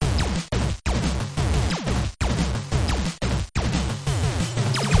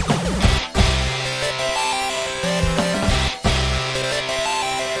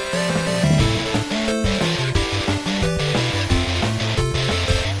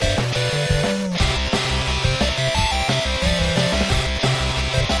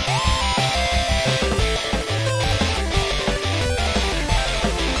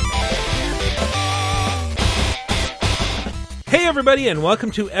everybody, and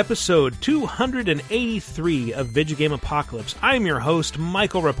welcome to episode 283 of Vidjagame Apocalypse. I'm your host,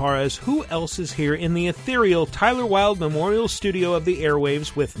 Michael Raparez. Who else is here in the ethereal Tyler Wilde Memorial Studio of the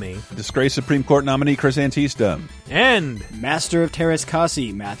airwaves with me? Disgraced Supreme Court nominee Chris Antista. And Master of Terrace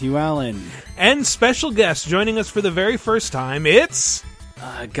Kasi, Matthew Allen. And special guest joining us for the very first time, it's...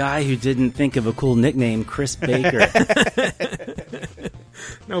 A guy who didn't think of a cool nickname, Chris Baker.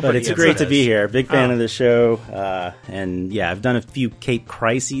 But it's great to be here. Big fan of the show. And yeah, I've done a few Cape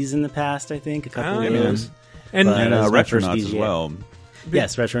Crises in the past, I think, a couple of years. And Retronauts as well.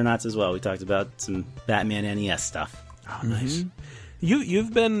 Yes, Retronauts as well. We talked about some Batman NES stuff. Oh, nice.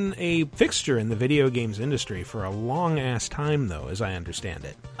 You've been a fixture in the video games industry for a long-ass time, though, as I understand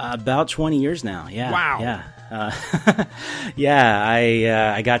it. About 20 years now, yeah. Wow. Yeah.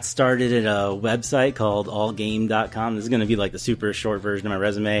 I got started at a website called allgame.com. This is going to be like the super short version of my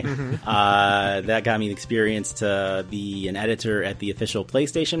resume. That got me the experience to be an editor at the official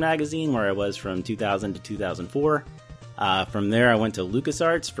PlayStation magazine, where I was from 2000 to 2004. From there, I went to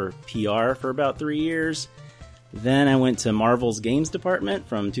LucasArts for PR for about 3 years. Then I went to Marvel's games department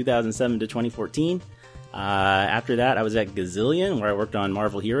from 2007 to 2014. After that, I was at Gazillion, where I worked on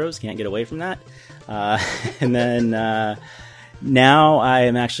Marvel Heroes. Can't get away from that. And then now I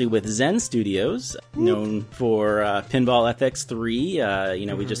am actually with Zen Studios, known for Pinball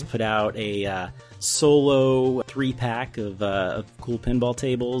FX3. We just put out a solo 3-pack of cool pinball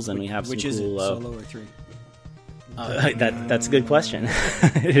tables, and we have some Which cool... is it, solo or three? That's a good question.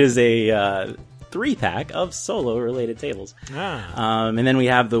 It is a... 3-pack of solo-related tables. And then we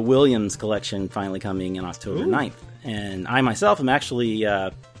have the Williams collection finally coming in October 9th. And I myself am actually,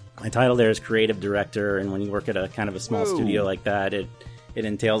 my title there is creative director, and when you work at a kind of a small studio like that, it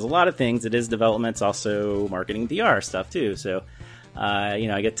entails a lot of things. It is development, it's also marketing, PR stuff too. So,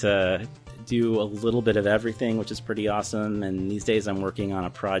 I get to do a little bit of everything, which is pretty awesome. And these days I'm working on a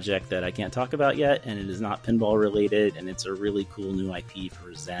project that I can't talk about yet, and it is not pinball related, and it's a really cool new IP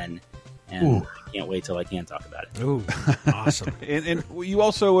for Zen. And I can't wait till I can talk about it. Ooh, awesome. and you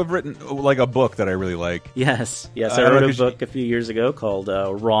also have written like a book that I really like. Yes. I wrote a book a few years ago called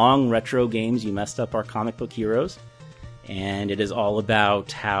Wrong Retro Games You Messed Up Our Comic Book Heroes. And it is all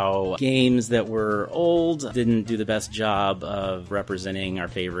about how games that were old didn't do the best job of representing our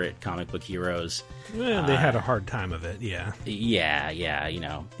favorite comic book heroes. Well, they had a hard time of it, yeah. Yeah,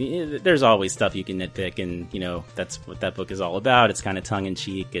 there's always stuff you can nitpick, and, that's what that book is all about. It's kind of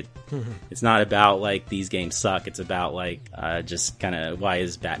tongue-in-cheek. It's not about, like, these games suck. It's about, like, just kind of, why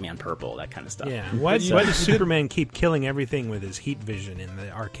is Batman purple, that kind of stuff. Yeah, why does Superman keep killing everything with his heat vision in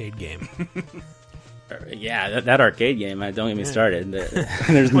the arcade game? Yeah, that arcade game, don't get me started.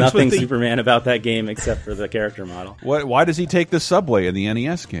 There's nothing Superman about that game except for the character model. Why does he take the subway in the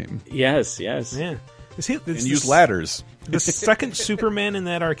NES game? Yes. Yeah. And use ladders. The second Superman in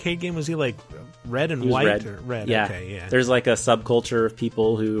that arcade game, was he like red and white? Red. Or red? Yeah. Okay, yeah. There's like a subculture of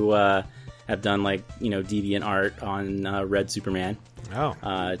people who have done like, deviant art on Red Superman.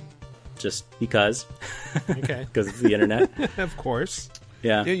 Oh. Just because. Okay. Because it's the internet. Of course.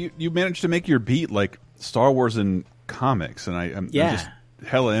 Yeah, you managed to make your beat like Star Wars and comics, and I'm just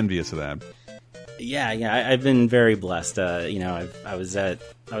hella envious of that. Yeah, I've been very blessed. I was at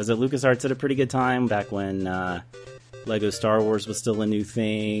LucasArts at a pretty good time back when Lego Star Wars was still a new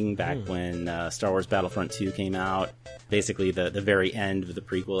thing. Back when Star Wars Battlefront 2 came out, basically the very end of the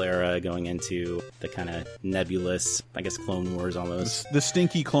prequel era, going into the kind of nebulous, I guess, Clone Wars almost. The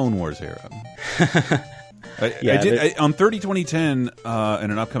stinky Clone Wars era. I on 30/2010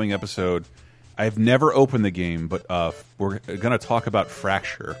 in an upcoming episode. I've never opened the game, but we're going to talk about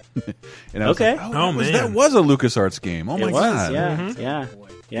Fracture. And I was like, man, that was a LucasArts game. Oh my god!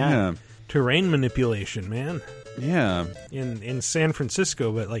 Yeah. Terrain manipulation, man. Yeah, in San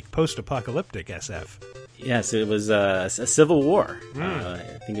Francisco, but like post-apocalyptic SF. Yes, it was a civil war. I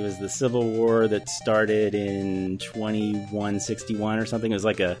think it was the Civil War that started in 2161 or something. It was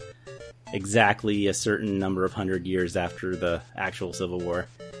like exactly a certain number of 100 years after the actual Civil War.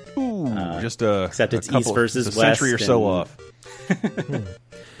 Ooh, except it's East versus West. A century or so off.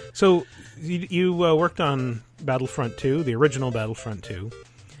 So you worked on Battlefront 2, the original Battlefront 2.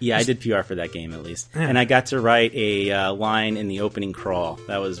 Yeah, I did PR for that game at least. And I got to write a line in the opening crawl.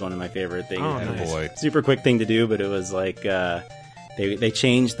 That was one of my favorite things. Oh, nice. Boy. Super quick thing to do, but it was like they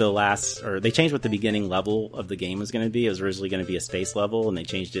changed they changed what the beginning level of the game was going to be. It was originally going to be a space level, and they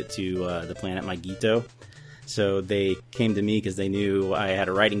changed it to the planet Magito. So they came to me because they knew I had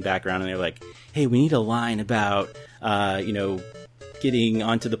a writing background, and they were like, "Hey, we need a line about getting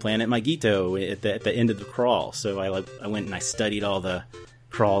onto the planet Magito at the end of the crawl." So I went and I studied all the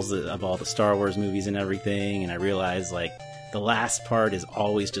crawls of all the Star Wars movies and everything, and I realized like the last part is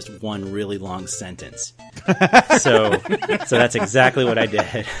always just one really long sentence. So that's exactly what I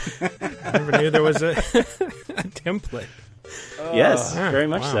did. I never knew there was a template. Yes, very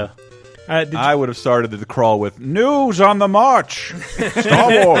much so. I would have started the crawl with news on the march,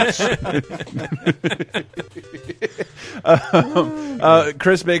 Star Wars.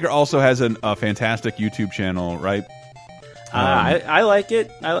 Chris Baker also has a fantastic YouTube channel, right? I like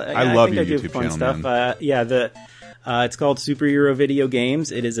it. I love think your I do YouTube fun channel, stuff. man. It's called Superhero Video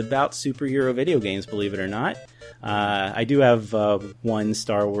Games. It is about superhero video games, believe it or not. I do have one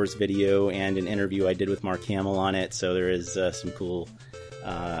Star Wars video and an interview I did with Mark Hamill on it, so there is some cool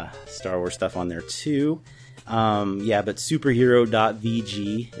Star Wars stuff on there too. But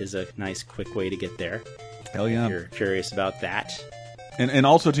superhero.vg is a nice quick way to get there. Hell yeah. If you're curious about that. And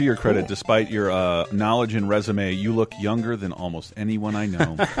also to your credit, despite your knowledge and resume, you look younger than almost anyone I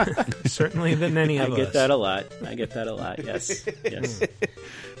know. Certainly than any of us. I get that a lot. Yes. Yes.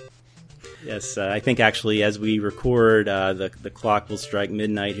 Yes, I think actually as we record, the clock will strike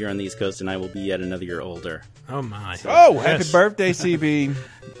midnight here on the East Coast, and I will be yet another year older. Oh, my. Happy birthday, CB.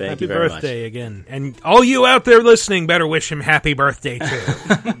 Thank happy you very birthday again. And all you out there listening better wish him happy birthday, too.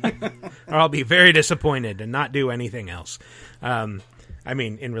 Or I'll be very disappointed and not do anything else. In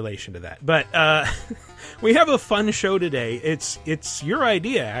relation to that. But we have a fun show today. It's your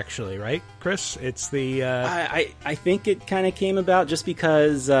idea, actually, right, Chris? It's the... I think it kind of came about just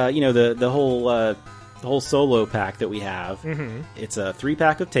because, the whole solo pack that we have. Mm-hmm. It's a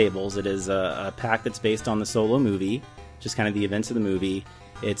 3-pack of tables. It is a pack that's based on the Solo movie, just kind of the events of the movie.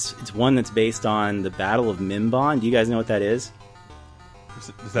 It's one that's based on the Battle of Mimban. Do you guys know what that is?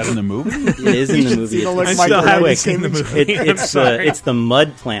 Is that in the movie? It is in the movie. I still haven't seen the movie. It's the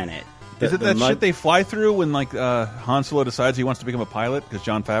Mud Planet. Is it that shit they fly through when Han Solo decides he wants to become a pilot because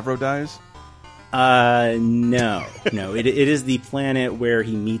Jon Favreau dies? No. It is the planet where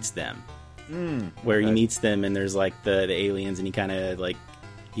he meets them. He meets them, and there's the aliens, and he kind of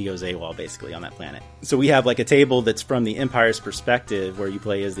he goes AWOL basically on that planet. So we have a table that's from the Empire's perspective, where you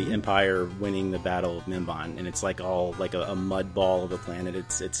play as the Empire winning the Battle of Mimban, and it's all a mud ball of a planet.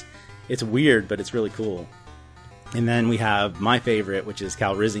 It's weird, but it's really cool. And then we have my favorite, which is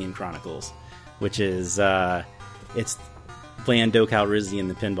Calrissian Chronicles, which is it's Lando Calrissian,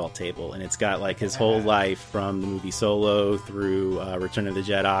 the pinball table, and it's got his whole life from the movie Solo through Return of the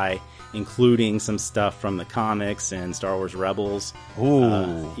Jedi, including some stuff from the comics and Star Wars Rebels.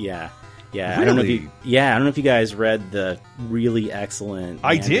 Ooh, yeah. Really? I don't know if you guys read the really excellent.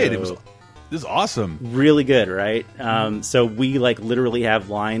 I did. This is awesome. Really good, right? So we literally have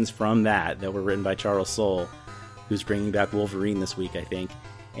lines from that were written by Charles Soule, who's bringing back Wolverine this week, I think.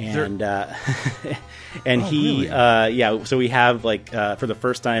 And and he really? So we have for the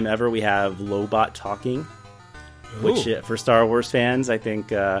first time ever, we have Lobot talking. Ooh. Which for Star Wars fans, I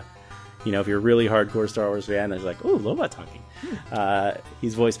think if you're a really hardcore Star Wars fan, there's Lobot talking.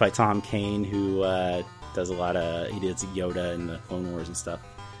 He's voiced by Tom Kane, who does he did Yoda in the Clone Wars and stuff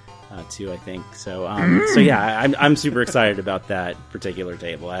too, I think. So I'm super excited about that particular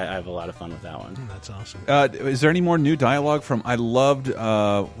table. I have a lot of fun with that one. That's awesome. Is there any more new dialogue from? I loved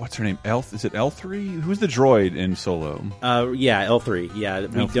what's her name? Is it L3? Who's the droid in Solo? L3. Yeah, we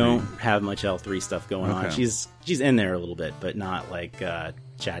L3. don't have much L3 stuff going on. Okay. She's in there a little bit, but not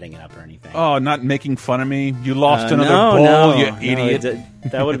chatting it up or anything. Oh, not making fun of me. You lost another bowl, you idiot.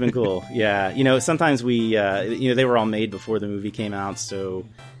 That would have been cool. Yeah, sometimes we, they were all made before the movie came out, so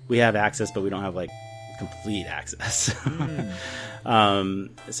we have access, but we don't have complete access.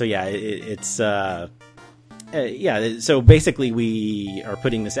 So basically we are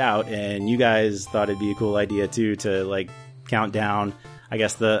putting this out, and you guys thought it'd be a cool idea too to count down, I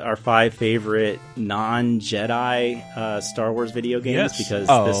guess, our 5 favorite non-Jedi Star Wars video games, because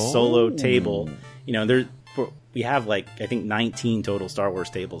the Solo table, we have I think 19 total Star Wars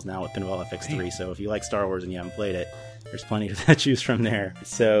tables now with Pinball FX3. So if you like Star Wars and you haven't played it, there's plenty to choose from there.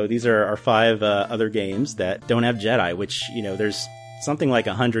 So these are our 5 other games that don't have Jedi, which there's something like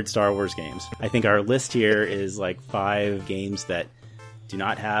 100 Star Wars games. I think our list here is 5 games that do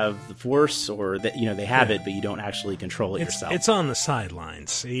not have the Force, or that they have it, but you don't actually control it yourself. It's on the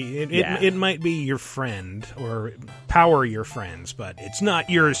sidelines. It might be your friend or power your friends, but it's not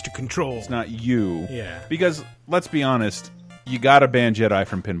yours to control. It's not you. Yeah. Because let's be honest, you got to ban Jedi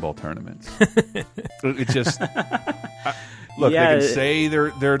from pinball tournaments. It's just look. Yeah, they can say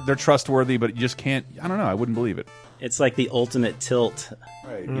they're trustworthy, but you just can't. I don't know. I wouldn't believe it. It's like the ultimate tilt.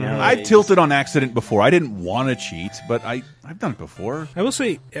 Right. I've tilted on accident before. I didn't want to cheat, but I've done it before. I will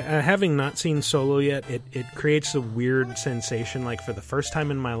say, having not seen Solo yet, it creates a weird sensation. For the first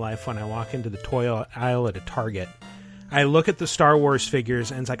time in my life, when I walk into the toy aisle at a Target, I look at the Star Wars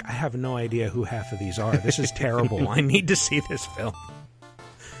figures and it's like, I have no idea who half of these are. This is terrible. I need to see this film.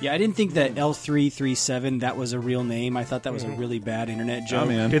 Yeah, I didn't think that L337, that was a real name. I thought that was a really bad internet joke. Oh,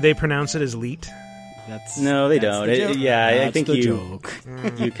 man. Did they pronounce it as Leet? No, they don't. I think the you joke.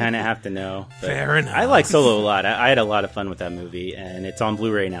 you kind of have to know. But Fair enough. I like Solo a lot. I had a lot of fun with that movie, and it's on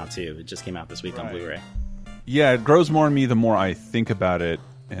Blu-ray now too. It just came out this week on Blu-ray. Yeah, it grows more on me the more I think about it,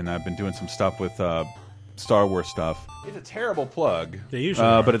 and I've been doing some stuff with Star Wars stuff. It's a terrible plug. They usually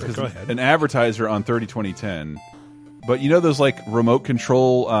are, but it's but go ahead. an advertiser on 30/2010. But you know those like remote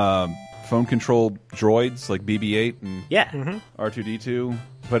control, phone control droids like BB-8 and R2-D2.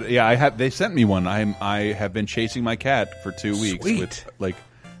 But yeah, they sent me one. I have been chasing my cat for 2 weeks with like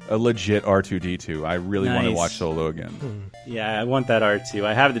a legit R2-D2. I really want to watch Solo again. Yeah, I want that R2.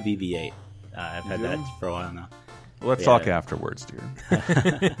 I have the BB-8. I've had that for a while now. Well, let's talk afterwards, dear.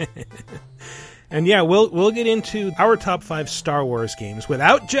 And yeah, we'll get into our top 5 Star Wars games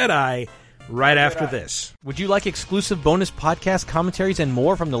without Jedi right after this. Would you like exclusive bonus podcast commentaries and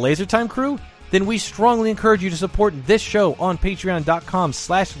more from the LaserTime crew? Then we strongly encourage you to support this show on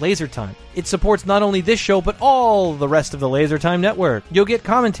patreon.com/lasertime. It supports not only this show, but all the rest of the LaserTime network. You'll get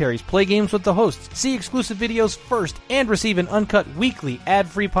commentaries, play games with the hosts, see exclusive videos first, and receive an uncut weekly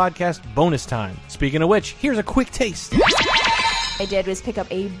ad-free podcast bonus time. Speaking of which, here's a quick taste. I did was pick up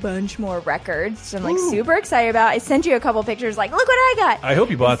a bunch more records. I'm like super excited about. I sent you a couple pictures. Like, look what I got. I hope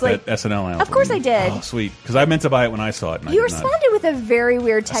you bought It's that like- SNL album. Of course I did. Oh, sweet. Because I meant to buy it when I saw it. And You I did not. responded with a very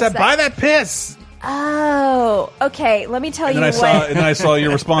weird text. I said, buy that piss! Oh, okay. Let me tell And you then, what. and then I saw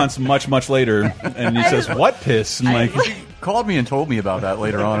your response much, much later. And he says, what piss? And like, Called me and told me about that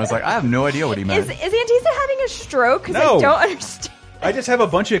later on. I was like, I have no idea what he meant. Is Antista having a stroke? Because No. I don't understand. I just have a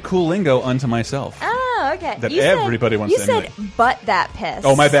bunch of cool lingo unto myself. Oh, okay. That You everybody wants you to said, emulate. but that piss.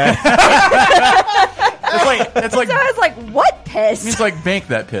 Oh, my bad. It's like So I was like, what piss? it's like bank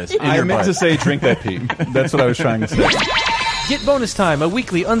that piss. In I your meant butt. to say drink that pee. That's what I was trying to say. Get Bonus Time, a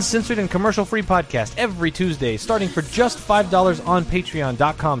weekly uncensored and commercial-free podcast every Tuesday, starting for just $5 on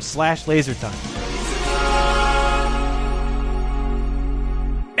patreon.com/lasertime.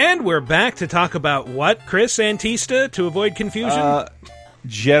 And we're back to talk about what, Chris Antista, to avoid confusion?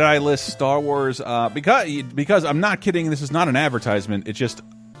 Jedi list Star Wars. Because I'm not kidding, this is not an advertisement. It's just,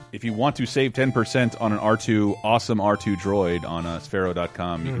 if you want to save 10% on an awesome R2 droid on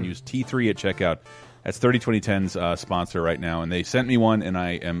Sphero.com, you can use T3 at checkout. That's 30/2010's sponsor right now, and they sent me one, and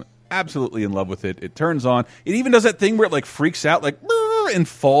I am absolutely in love with it. It turns on. It even does that thing where it like freaks out, like and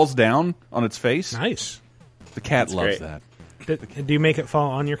falls down on its face. Nice. The cat loves great. that. Do you make it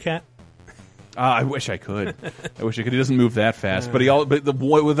fall on your cat? I wish I could. I wish I could. He doesn't move that fast, but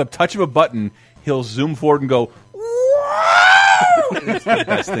with a touch of a button, he'll zoom forward and go. It's the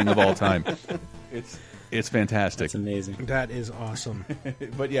best thing of all time. It's fantastic. It's amazing. That is awesome.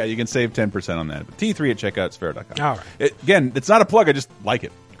 But yeah, you can save 10% on that. But T3 at checkout, Sphere.com. All right. Again, it's not a plug. I just like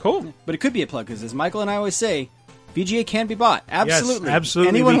it. Cool. But it could be a plug, because as Michael and I always say, VGA can be bought. Absolutely. absolutely,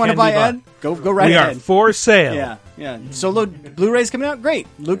 Anyone we want to can buy be bought. ad? Go right We ahead. are for sale. Yeah, yeah. Solo Blu-ray's coming out? Great.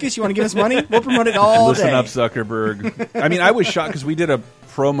 Lucas, you want to give us money? We'll promote it all Listen day. up, Zuckerberg. I mean, I was shocked because we did a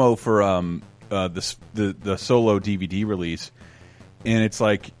promo for the Solo DVD release, and it's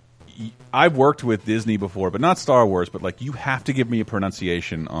like, I've worked with Disney before, but not Star Wars, but like, you have to give me a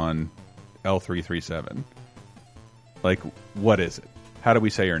pronunciation on L337. Like, what is it? How do we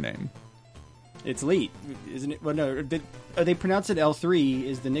say your name? It's Leet, isn't it? Well, no, they pronounce it L3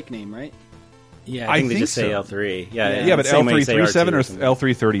 is the nickname, right? Yeah, I I think they think just say so. L3. Yeah, but same way you say L337 or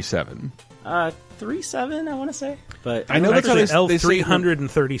R2 something. L337? 37, I want to say. But I know that's how Actually, they say it.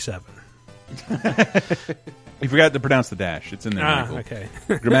 L337. You forgot to pronounce the dash. It's in there, Michael. Okay.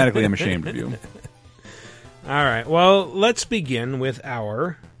 Grammatically, I'm ashamed of you. All right. Well, let's begin with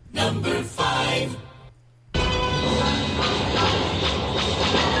our Number 5.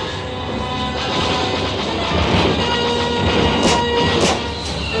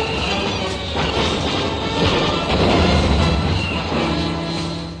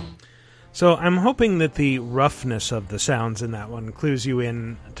 So I'm hoping that the roughness of the sounds in that one clues you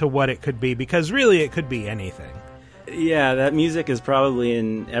in to what it could be, because really it could be anything. yeah, that music is probably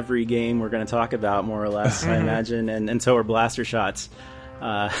in every game we're going to talk about, more or less, I imagine, and so are blaster shots.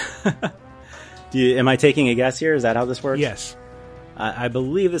 Am I taking a guess here? Is that how this works? Yes. I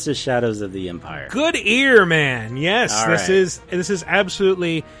believe this is Shadows of the Empire. Good ear, man. Yes, All this right. is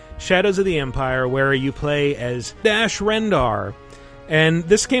absolutely Shadows of the Empire, where you play as Dash Rendar. And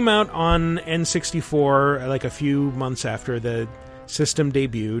this came out on N64 like a few months after the system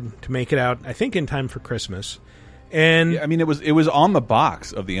debuted to make it out, I think, in time for Christmas. And Yeah, I mean, it was on the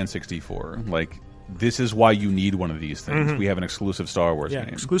box of the N64. Like, this is why you need one of these things. We have an exclusive Star Wars game.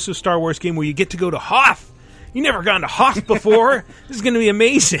 Exclusive Star Wars game where you get to go to Hoth. You never gone to Hoth before. This is going to be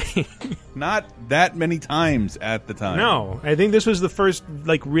amazing. Not that many times at the time. No, I think this was the first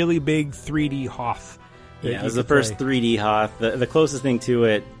like really big 3D Hoth. Yeah, it was the first 3D Hoth. The closest thing to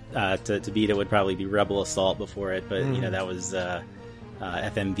it to beat it would probably be Rebel Assault before it, but that was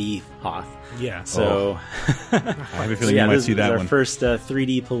FMV Hoth. Yeah. So I have a feeling you might see that was our one. first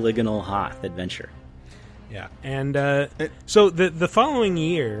 3D polygonal Hoth adventure. Yeah, and so the following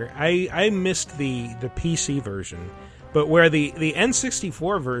year, I missed the PC version, but where the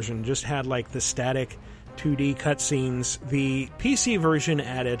N64 version just had like the static 2D cutscenes, the PC version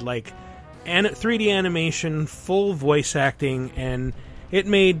added like 3D animation, full voice acting, and it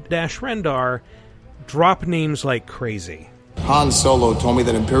made Dash Rendar drop names like crazy. Han Solo told me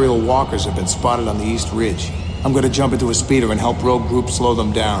that Imperial walkers have been spotted on the East Ridge. I'm going to jump into a speeder and help rogue groups slow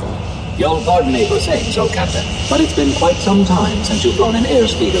them down. You'll pardon me for saying so, Captain, but it's been quite some time since you've flown an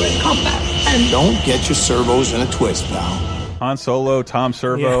airspeeder in combat, and... Don't get your servos in a twist, pal. Han Solo, Tom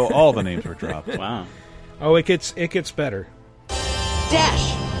Servo, all the names were dropped. Wow. Oh, it gets better.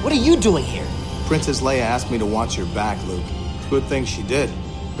 Dash, what are you doing here? Princess Leia asked me to watch your back, Luke. Good thing she did,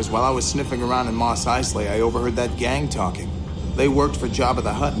 because while I was sniffing around in Mos Eisley, I overheard that gang talking. They worked for Jabba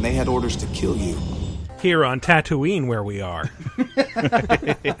the Hutt, and they had orders to kill you. Here on Tatooine, where we are.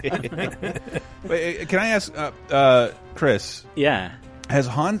 Wait, can I ask, Chris? Yeah.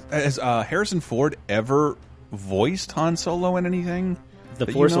 Has Harrison Ford ever voiced Han Solo in anything? The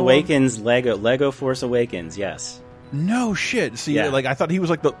Force Awakens, Lego Force Awakens, yes. No shit. See, Yeah. like I thought he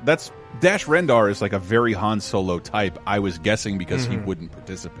was like that's Dash Rendar is like a very Han Solo type. I was guessing because he wouldn't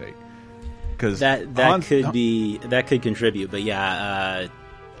participate. Because that could contribute, but yeah.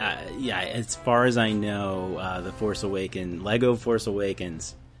 As far as I know, the Force Awakens, Lego Force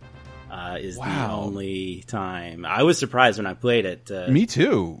Awakens, is the only time. I was surprised when I played it. Me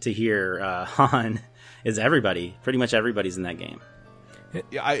too. To hear Han is everybody. Pretty much everybody's in that game.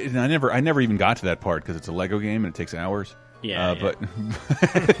 Yeah, I never even got to that part because it's a Lego game and it takes hours. Yeah,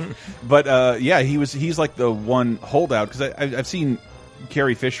 but yeah, he's like the one holdout because I've seen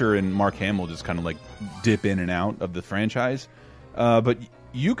Carrie Fisher and Mark Hamill just kind of like dip in and out of the franchise, but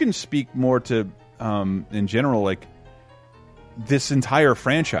you can speak more to in general like this entire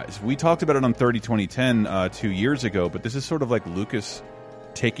franchise. We talked about it on 30-2010 2 years ago, but this is sort of like Lucas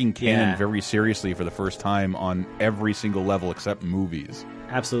taking canon very seriously for the first time on every single level except movies.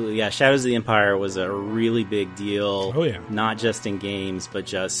 Absolutely, yeah. Shadows of the Empire was a really big deal. Oh, yeah. Not just in games, but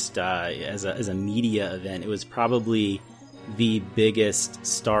just as a media event. It was probably the biggest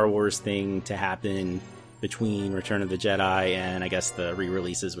Star Wars thing to happen between Return of the Jedi and I guess the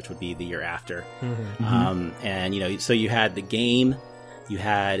re-releases, which would be the year after. And so you had the game, you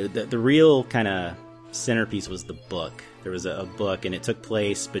had the real kind of centerpiece was the book. There was a book, and it took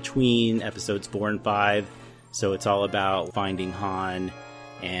place between episodes 4 and 5. So it's all about finding Han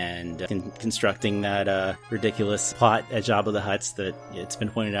and constructing that ridiculous plot at Jabba the Hutt's that it's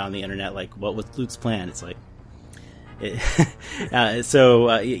been pointed out on the internet. Like, what was Luke's plan? It's like, So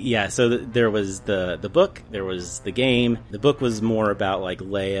there was the book, there was the game. The book was more about like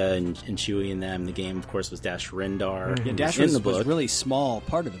Leia and Chewie and them. The game, of course, was Dash Rendar. Yeah, Dash was a really small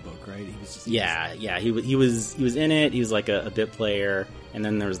part of the book, right? He was in it. He was like a bit player. And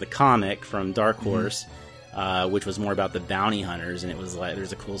then there was the comic from Dark Horse, which was more about the bounty hunters. And it was like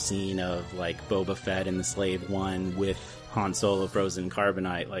there's a cool scene of like Boba Fett and the Slave One with Han Solo frozen in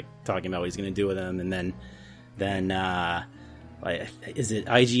carbonite, like talking about what he's going to do with him, and then is it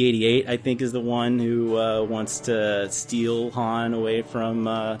IG-88? I think is the one who wants to steal Han away from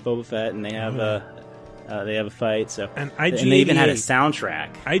Boba Fett, and they have a fight. So and they even had a soundtrack.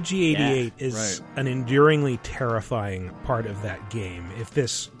 IG-88 is an enduringly terrifying part of that game. If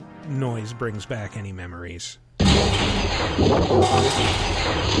this noise brings back any memories.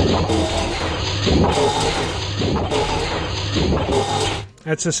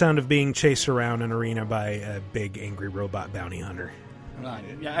 That's the sound of being chased around an arena by a big angry robot bounty hunter.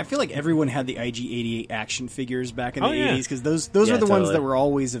 Yeah, I feel like everyone had the IG-88 action figures back in the 80s because those were the ones that were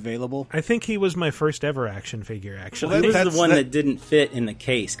always available. I think he was my first ever action figure, actually. Well, he was the one that didn't fit in the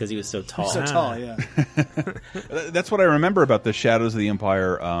case because he was so tall. Yeah. That's what I remember about the Shadows of the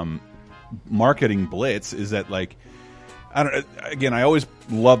Empire marketing blitz is that like I always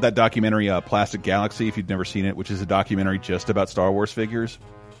love that documentary Plastic Galaxy, if you've never seen it, which is a documentary just about Star Wars figures.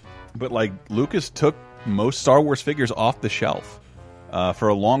 But like Lucas took most Star Wars figures off the shelf for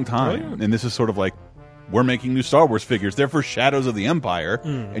a long time. And this is sort of like, we're making new Star Wars figures. They're for Shadows of the Empire.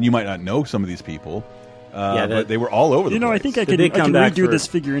 And you might not know some of these people. but they were all over the place. I think I can redo this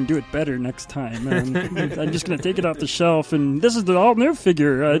figure and do it better next time. I'm just going to take it off the shelf, and this is the all-new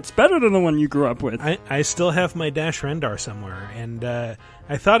figure. It's better than the one you grew up with. I still have my Dash Rendar somewhere, and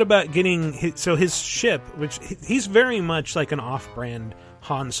I thought about getting his ship, which he's very much like an off-brand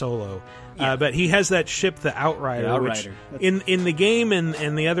Han Solo. But he has that ship, the Outrider, which in the game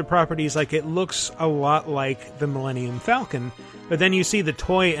and the other properties, like it looks a lot like the Millennium Falcon. But then you see the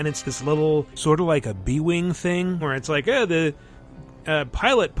toy, and it's this little sort of like a B-wing thing, where it's like, the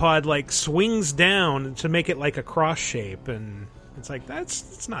pilot pod like swings down to make it like a cross shape, and it's like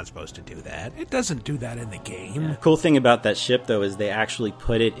it's not supposed to do that. It doesn't do that in the game. Yeah. Cool thing about that ship, though, is they actually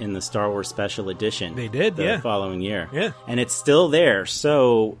put it in the Star Wars Special Edition. They did, the following year. Yeah, and it's still there.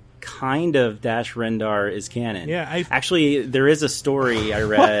 So kind of Dash Rendar is canon. Yeah, actually, there is a story I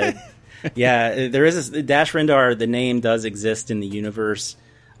read. Yeah, there is a Dash Rendar. The name does exist in the universe,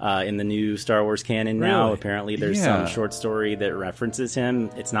 in the new Star Wars canon now. Really? Apparently, there's some short story that references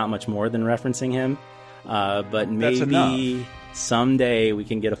him. It's not much more than referencing him, but maybe someday we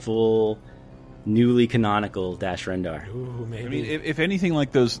can get a full, newly canonical Dash Rendar. Ooh, maybe. I mean, if anything,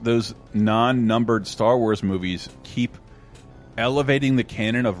 like those non-numbered Star Wars movies keep elevating the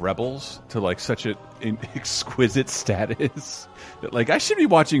canon of Rebels to like such an exquisite status. Like, I should be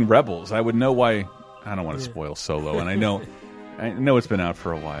watching Rebels. I would know why. I don't want to spoil Solo, and I know it's been out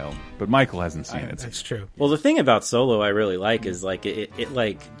for a while, but Michael hasn't seen it. That's true. Well, the thing about Solo I really like is like it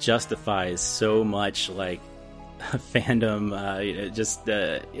like justifies so much like fandom,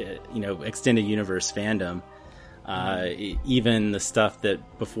 extended universe fandom. Even the stuff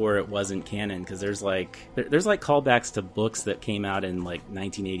that before it wasn't canon, because there's like callbacks to books that came out in like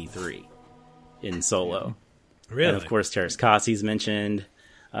 1983 in Solo. Really? And of course, Terrace Cassi's mentioned.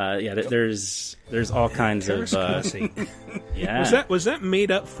 There's all kinds Terrace of. Cassi. Yeah. Was that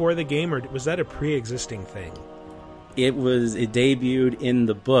made up for the game, or was that a pre-existing thing? It debuted in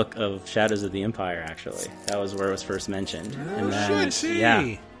the book of Shadows of the Empire. Actually, that was where it was first mentioned.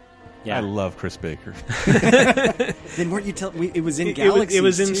 Yeah. I love Chris Baker. Then weren't you telling? It was in Galaxies. It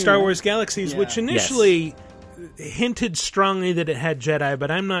was in too, Star right? Wars Galaxies, which initially hinted strongly that it had Jedi,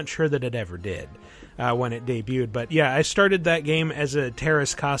 but I'm not sure that it ever did when it debuted. But yeah, I started that game as a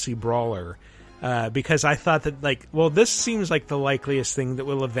Terrace Cassi brawler because I thought that, like, well, this seems like the likeliest thing that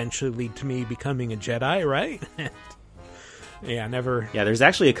will eventually lead to me becoming a Jedi, right? Yeah, never. Yeah, there's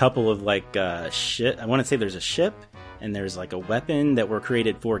actually a couple of like ship. I want to say there's a ship. And there's like a weapon that were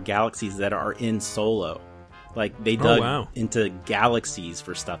created for Galaxies that are in Solo. Like they dug into Galaxies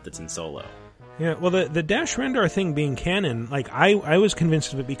for stuff that's in Solo. Yeah, well, the Dash Rendar thing being canon, like I was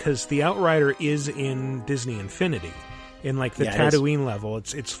convinced of it because the Outrider is in Disney Infinity. In like the Tatooine level,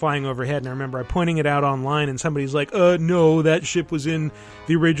 it's flying overhead, and I remember pointing it out online, and somebody's like, no, that ship was in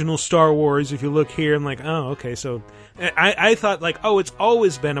the original Star Wars, if you look here. I'm like, oh, okay, so I thought like, oh, it's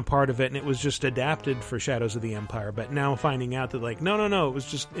always been a part of it, and it was just adapted for Shadows of the Empire, but now finding out that like, no, it was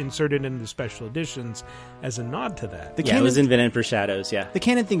just inserted into special editions as a nod to that. It was invented for Shadows, yeah. The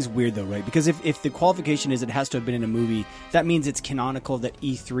canon thing's weird though, right? Because if the qualification is it has to have been in a movie, that means it's canonical that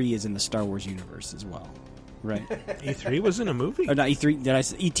E3 is in the Star Wars universe as well. Right. E3 was in a movie? Or not E3, did I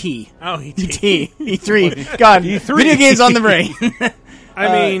say E.T.? Oh, E.T. E3. God, E3. Video games on the brain.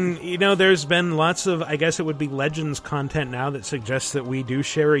 I mean, there's been lots of, I guess it would be Legends content now that suggests that we do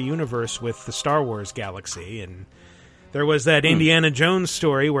share a universe with the Star Wars galaxy, and there was that Indiana Jones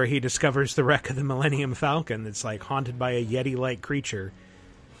story where he discovers the wreck of the Millennium Falcon that's like haunted by a Yeti-like creature.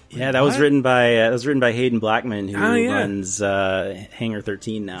 Yeah, that was written by Hayden Blackman, who runs Hangar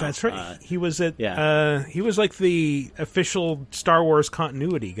 13 now. That's right. He was he was like the official Star Wars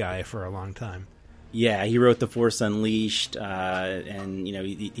continuity guy for a long time. Yeah, he wrote The Force Unleashed, and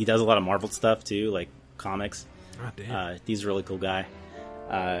he does a lot of Marvel stuff too, like comics. Oh, damn. He's a really cool guy.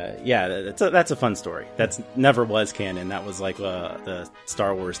 That's a fun story. That's never was canon. That was like the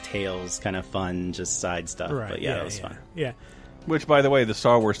Star Wars Tales kind of fun, just side stuff. Right. But it was fun. Yeah. Which, by the way, the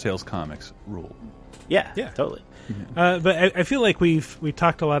Star Wars Tales comics rule. Yeah, totally. But I feel like we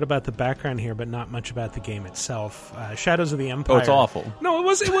talked a lot about the background here, but not much about the game itself. Shadows of the Empire. Oh, it's awful. No, it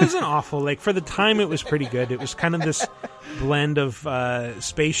wasn't awful. Like for the time, it was pretty good. It was kind of this blend of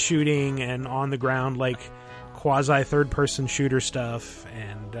space shooting and on the ground, like quasi third person shooter stuff,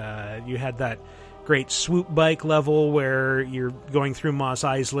 and you had that great swoop bike level where you're going through Mos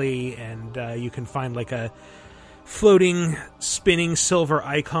Eisley, and you can find like a floating, spinning silver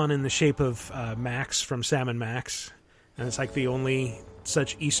icon in the shape of Max from Sam & Max. And it's like the only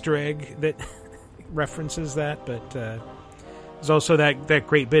such Easter egg that references that. But there's also that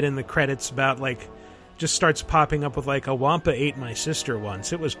great bit in the credits about like just starts popping up with like, a wampa ate my sister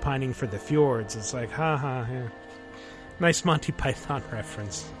once. It was pining for the fjords. It's like, yeah. Nice Monty Python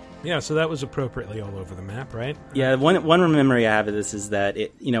reference. Yeah, so that was appropriately all over the map, right? Yeah, one memory I have of this is that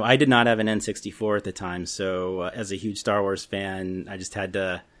I did not have an N64 at the time, so as a huge Star Wars fan, I just had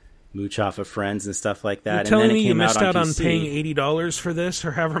to mooch off of friends and stuff like that. You're telling and then me you missed out on PC. paying $80 for this,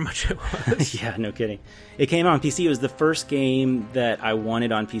 or however much it was? Yeah, no kidding. It came out on PC. It was the first game that I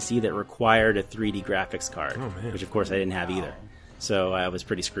wanted on PC that required a 3D graphics card, which of course I didn't have either. So I was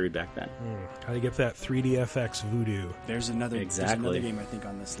pretty screwed back then. How to get that 3DFX voodoo? There's another game I think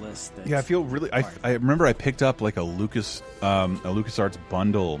on this list. Yeah, I feel really. I remember I picked up like a LucasArts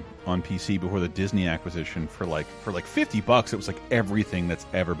bundle on PC before the Disney acquisition for like $50. It was like everything that's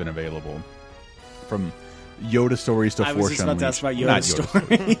ever been available, from Yoda stories to Force Unleashed. I was just about to ask about Yoda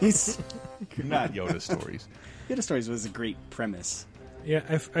stories. Not Yoda stories. Yoda stories was a great premise. Yeah,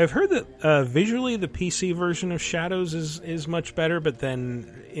 I've heard that visually the PC version of Shadows is much better, but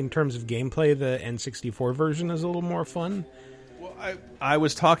then in terms of gameplay, the N64 version is a little more fun. Well, I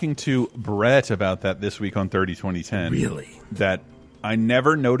was talking to Brett about that this week on 30/2010. Really? That I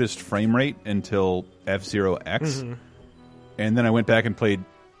never noticed frame rate until F-Zero X, and then I went back and played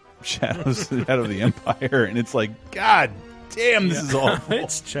Shadows Shadow of the Empire, and it's like, God damn, this is awful.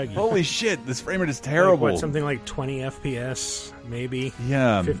 It's chuggy. Holy shit, this frame rate is terrible. Like, something like 20 FPS, maybe?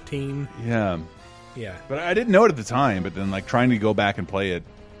 Yeah. 15? Yeah. Yeah. But I didn't know it at the time, but then like trying to go back and play it,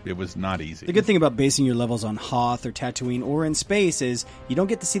 it was not easy. The good thing about basing your levels on Hoth or Tatooine or in space is you don't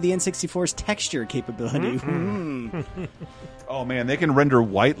get to see the N64's texture capability. Oh man, they can render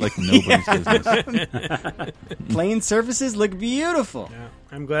white like nobody's business. Plain surfaces look beautiful. Yeah.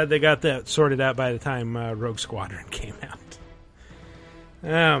 I'm glad they got that sorted out by the time Rogue Squadron came out.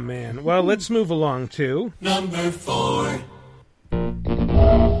 Oh, man. Well, let's move along to... Number 4.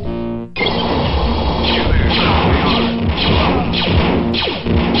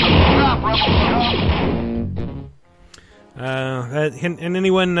 And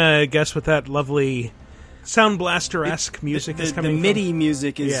anyone guess what that lovely Sound Blaster-esque music is coming from? The MIDI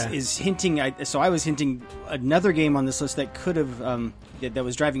music is hinting... So I was hinting another game on this list that could have... that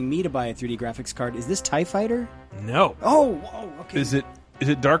was driving me to buy a 3D graphics card. Is this TIE Fighter? No. Oh, okay. Is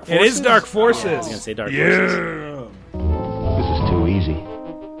it Dark Forces? It is Dark Forces. I was going to say Dark Forces. This is too easy.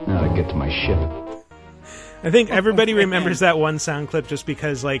 Now to get to my ship. I think everybody remembers that one sound clip just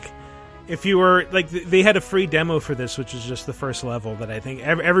because, like, if you were, like, they had a free demo for this, which is just the first level that I think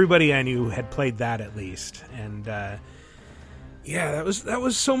everybody I knew had played that at least. And, yeah, that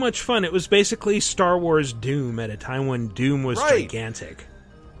was so much fun. It was basically Star Wars Doom at a time when Doom was gigantic.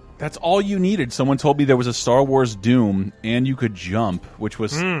 That's all you needed. Someone told me there was a Star Wars Doom and you could jump, which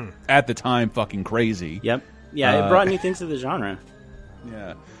was at the time fucking crazy. Yep. Yeah, it brought new things to the genre.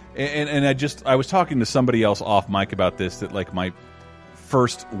 Yeah. And I was talking to somebody else off mic about this, that like my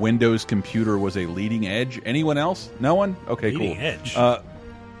first Windows computer was a Leading Edge. Anyone else? No one? Okay, Leading cool. Edge.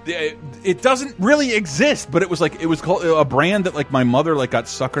 It doesn't really exist, but it was called a brand that like my mother like got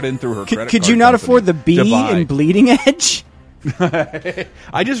suckered in through her credit card. Could you not afford the B in Bleeding Edge?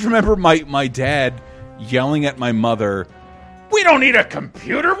 I just remember my dad yelling at my mother, "We don't need a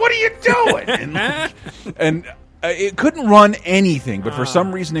computer. What are you doing?" and it couldn't run anything, but for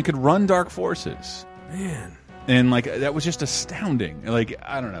some reason it could run Dark Forces. Man. And like that was just astounding. Like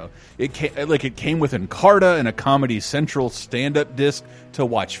I don't know, it came with Encarta and a Comedy Central stand-up disc to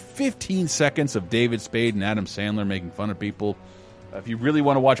watch 15 seconds of David Spade and Adam Sandler making fun of people. If you really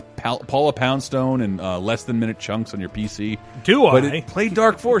want to watch Paula Poundstone and less than minute chunks on your PC, But it played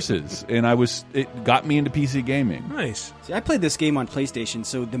Dark Forces, and it got me into PC gaming. Nice. See, I played this game on PlayStation,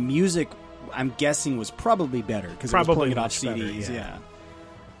 so the music, I'm guessing, was probably better because I was pulling it off CDs. Better, yeah.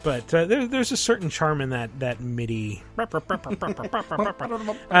 But there's a certain charm in that MIDI. But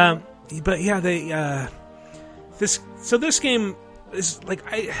yeah, this game is like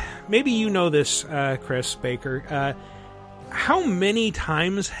maybe you know this, Chris Baker. How many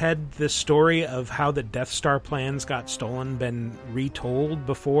times had the story of how the Death Star plans got stolen been retold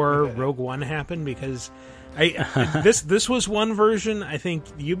before Rogue One happened? Because this was one version. I think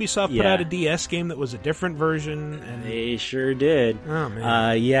Ubisoft put out a DS game that was a different version. And they sure did. Oh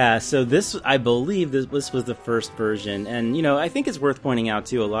man. Yeah. So I believe this was the first version, and I think it's worth pointing out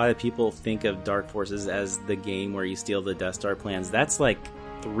too. A lot of people think of Dark Forces as the game where you steal the Death Star plans. That's like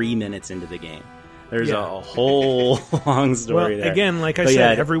 3 minutes into the game. There's a whole long story there. Again, like I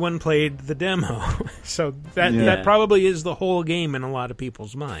said, everyone played the demo. So that probably is the whole game in a lot of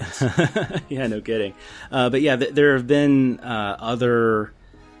people's minds. Yeah, no kidding. But yeah, there have been other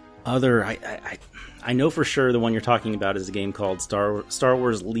I I know for sure the one you're talking about is a game called Star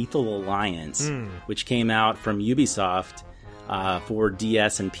Wars Lethal Alliance, which came out from Ubisoft for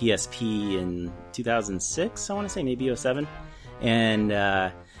DS and PSP in 2006, I want to say, maybe 07. And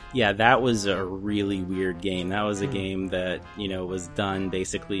yeah, that was a really weird game. That was a game that, was done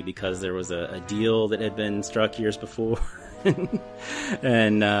basically because there was a deal that had been struck years before.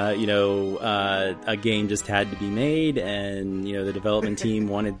 And a game just had to be made, and the development team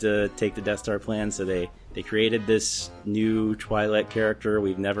wanted to take the Death Star plan, so they created this new Twi'lek character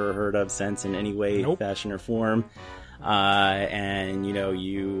we've never heard of since in any way, fashion, or form. And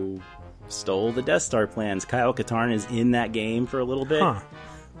you stole the Death Star plans. Kyle Katarn is in that game for a little bit,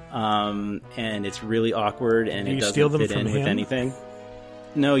 and it's really awkward, and it doesn't fit in with anything.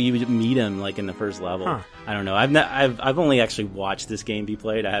 No, you would meet him like in the first level. I don't know. I've only actually watched this game be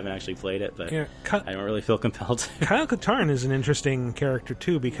played. I haven't actually played it, but I don't really feel compelled to. Kyle Katarn is an interesting character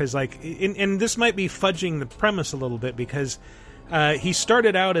too, because and this might be fudging the premise a little bit, because he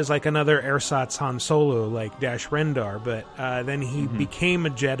started out as like another ersatz Han Solo, like Dash Rendar, but then he became a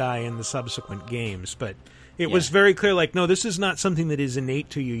Jedi in the subsequent games. But it was very clear, like, no, this is not something that is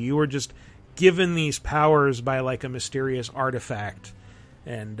innate to you. You were just given these powers by like a mysterious artifact.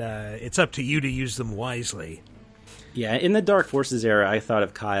 And it's up to you to use them wisely. Yeah, in the Dark Forces era, I thought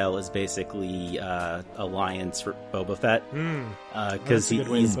of Kyle as basically Alliance for Boba Fett. Because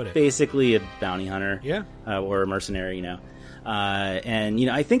he's basically a bounty hunter. Or a mercenary, And,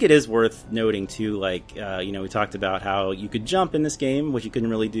 I think it is worth noting, too, like, we talked about how you could jump in this game, which you couldn't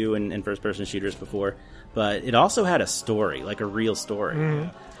really do in first-person shooters before. But it also had a story, like a real story.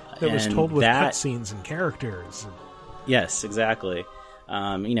 That was told with cutscenes and characters. Yes, exactly.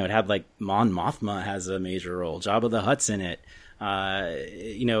 It had like Mon Mothma has a major role. Jabba the Hutt's in it.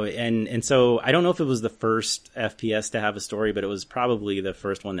 And so I don't know if it was the first FPS to have a story, but it was probably the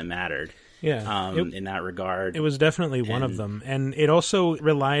first one that mattered. Yeah, in that regard. It was definitely one of them. And it also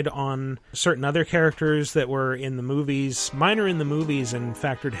relied on certain other characters that were in the movies, minor in the movies, and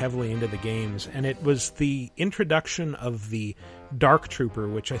factored heavily into the games. And it was the introduction of the Dark Trooper,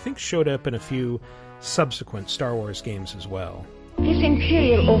 which I think showed up in a few subsequent Star Wars games as well. This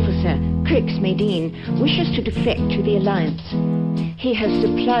Imperial officer, Crix Medine, wishes to defect to the Alliance. He has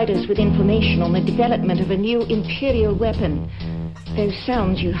supplied us with information on the development of a new Imperial weapon. Those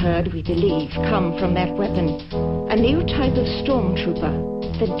sounds you heard, we believe, come from that weapon. A new type of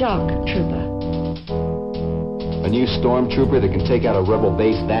stormtrooper, the Dark Trooper. A new stormtrooper that can take out a rebel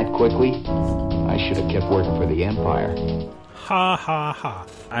base that quickly? I should have kept working for the Empire. Ha ha ha.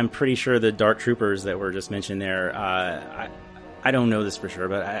 I'm pretty sure the Dark Troopers that were just mentioned there, I don't know this for sure,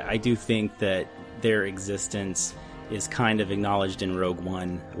 but I do think that their existence is kind of acknowledged in Rogue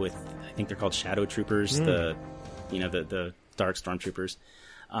One with, I think they're called Shadow Troopers, the Dark Stormtroopers.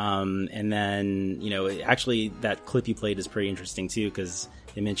 And then, actually that clip you played is pretty interesting too, because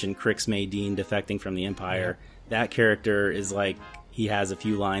they mentioned Crix Medine defecting from the Empire. That character is like, he has a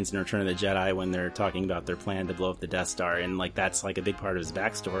few lines in Return of the Jedi when they're talking about their plan to blow up the Death Star, and like that's like a big part of his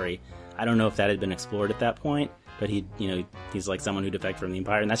backstory. I don't know if that had been explored at that point, but he's like someone who defected from the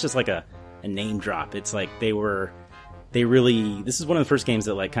Empire, and that's just like a name drop. It's like this is one of the first games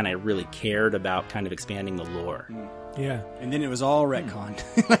that like kind of really cared about kind of expanding the lore. Yeah. And then it was all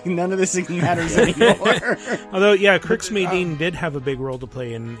retconned. Like none of this matters anymore. Although, yeah, Crix Medine did have a big role to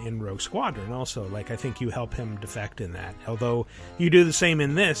play in Rogue Squadron also. Like, I think you help him defect in that. Although you do the same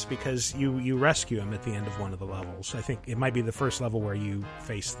in this because you rescue him at the end of one of the levels. I think it might be the first level where you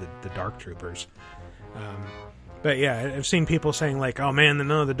face the Dark Troopers. But yeah, I've seen people saying like, "Oh man,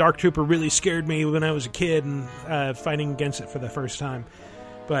 the Dark Trooper really scared me when I was a kid and fighting against it for the first time."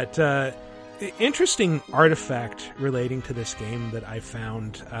 But interesting artifact relating to this game that I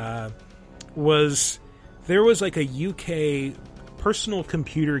found was there was like a UK personal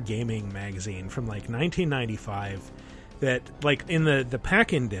computer gaming magazine from like 1995 that like in the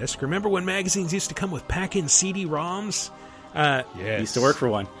pack-in disc. Remember when magazines used to come with pack-in CD-ROMs? Yes. Used to work for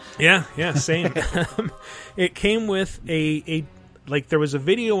one. Yeah, same. It came with there was a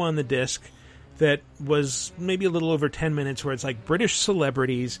video on the disc that was maybe a little over 10 minutes where it's like British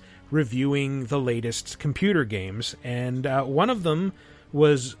celebrities reviewing the latest computer games, and one of them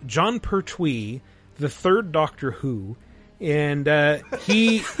was John Pertwee, the third Doctor Who, and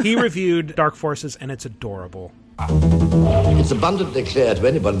he reviewed Dark Forces, and it's adorable. It's abundantly clear to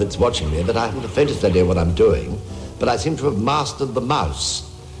anybody that's watching me that I haven't the faintest idea what I'm doing, but I seem to have mastered the mouse,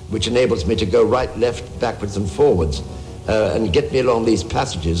 which enables me to go right, left, backwards, and forwards, and get me along these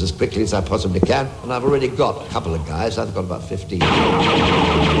passages as quickly as I possibly can. And I've already got a couple of guys. I've got about 15.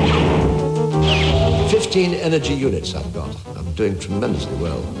 15 energy units I've got. I'm doing tremendously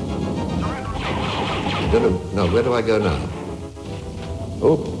well. don't know. No, where do I go now?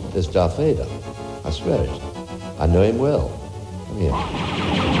 Oh, there's Darth Vader. I swear it. I know him well. Come here.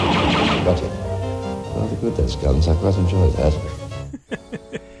 Got him. Rather good, those guns. I quite enjoy that.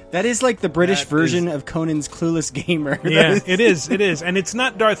 That is like the British version of Conan's Clueless Gamer. Yeah, it is. And it's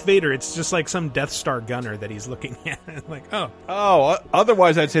not Darth Vader. It's just like some Death Star gunner that he's looking at. Like,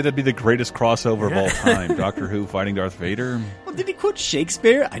 otherwise I'd say that'd be the greatest crossover of all time. Doctor Who fighting Darth Vader. Well, did he quote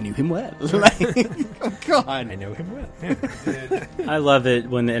Shakespeare? I knew him well. Oh, God. I know him well. Yeah. I love it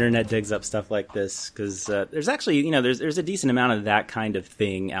when the internet digs up stuff like this, because there's actually, there's a decent amount of that kind of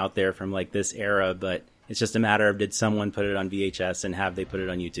thing out there from like this era, but it's just a matter of, did someone put it on VHS and have they put it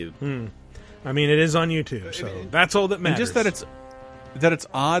on YouTube? I mean, it is on YouTube, so that's all that matters. And just that it's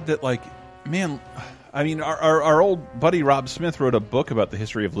odd that, like, man, I mean, our old buddy Rob Smith wrote a book about the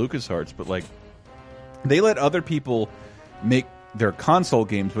history of LucasArts, but like, they let other people make their console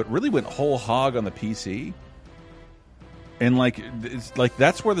games, but really went whole hog on the PC. And like, it's like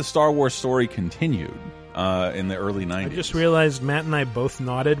that's where the Star Wars story continued. In the early 90s. I just realized Matt and I both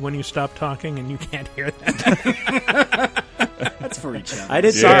nodded when you stopped talking, and you can't hear that. That's for each other. I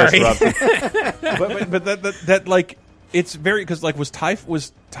did. Sorry. but that like, it's very, because like, was TIE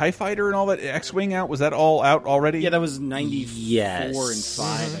Fighter and all that X-Wing out? Was that all out already? Yeah, that was 94 yes. and 5,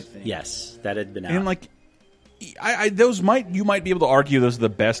 I think. Yes, that had been out. And like, you might be able to argue those are the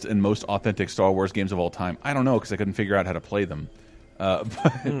best and most authentic Star Wars games of all time. I don't know, because I couldn't figure out how to play them.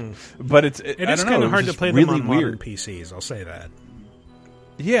 But it is kind of hard to play really them on modern PCs. I'll say that.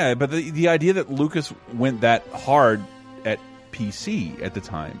 Yeah, but the idea that Lucas went that hard at PC at the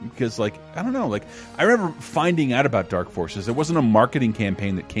time, because like, I don't know, like, I remember finding out about Dark Forces. It wasn't a marketing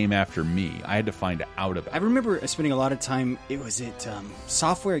campaign that came after me. I had to find out about it. I remember spending a lot of time. It was at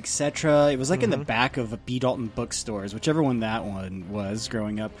Software Etc. It was like in the back of a B. Dalton bookstores, whichever one that one was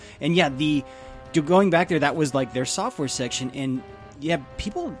growing up. And yeah, going back there, that was like their software section. And yeah,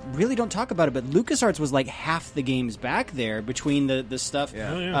 people really don't talk about it, but LucasArts was like half the games back there between the stuff,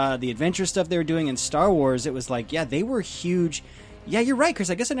 the adventure stuff they were doing, and Star Wars. It was like, yeah, they were huge. Yeah, you're right, Chris.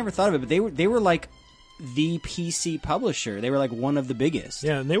 I guess I never thought of it, but they were like the PC publisher. They were like one of the biggest.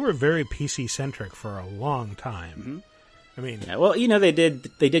 Yeah, and they were very PC centric for a long time. I mean, yeah, well, they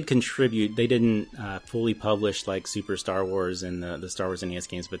did contribute. They didn't fully publish like Super Star Wars and the Star Wars NES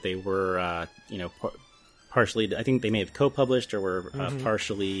games, but they were, partially, I think they may have co-published or were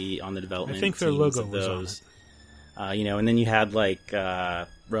partially on the development. I think their logo was on it. And then you had like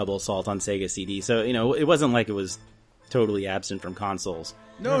Rebel Assault on Sega CD. So it wasn't like it was totally absent from consoles.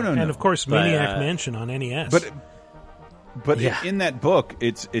 No. And of course, Maniac Mansion on NES. But in that book,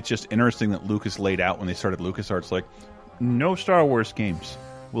 it's just interesting that Lucas laid out when they started LucasArts, like, no Star Wars games.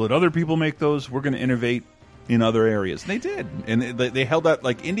 We'll let other people make those. We're going to innovate in other areas. And they did, and they held out.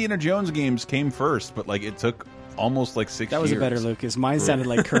 Like, Indiana Jones games came first, but like, it took almost like 6 years. That was a better Lucas. Mine sounded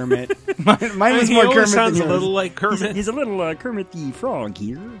like Kermit. Mine was more Kermit. Sounds a little like Kermit. He's a little Kermit the Frog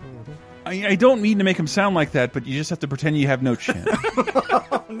here. I don't mean to make him sound like that, but you just have to pretend you have no chin.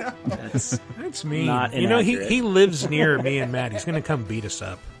 Oh, no. That's mean. Not he lives near me and Matt. He's going to come beat us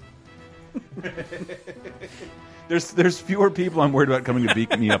up. There's fewer people I'm worried about coming to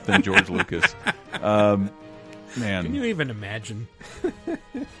beat me up than George Lucas. Man, can you even imagine?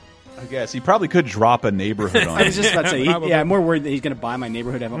 I guess he probably could drop a neighborhood on. I was just about to say, I'm more worried that he's going to buy my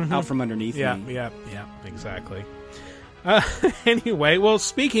neighborhood out from underneath me. Yeah, exactly. Anyway, well,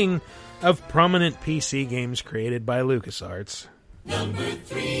 speaking of prominent PC games created by LucasArts, Number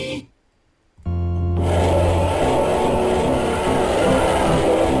 3. The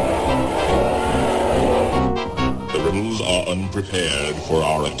rebels are unprepared for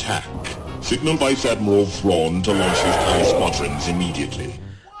our attack. Signal Vice Admiral Thrawn to launch his TIE squadrons immediately.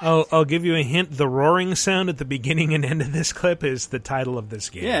 I'll give you a hint. The roaring sound at the beginning and end of this clip is the title of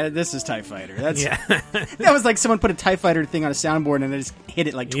this game. Yeah, this is TIE Fighter. That was like someone put a TIE Fighter thing on a soundboard and they just hit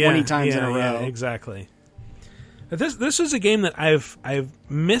it like 20 times in a row. Yeah, exactly. This is a game that I've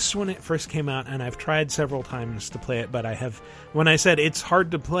missed when it first came out, and I've tried several times to play it, but when I said it's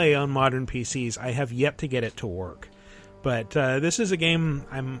hard to play on modern PCs, I have yet to get it to work. But this is a game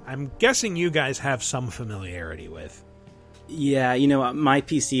I'm guessing you guys have some familiarity with. Yeah, my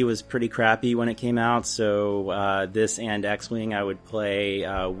PC was pretty crappy when it came out, so this and X-Wing I would play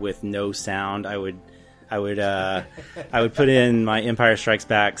with no sound. I would put in my Empire Strikes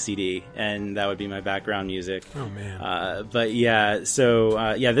Back CD, and that would be my background music. Oh man! But yeah,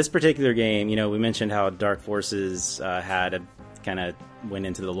 so this particular game, we mentioned how Dark Forces had a kind of went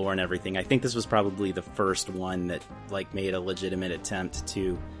into the lore and everything. I think this was probably the first one that like made a legitimate attempt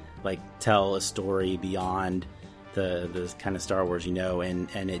to like tell a story beyond the kind of Star Wars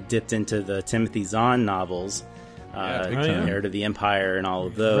and it dipped into the Timothy Zahn novels. Heir to the Empire and all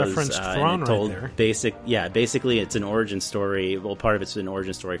of those. Referenced Thrawn and it told right there. Basically it's an origin story. Well, part of it's an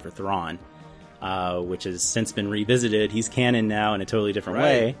origin story for Thrawn, which has since been revisited. He's canon now in a totally different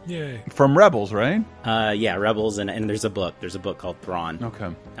way. Yay. From Rebels, right? Rebels, and there's a book. There's a book called Thrawn. Okay.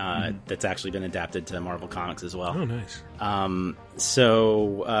 That's actually been adapted to Marvel Comics as well. Oh, nice.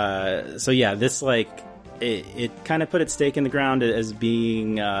 This it kind of put its stake in the ground as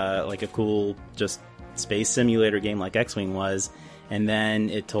being like a cool just space simulator game like X-Wing was, and then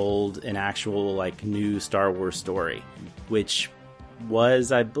it told an actual like new Star Wars story, which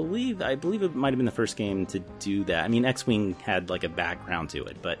was I believe it might have been the first game to do that. I mean, X-Wing had like a background to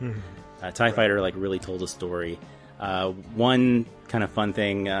it, but TIE Fighter like really told a story. One kind of fun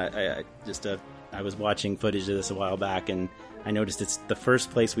thing, I was watching footage of this a while back, and I noticed it's the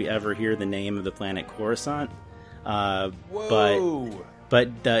first place we ever hear the name of the planet Coruscant. Whoa! But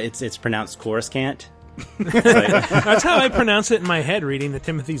it's pronounced Coruscant. That's how I pronounce it in my head reading the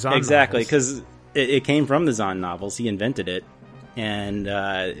Timothy Zahn exactly, novels. because it came from the Zahn novels. He invented it, and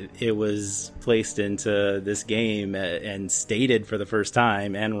it was placed into this game and stated for the first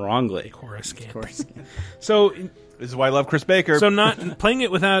time, and wrongly. Coruscant. So this is why I love Chris Baker. So not playing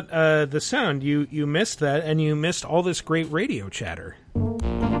it without the sound, you missed that, and you missed all this great radio chatter.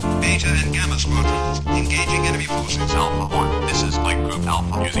 Beta and Gamma squadrons engaging enemy forces. Alpha 1, this is Light Group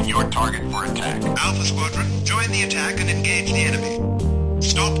Alpha. Using your target for attack. Alpha Squadron, join the attack and engage the enemy.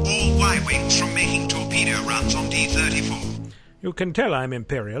 Stop all Y-Wings from making torpedo runs on D-34. You can tell I'm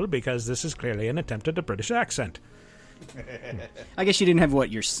Imperial because this is clearly an attempt at a British accent. I guess you didn't have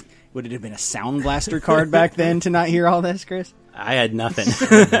would it have been a Sound Blaster card back then to not hear all this, Chris? I had nothing.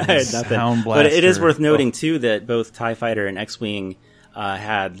 Sound Blaster. But it is worth noting too that both TIE Fighter and X-Wing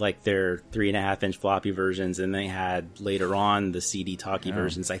had like their 3.5-inch floppy versions, and they had later on the CD talkie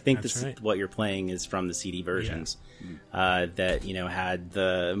versions. I think what you're playing is from the CD versions that had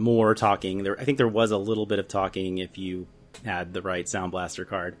the more talking. I think there was a little bit of talking if you had the right Sound Blaster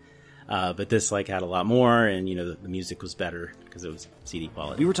card. But this had a lot more, and the music was better because it was CD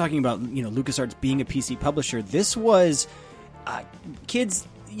quality. We were talking about LucasArts being a PC publisher. This was kids.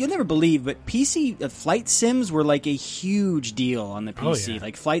 You'll never believe, but PC flight sims were like a huge deal on the PC,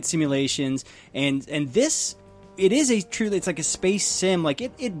 like flight simulations, and this. It is it's like a space sim. Like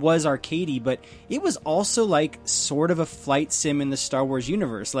it was arcadey, but it was also like sort of a flight sim in the Star Wars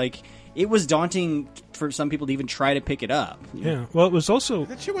universe. Like it was daunting for some people to even try to pick it up. Yeah. Well, it was also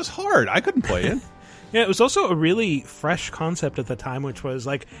that shit was hard. I couldn't play it. Yeah, it was also a really fresh concept at the time, which was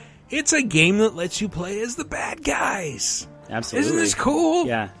like, it's a game that lets you play as the bad guys. Absolutely. Isn't this cool?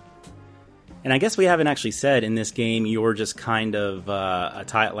 Yeah. And I guess we haven't actually said in this game you're just kind of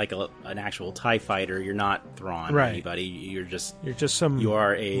an actual TIE fighter. You're not Thrawn or anybody. You're just some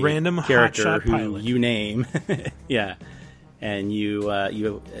are a random character who pilot. you name. Yeah. And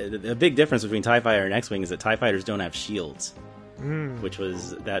a big difference between TIE Fighter and X-Wing is that TIE Fighters don't have shields,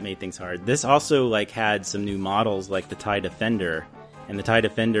 that made things hard. This also had some new models like the TIE Defender, and the TIE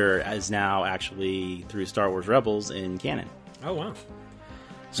Defender is now actually through Star Wars Rebels in canon. Oh wow!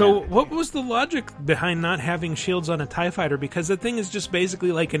 So what was the logic behind not having shields on a TIE Fighter? Because the thing is just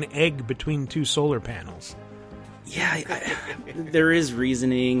basically like an egg between two solar panels. Yeah, there is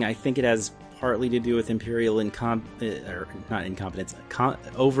reasoning. I think it has partly to do with Imperial overconfidence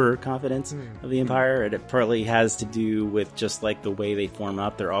of the Empire. It partly has to do with just the way they form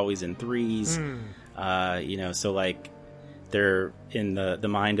up. They're always in threes. So they're in the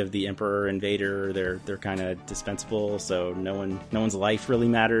mind of the Emperor and Vader. They're kind of dispensable. So no one's life really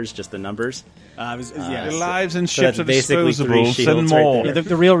matters. Just the numbers. Lives and ships are disposable. Send more. Right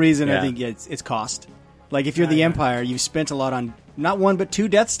the real reason I think it's cost. Like if you're the Empire, you've spent a lot on not one but 2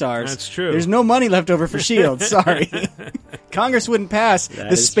 Death Stars. That's true. There's no money left over for shields. Sorry, Congress wouldn't pass.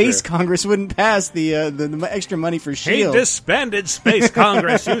 The Space Congress wouldn't pass the extra money for shields. Hey, disbanded Space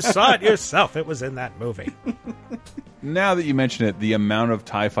Congress. You saw it yourself. It was in that movie. Now that you mention it, the amount of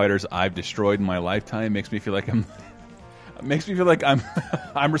TIE fighters I've destroyed in my lifetime makes me feel like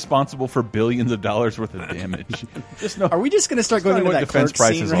I'm responsible for billions of dollars worth of damage. Are we just going to start going into that defense Clerks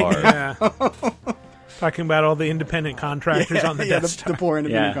prices scene right now? Yeah. Talking about all the independent contractors on the Death Star. The poor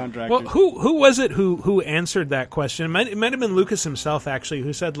independent contractors. Well, who was it who answered that question? It might have been Lucas himself, actually,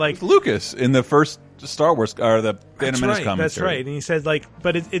 who said Lucas in the first Star Wars or the Phantom Menace commentary. That's right, and he said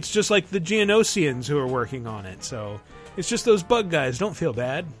but it's just like the Geonosians who are working on it. So it's just those bug guys. Don't feel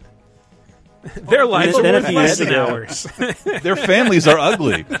bad. Their lives are worth less than ours. Their families are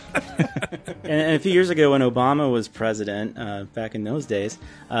ugly. And a few years ago, when Obama was president, back in those days,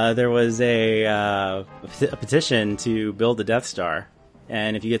 there was a petition to build the Death Star.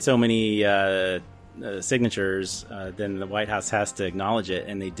 And if you get so many signatures, then the White House has to acknowledge it,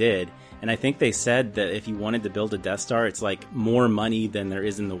 and they did. And I think they said that if you wanted to build a Death Star, it's like more money than there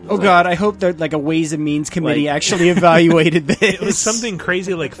is in the world. Oh God, I hope that like a Ways and Means Committee actually evaluated this. It was something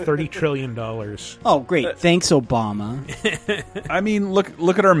crazy like $30 trillion. Oh, great! Thanks, Obama. I mean,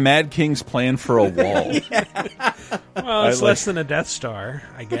 look at our Mad King's plan for a wall. Well, it's less than a Death Star,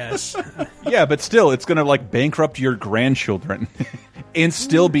 I guess. Yeah, but still, it's going to like bankrupt your grandchildren and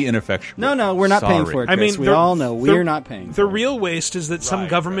still be ineffectual. No, we're not paying for it, Chris. I mean, we all know we're not paying. The real waste is that some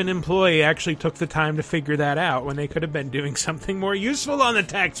government employee actually took the time to figure that out when they could have been doing something more useful on the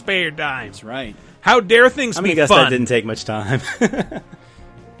taxpayer dime. That's right. How dare things be I guess fun? that didn't take much time.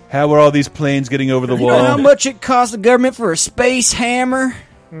 How are all these planes getting over the wall? You know how much it costs the government for a space hammer?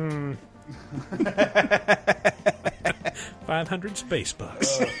 500 space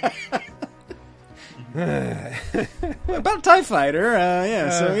bucks. About a TIE fighter, yeah.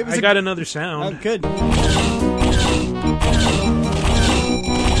 So it was I got another sound. Oh, good.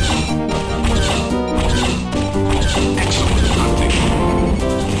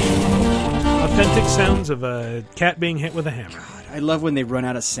 Authentic sounds of a cat being hit with a hammer. God, I love when they run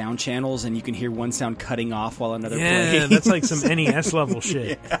out of sound channels and you can hear one sound cutting off while another Yeah, plays. that's like some NES level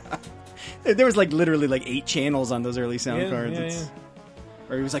shit. Yeah. There was like literally like 8 channels on those early sound cards. Yeah.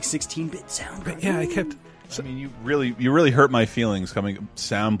 Or it was like 16-bit sound. But yeah, I kept. I mean, you really hurt my feelings coming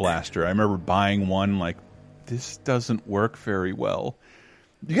Sound Blaster. I remember buying one like, this doesn't work very well.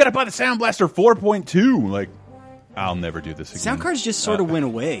 You got to buy the Sound Blaster 4.2. Like, I'll never do this again. Sound cards just sort of went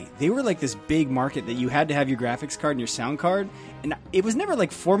away. They were like this big market that you had to have your graphics card and your sound card, and it was never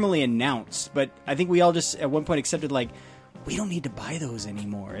like formally announced. But I think we all just at one point accepted like, we don't need to buy those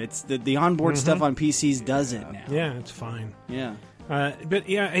anymore. It's the onboard stuff on PCs does it now. Yeah, it's fine. Yeah. But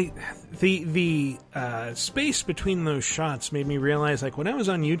yeah, the space between those shots made me realize, like, when I was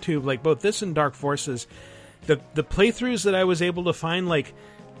on YouTube, like both this and Dark Forces, the playthroughs that I was able to find, like,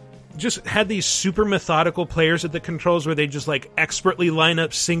 just had these super methodical players at the controls where they just like expertly line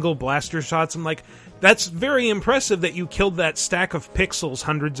up single blaster shots. I'm like, that's very impressive that you killed that stack of pixels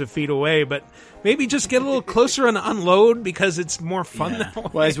hundreds of feet away, but maybe just get a little closer and unload because it's more fun that way.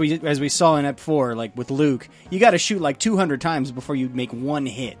 Well, as we saw in Ep 4, like with Luke, you got to shoot like 200 times before you make one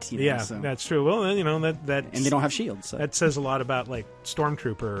hit. You know, Yeah, so. that's true. Well, you know, that And they don't have shields. So. That says a lot about like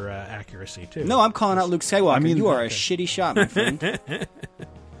Stormtrooper accuracy too. No, I'm calling out Luke Skywalker. I mean, you are a shitty shot, my friend.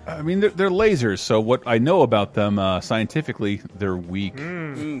 I mean, they're lasers, so what I know about them scientifically, they're weak.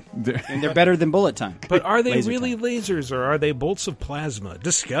 And they're better than bullet time. But are they Laser really lasers, or are they bolts of plasma?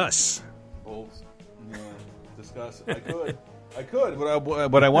 Discuss. Bolts. Yeah, discuss. I could.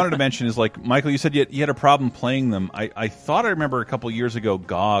 What I wanted to mention is, like, Michael, you said you had a problem playing them. I thought I remember a couple years ago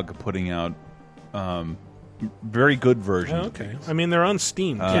GOG putting out very good versions. Oh, okay. I mean, they're on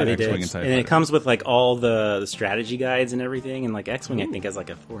Steam. Yeah, they did. And it comes with like all the strategy guides and everything. And like X-Wing, I think, has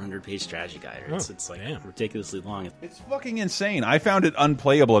like a 400-page strategy guide. It's like ridiculously long. It's fucking insane. I found it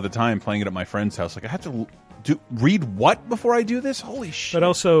unplayable at the time playing it at my friend's house. Like, I have to read what before I do this? Holy shit. But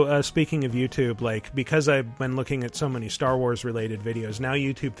also, speaking of YouTube, like, because I've been looking at so many Star Wars related videos, now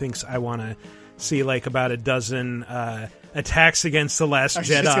YouTube thinks I want to see like about a dozen attacks against The Last Jedi. I was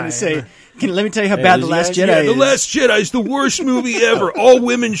just going to say, let me tell you how bad The Last Jedi is. The Last Jedi is the worst movie ever. All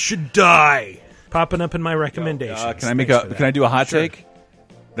women should die. Popping up in my recommendations. Can I do a hot take?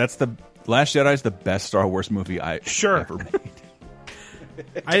 That's the Last Jedi is the best Star Wars movie I ever made.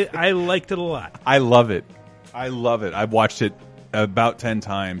 I liked it a lot. I love it. I've watched it about 10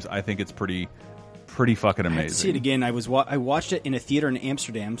 times. I think it's pretty fucking amazing. I had to see it again. I watched it in a theater in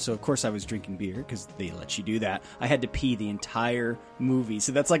Amsterdam, so of course I was drinking beer because they let you do that. I had to pee the entire movie,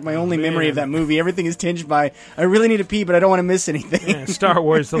 so that's like my only memory of that movie. Everything is tinged by I really need to pee, but I don't want to miss anything. Yeah, Star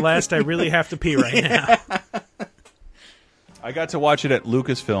Wars, the last I really have to pee right now. I got to watch it at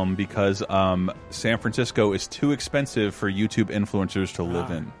Lucasfilm because San Francisco is too expensive for YouTube influencers to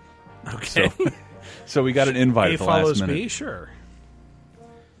live in. Okay. So we got an invite at the last minute. B, sure.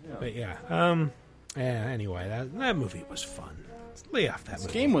 Yeah. But yeah. Anyway, that movie was fun. Let's lay off that movie.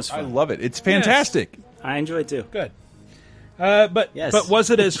 This game was fun. I love it. It's fantastic. Yes. I enjoy it too. Good. But was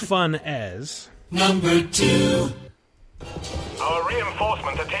it as fun as Number 2? Our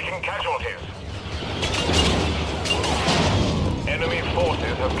reinforcements are taking casualties. Enemy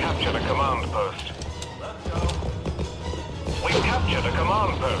forces have captured a command post. We've captured capture the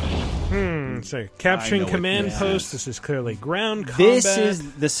command post. So capturing I know command what this posts. is. This is clearly ground combat. This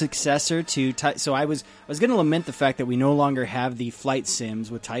is the successor to so I was going to lament the fact that we no longer have the flight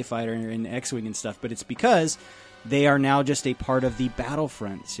sims with TIE Fighter and X-Wing and stuff, but it's because they are now just a part of the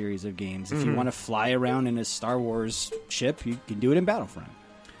Battlefront series of games. If you want to fly around in a Star Wars ship, you can do it in Battlefront.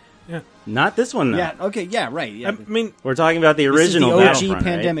 Yeah. Not this one, though. Yeah, okay, yeah, right. Yeah. I mean, We're talking about the original this is the OG Battlefront,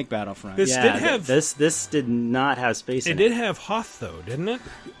 pandemic right? Battlefront. This did have this did not have space in it. Did have Hoth though, didn't it?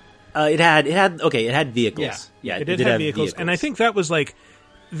 It had vehicles. Yeah, it did have vehicles, and I think that was like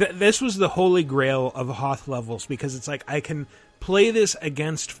this was the holy grail of Hoth levels, because it's like I can play this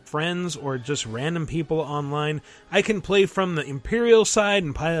against friends or just random people online. I can play from the Imperial side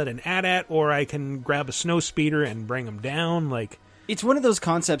and pilot an AT-AT, or I can grab a snow speeder and bring them down. Like, it's one of those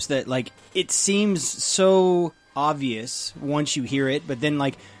concepts that, like, it seems so obvious once you hear it, but then,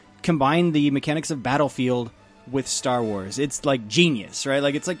 like, combine the mechanics of Battlefield with Star Wars. It's, like, genius, right?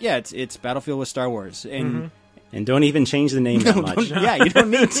 Like, it's like, yeah, it's Battlefield with Star Wars. And and don't even change the name that much. Yeah, you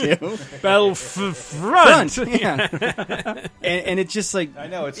don't need to. Battlefront. Yeah. and it's just like, I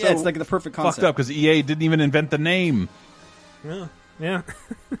know, it's it's like the perfect concept. fucked up because EA didn't even invent the name. Yeah.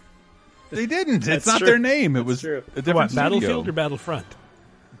 They didn't. That's It's not true. their name. It was true. a different What, studio. Battlefield or Battlefront?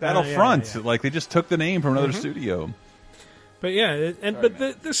 Battlefront. Yeah. Like, they just took the name from another studio. But yeah,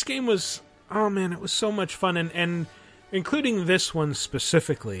 this game was, oh man, it was so much fun, and including this one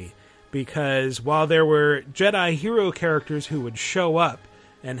specifically, because while there were Jedi hero characters who would show up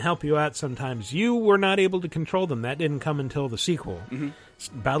and help you out sometimes, you were not able to control them. That didn't come until the sequel,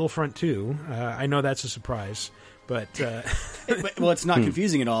 Battlefront 2. I know that's a surprise, but well, it's not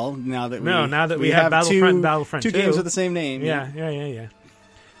confusing at all now that we have Battlefront and Battlefront 2. Two games with the same name. Yeah.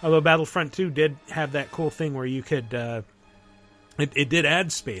 Although Battlefront 2 did have that cool thing where you could it did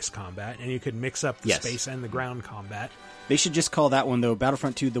add space combat, and you could mix up the space and the ground combat. They should just call that one, though,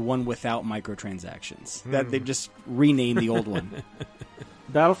 Battlefront 2, the one without microtransactions. That they've just renamed the old one.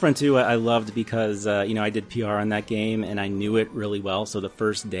 Battlefront 2 I loved because I did PR on that game and I knew it really well. So the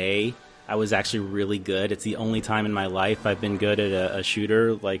first day I was actually really good. It's the only time in my life I've been good at a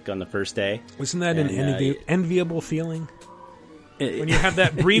shooter, like on the first day. Wasn't that an enviable feeling? When you have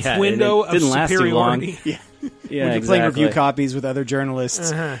that brief yeah, window it of didn't last too long. superiority. Yeah, when you're playing review copies with other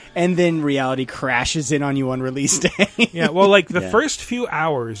journalists, and then reality crashes in on you on release day. Yeah, well, like the first few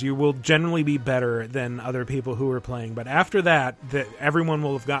hours, you will generally be better than other people who are playing, but after that, everyone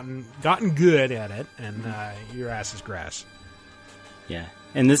will have gotten good at it, and your ass is grass. Yeah,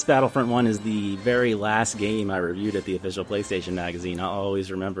 and this Battlefront 1 is the very last game I reviewed at the official PlayStation magazine. I'll always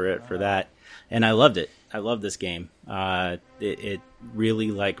remember it for that, and I loved it. I love this game. It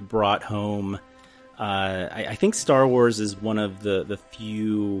really brought home. I think Star Wars is one of the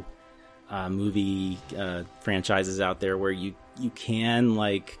few movie franchises out there where you can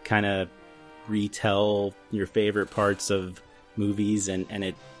kind of retell your favorite parts of movies and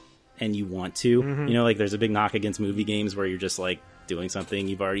you want to. Mm-hmm. There's a big knock against movie games where you're just doing something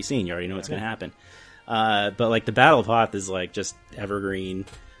you've already seen. You already know what's going to happen. But the Battle of Hoth is just evergreen.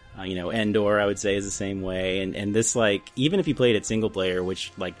 Endor, I would say, is the same way. And this, even if you played it single player,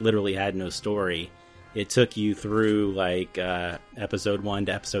 which literally had no story, it took you through episode 1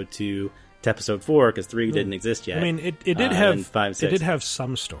 to episode 2 to episode 4 because 3 didn't exist yet. I mean, it did have 5, 6. It did have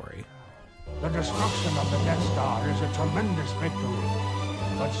some story. The destruction of the Death Star is a tremendous victory,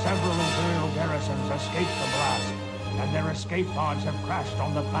 but several Imperial garrisons escaped the blast, and their escape pods have crashed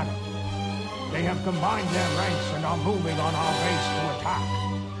on the planet. They have combined their ranks and are moving on our base to attack.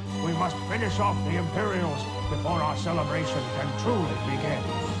 We must finish off the Imperials before our celebration can truly begin.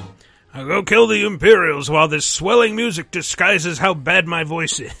 I'll go kill the Imperials while this swelling music disguises how bad my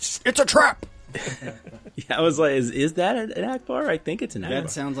voice is. It's a trap! Yeah, I was like, is that an Akbar? I think it's an Akbar. That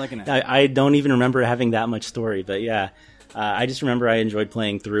sounds like an Akbar. I don't even remember having that much story, but yeah. I just remember I enjoyed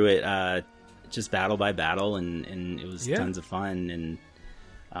playing through it just battle by battle, and it was tons of fun.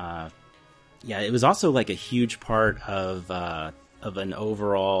 And it was also a huge part of an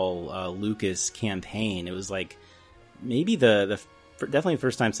overall Lucas campaign. It was maybe definitely the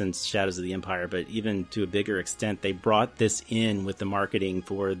first time since Shadows of the Empire, but even to a bigger extent, they brought this in with the marketing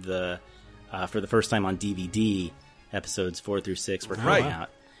for the first time on DVD. Episodes 4 through 6 were coming out,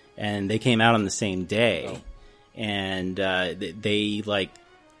 and they came out on the same day, and they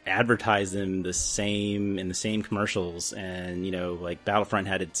advertised them in the same commercials. And Battlefront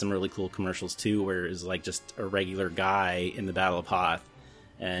had some really cool commercials too, where it was just a regular guy in the Battle of Hoth,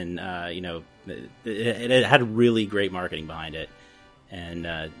 and it had really great marketing behind it. And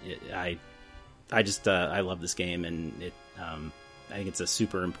I love this game, and I think it's a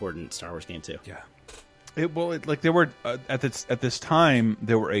super important Star Wars game too. Yeah. There were at this time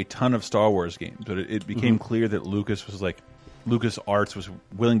there were a ton of Star Wars games, but it became clear that LucasArts was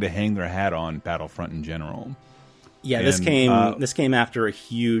willing to hang their hat on Battlefront in general. Yeah, and, this came after a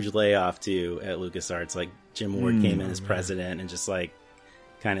huge layoff too at LucasArts. Like Jim Ward came in as president and just like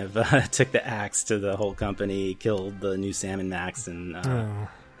kind of took the axe to the whole company, killed the new Sam and Max and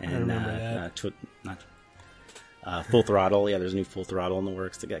Full Throttle. Yeah, there's a new Full Throttle in the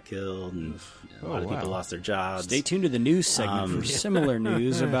works that got killed, and a lot of people lost their jobs. Stay tuned to the news segment for similar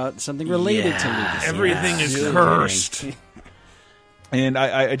news about something related to Lucas. Everything is cursed. And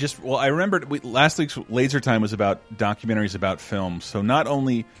I remembered last week's Laser Time was about documentaries about films. So not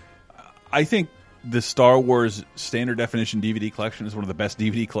only, I think the Star Wars standard definition DVD collection is one of the best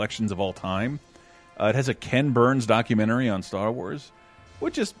DVD collections of all time. It has a Ken Burns documentary on Star Wars,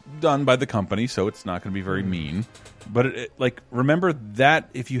 which is done by the company, so it's not going to be very mean. But remember that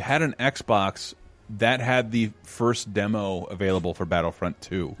if you had an Xbox, that had the first demo available for Battlefront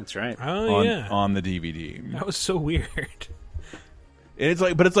 2. That's right. On the DVD. That was so weird. It's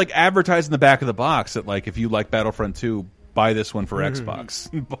like advertised in the back of the box that if you like Battlefront 2, buy this one for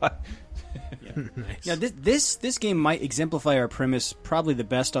Xbox. Nice. Yeah, this game might exemplify our premise probably the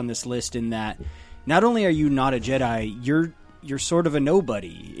best on this list in that not only are you not a Jedi, you're sort of a nobody.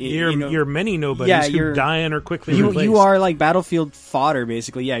 You're many nobodies who die and are quickly replaced. You are like battlefield fodder,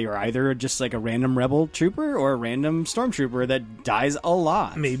 basically. Yeah, you're either just like a random rebel trooper or a random stormtrooper that dies a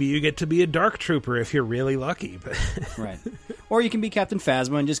lot. Maybe you get to be a dark trooper if you're really lucky. But right. Or you can be Captain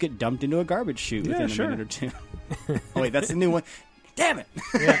Phasma and just get dumped into a garbage chute within a minute or two. Oh, wait, that's the new one. Damn it!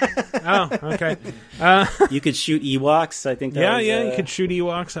 Oh, okay. You could shoot Ewoks. I think. You could shoot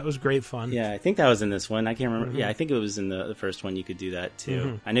Ewoks. That was great fun. Yeah, I think that was in this one. I can't remember. Yeah, I think it was in the first one. You could do that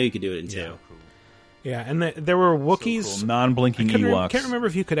too. I know you could do it in 2. Yeah, and there were Wookiees, so cool. Non-blinking Ewoks. I can't remember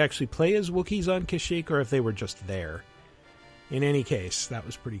if you could actually play as Wookiees on Kashyyyk or if they were just there. In any case, that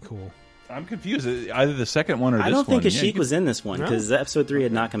was pretty cool. I'm confused. Either the second one or this one. I don't think Kashyyyk was in this one because Episode 3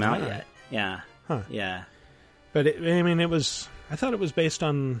 had not come out yet. Yeah. Huh. Yeah. But it was. I thought it was based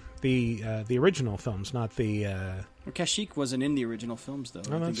on the original films, not the. Well, Kashyyyk wasn't in the original films, though.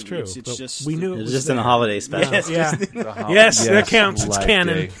 Oh, that's true. It's just we knew it was just in the holiday special. Yes, that counts. It's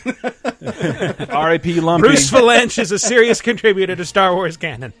canon. R.I.P. Lumpy. Bruce Valanche is a serious contributor to Star Wars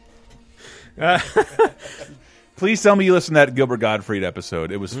canon. Please tell me you listened to that Gilbert Gottfried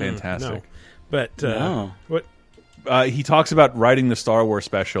episode. It was fantastic. No. But what? He talks about writing the Star Wars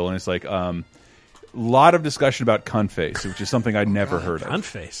special, and it's like lot of discussion about cuntface, which is something I'd never heard of.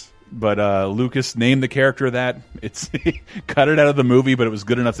 Cuntface. But Lucas named the character that. It's cut it out of the movie, but it was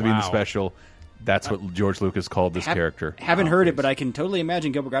good enough to be in the special. That's what George Lucas called this character. Haven't heard it, but I can totally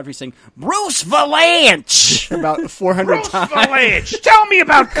imagine Gilbert Gottfried saying, Bruce Valanche! about 400 times. Bruce Valanche! Tell me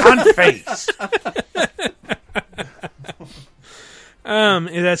about cuntface!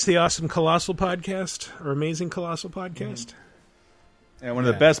 That's the Awesome Colossal Podcast, or Amazing Colossal Podcast. And one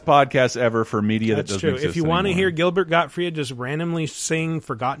of the best podcasts ever for media that doesn't exist If you want to anymore. hear Gilbert Gottfried just randomly sing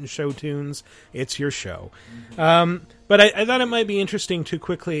forgotten show tunes, it's your show. But I thought it might be interesting to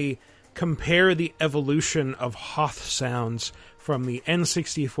quickly compare the evolution of Hoth sounds from the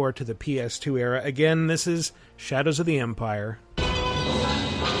N64 to the PS2 era. Again, this is Shadows of the Empire.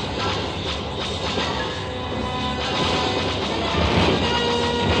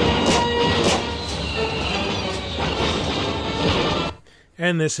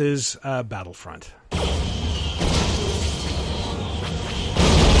 And this is Battlefront. The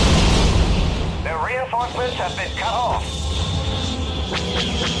reinforcements have been cut off.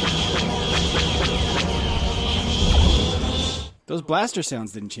 Those blaster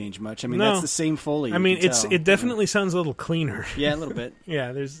sounds didn't change much. I mean, No. that's the same Foley. I mean, it definitely sounds a little cleaner. Yeah, a little bit.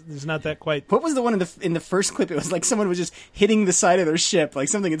 Yeah, there's not that quite. What was the one in the first clip? It was like someone was just hitting the side of their ship, like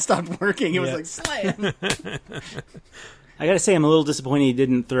something had stopped working. It was like slam. I gotta say, I'm a little disappointed he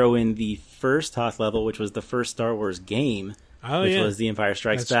didn't throw in the first Hoth level, which was the first Star Wars game, which was The Empire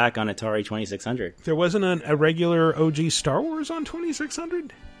Strikes Back on Atari 2600. There wasn't a regular OG Star Wars on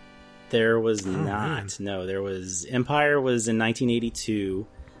 2600? There was not. Man. No, there was. Empire was in 1982.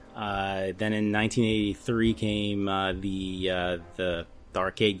 Then in 1983 came the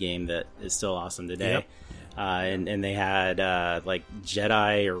arcade game that is still awesome today. Yep. And they had like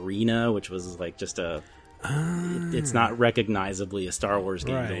Jedi Arena, which was like just a. It's not recognizably a Star Wars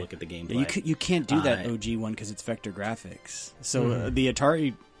game to look at the gameplay. Yeah, you can't do that OG one because it's vector graphics. So the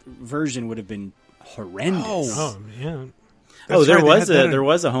Atari version would have been horrendous. Oh yeah. There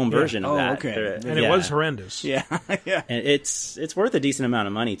was a home version of that. Okay. And it was horrendous. Yeah. Yeah. And it's worth a decent amount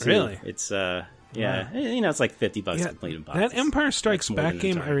of money too. Really? It's Yeah, it's like $50 to complete in box. That Empire Strikes Back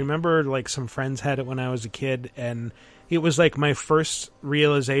game, I remember like some friends had it when I was a kid, and it was like my first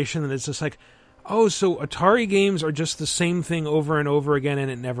realization that it's just like, oh, so Atari games are just the same thing over and over again, and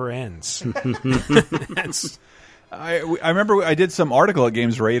it never ends. I remember I did some article at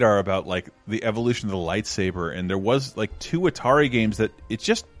Games Radar about like the evolution of the lightsaber, and there was like 2 Atari games that it's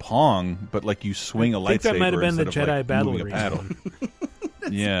just Pong, but like you swing a lightsaber. I think that might have been the Jedi like Battle moving a paddle.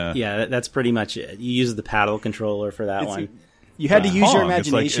 Yeah, that's pretty much it. You use the paddle controller for that one. You had to use Pong. your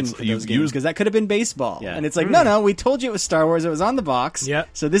imagination for those games, because that could have been baseball. Yeah. And it's like, no, we told you it was Star Wars. It was on the box. Yeah.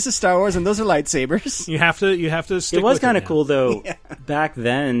 So this is Star Wars, and those are lightsabers. You have to stick. It was kind of cool though. Back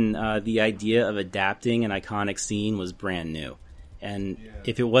then, the idea of adapting an iconic scene was brand new, and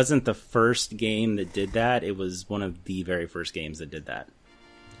if it wasn't the first game that did that, it was one of the very first games that did that.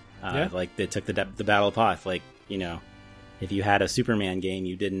 Like they took the Battle of Hoth. Like, if you had a Superman game,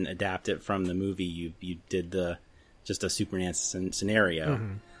 you didn't adapt it from the movie. You did just a Superman scenario.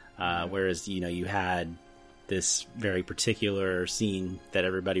 Whereas, you had this very particular scene that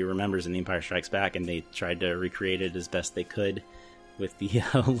everybody remembers in The Empire Strikes Back, and they tried to recreate it as best they could with the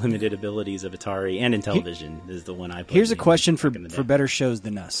limited abilities of Atari and Intellivision is the one I played. Here's a question for better shows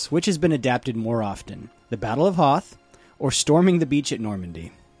than us. Which has been adapted more often? The Battle of Hoth or Storming the Beach at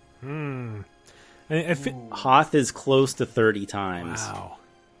Normandy? Hoth is close to 30 times. Wow.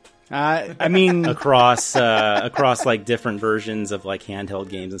 I mean, across like different versions of like handheld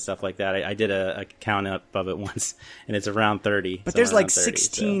games and stuff like that. I did a count up of it once, and it's around 30. But there's like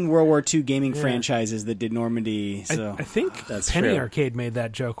 16 World War II gaming franchises that did Normandy. So I think that's Penny true. Arcade made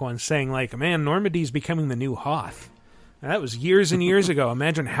that joke once, saying like, "Man, Normandy's becoming the new Hoth." That was years and years ago.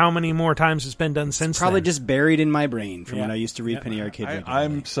 Imagine how many more times it's been done since probably then. just buried in my brain from when I used to read Penny Arcade.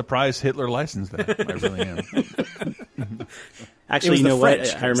 I'm surprised Hitler licensed that. I really am. Actually, you know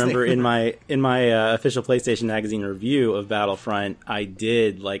what? I remember in my official PlayStation Magazine review of Battlefront, I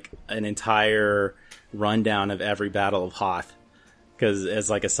did like an entire rundown of every Battle of Hoth as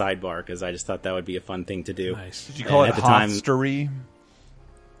like a sidebar, because I just thought that would be a fun thing to do. Nice. Did you call it Hothstery?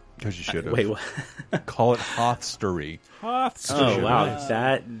 Because you should have. Wait, what? Call it Hothstery. Hothstery. Oh wow,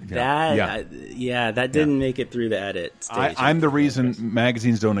 that didn't make it through the edit stage. I'm the reason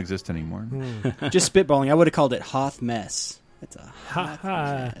magazines don't exist anymore. Just spitballing. I would have called it Hoth Mess. That's a Hoth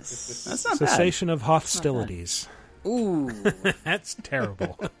mess. That's not Cessation bad. of hostilities. Ooh, that's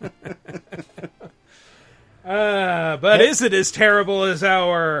terrible. But is it as terrible as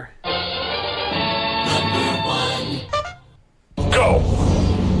our Go!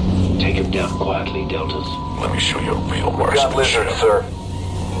 Take him down quietly, Deltas. Let me show you a real marksman. Got lizard, sir.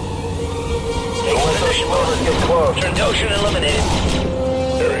 Elimination motors get close. Trandoshan eliminated.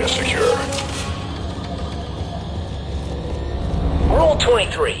 Area secure. Rule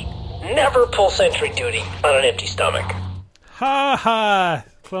 23. Never pull sentry duty on an empty stomach. Ha ha!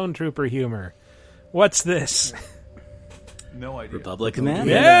 Clone Trooper humor. What's this? No idea. Republic Command?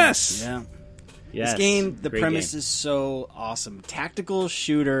 Yes! Yeah. Yes. This game, the Great premise game. is so awesome. Tactical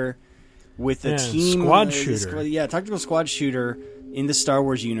shooter with a team. Squad shooter. Tactical squad shooter in the Star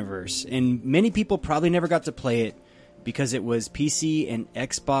Wars universe. And many people probably never got to play it because it was PC and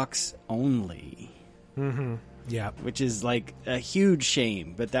Xbox only. Mm-hmm. Yeah. Which is like a huge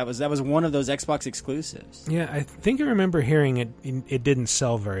shame. But that was one of those Xbox exclusives. Yeah, I think I remember hearing it didn't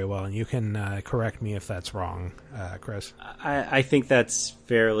sell very well, and you can correct me if that's wrong, Chris. I think that's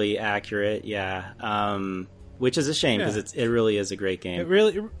fairly accurate, yeah. Which is a shame, because it really is a great game. It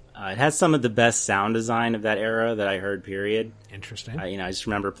really... it has some of the best sound design of that era that I heard, period. Interesting. I just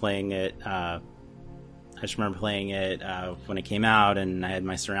remember playing it... when it came out, and I had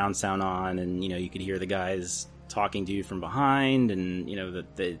my surround sound on, and you could hear the guys talking to you from behind, and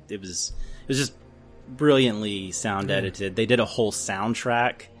it was just brilliantly sound edited. They did a whole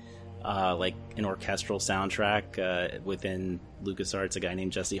soundtrack, like an orchestral soundtrack within LucasArts. A guy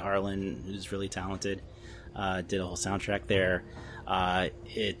named Jesse Harlan, who's really talented, did a whole soundtrack there.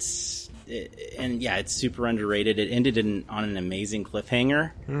 It's super underrated. It ended on an amazing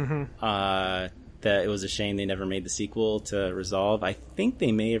cliffhanger. Mm-hmm. That it was a shame they never made the sequel to resolve. I think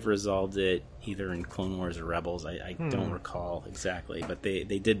they may have resolved it either in Clone Wars or Rebels. I don't recall exactly, but they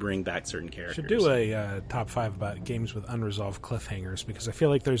did bring back certain characters. Should do a top 5 about games with unresolved cliffhangers, because I feel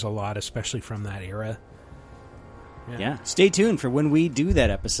like there's a lot, especially from that era. Yeah. Stay tuned for when we do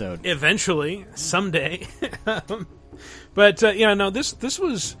that episode. Eventually, someday. But this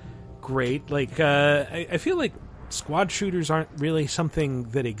was great. Like I feel like squad shooters aren't really something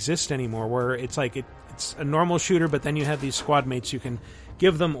that exists anymore, where it's like it's a normal shooter, but then you have these squad mates. You can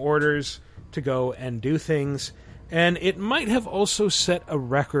give them orders to go and do things, And it might have also set a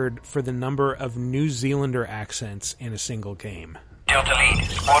record for the number of New Zealander accents in a single game. Delta Lead,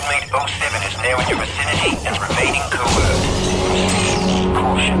 Squad Mate 07 is now in your vicinity and remaining covert.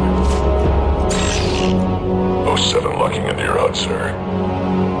 Caution. 07 locking into your HUD,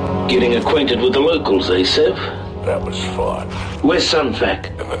 sir. Getting acquainted with the locals, eh, Sev? That was fun. Where's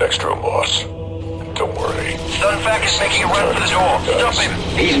Sunfac? In the next room, boss. Don't worry. Sunfac is making a run for the door. Stop him.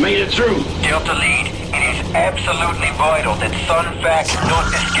 He's made it through. Delta Lead, it is absolutely vital that Sunfac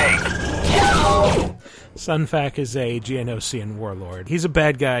not escape. Sunfac is a Geonosian warlord. He's a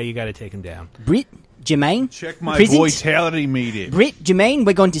bad guy. You got to take him down. Brit, Jermaine. Check my present. vitality meter. Brit, Jermaine,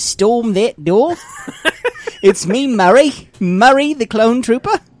 we're going to storm that door. It's me, Murray. Murray, the clone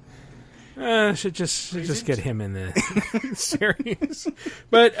trooper. Should just get him in the series.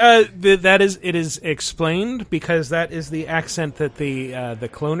 But it is explained because that is the accent that the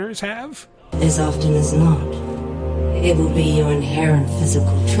cloners have. As often as not, it will be your inherent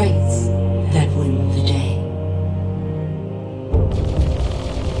physical traits that win the day.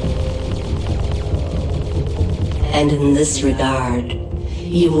 And in this regard,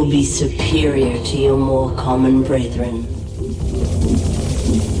 you will be superior to your more common brethren.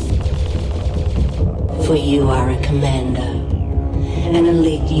 For you are a commander, an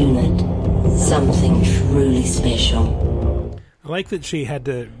elite unit, something truly special. I like that she had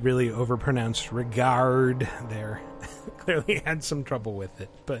to really overpronounce regard there. Clearly had some trouble with it,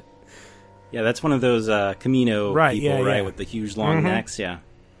 but... Yeah, that's one of those Camino people, right, with the huge long necks, yeah.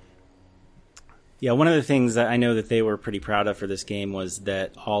 Yeah, one of the things that I know that they were pretty proud of for this game was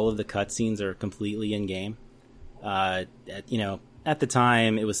that all of the cutscenes are completely in-game. At the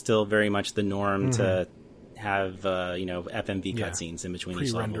time, it was still very much the norm to have FMV cutscenes in between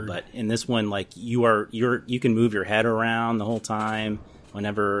each level. But in this one, like you can move your head around the whole time.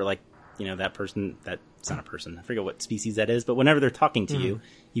 Whenever that person, that's not a person, I forget what species that is, but whenever they're talking to you,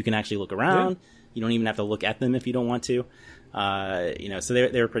 you can actually look around. Yeah. You don't even have to look at them if you don't want to. So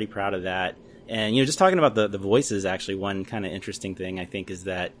they were pretty proud of that. And just talking about the voices, actually, one kind of interesting thing I think is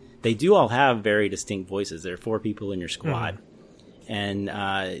that they do all have very distinct voices. There are 4 people in your squad. And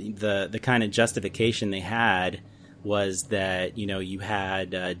the kind of justification they had was that you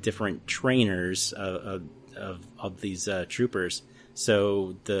had different trainers of these troopers,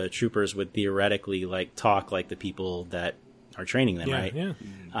 so the troopers would theoretically talk like the people that are training them, right? Yeah.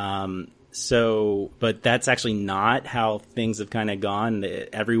 But that's actually not how things have kind of gone.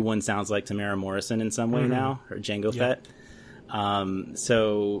 Everyone sounds like Tamara Morrison in some way now, or Jango Fett.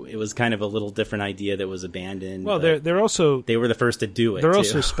 So it was kind of a little different idea that was abandoned. Well, they were the first to do it. They're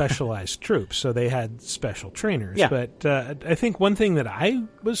also specialized troops, so they had special trainers. Yeah. But I think one thing that I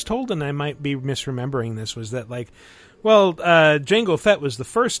was told, and I might be misremembering this, was that Jango Fett was the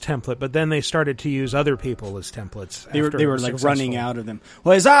first template, but then they started to use other people as templates. They were running out of them.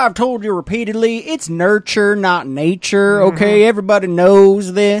 Well, as I've told you repeatedly, it's nurture, not nature. Okay, everybody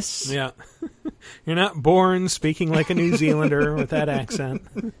knows this. Yeah. You're not born speaking like a New Zealander with that accent.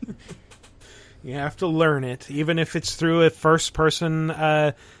 You have to learn it, even if it's through a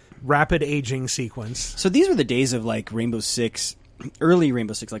first-person rapid aging sequence. So these were the days of Rainbow Six, early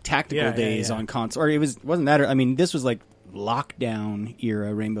Rainbow Six, tactical days on console. Or wasn't that? I mean, this was lockdown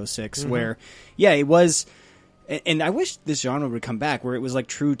era Rainbow Six, where it was. And I wish this genre would come back, where it was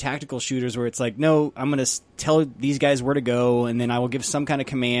true tactical shooters, where it's no, I'm going to tell these guys where to go, and then I will give some kind of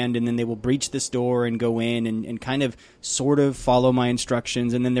command, and then they will breach this door and go in and kind of sort of follow my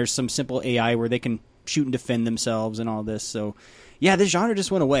instructions, and then there's some simple AI where they can shoot and defend themselves and all this. So, yeah, this genre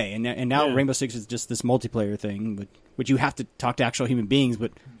just went away, and now Rainbow Six is just this multiplayer thing, which you have to talk to actual human beings.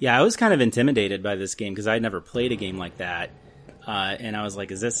 But yeah, I was kind of intimidated by this game because I'd never played a game like that. And I was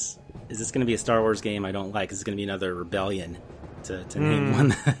like, is this going to be a Star Wars game I don't like? Is this going to be another Rebellion to name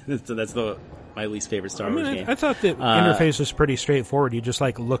one? So that's my least favorite Star Wars game. I thought the interface was pretty straightforward. You just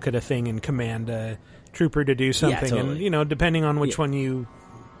look at a thing and command a trooper to do something. Yeah, totally. And, depending on which one you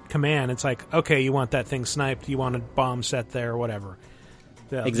command, it's okay, you want that thing sniped, you want a bomb set there, or whatever.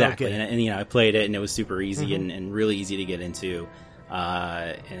 Exactly. And I played it, and it was super easy and really easy to get into.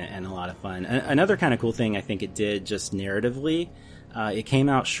 And a lot of fun. Another kind of cool thing I think it did just narratively, it came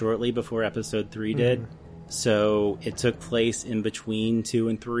out shortly before Episode 3 did, so it took place in between 2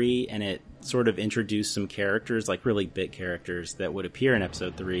 and 3, and it sort of introduced some characters, really big characters that would appear in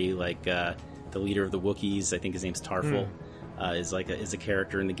Episode 3, the leader of the Wookiees, I think his name's Tarful, is a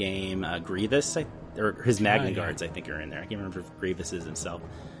character in the game. Grievous, or his Magna Guards, I think, are in there. I can't remember if Grievous is himself.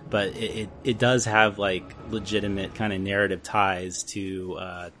 But it does have legitimate kind of narrative ties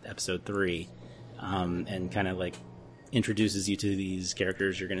to Episode 3, and kind of introduces you to these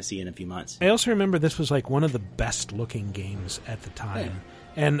characters you're going to see in a few months. I also remember this was like one of the best looking games at the time.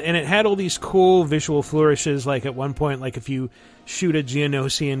 And it had all these cool visual flourishes. Like at one point, like if you shoot a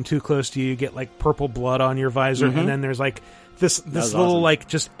Geonosian too close to you, you get like purple blood on your visor. And then there's like this little awesome. like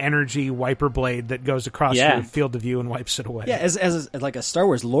just energy wiper blade that goes across your field of view and wipes it away. Yeah, as like a Star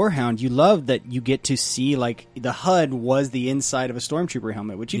Wars lore hound, you love that you get to see like the HUD was the inside of a stormtrooper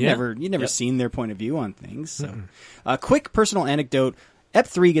helmet, which you'd never seen their point of view on things. So, quick personal anecdote. Ep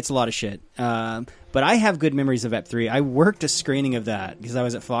 3 gets a lot of shit, but I have good memories of Ep 3. I worked a screening of that because I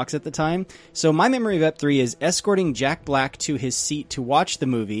was at Fox at the time. So my memory of Ep 3 is escorting Jack Black to his seat to watch the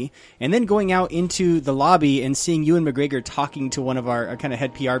movie, and then going out into the lobby and seeing Ewan McGregor talking to one of our kind of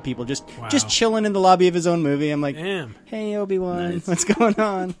head PR people, just chilling in the lobby of his own movie. I'm like, hey, Obi-Wan, what's going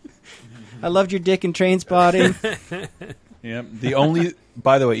on? I loved your dick in Trainspotting. Yeah.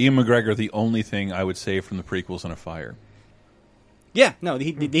 By the way, Ewan McGregor, the only thing I would save from the prequels on a fire. Yeah, no,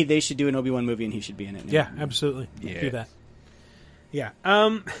 they should do an Obi-Wan movie and he should be in it. Yeah, absolutely. Do that. Yeah.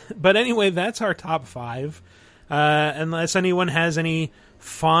 But anyway, that's our top 5. Unless anyone has any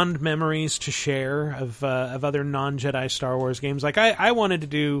fond memories to share of other non-Jedi Star Wars games. Like, I wanted to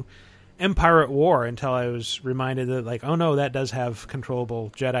do Empire at War until I was reminded that, like, oh no, that does have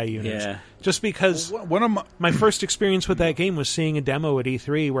controllable Jedi units. Yeah. Just because one of my first experience with that game was seeing a demo at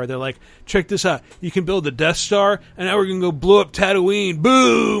E3 where they're like, check this out, you can build the Death Star, and now we're going to go blow up Tatooine.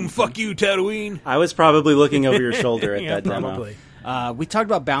 Boom! Fuck you, Tatooine. I was probably looking over your shoulder at that probably. demo. We talked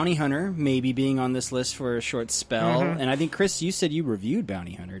about Bounty Hunter maybe being on this list for a short spell, and I think, Chris, you said you reviewed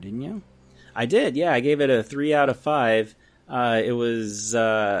Bounty Hunter, didn't you? I did, yeah. I gave it a 3 out of 5. It was...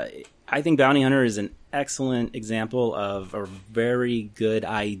 I think Bounty Hunter is an excellent example of a very good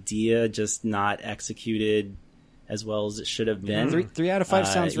idea, just not executed as well as it should have been. 3 out of 5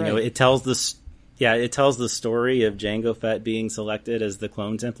 sounds right. It tells the story of Jango Fett being selected as the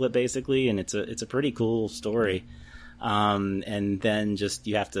clone template, basically, and it's a pretty cool story. And then just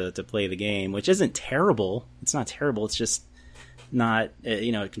you have to play the game, which isn't terrible. It's not terrible. It's just not,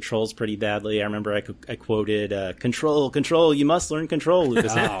 it controls pretty badly. I remember I quoted, control, you must learn control,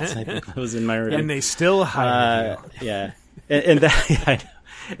 Lucas. I think that was in my review. And they still hired you. Yeah. And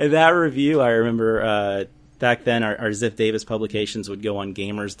that review, I remember, back then our Ziff Davis publications would go on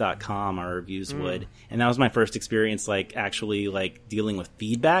gamers.com, our reviews would. And that was my first experience, like, actually, like, dealing with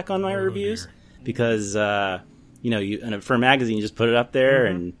feedback on my reviews. Dear. Because, for a magazine, you just put it up there,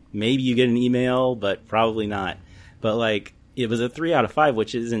 and maybe you get an email, but probably not. But, like, it was a 3 out of 5,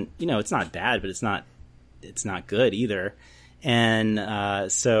 which isn't, it's not bad, but it's not good either.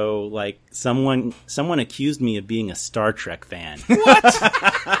 And so, like, someone accused me of being a Star Trek fan.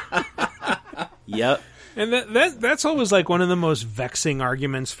 What? Yep. And that's always like one of the most vexing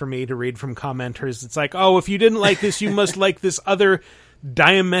arguments for me to read from commenters. It's like, oh, if you didn't like this, you must like this other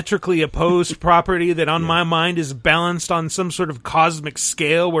diametrically opposed property that on my mind is balanced on some sort of cosmic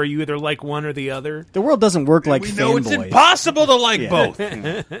scale where you either like one or the other. The world doesn't work like we fanboys. know it's impossible to like both.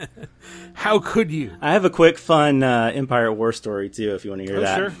 How could you? I have a quick, fun Empire War story too, if you want to hear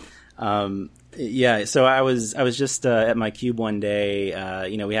that. Sure. Yeah. So I was just at my cube one day.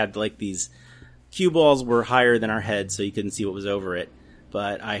 We had like these cue balls were higher than our heads, so you couldn't see what was over it.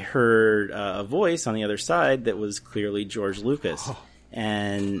 But I heard a voice on the other side that was clearly George Lucas. Oh.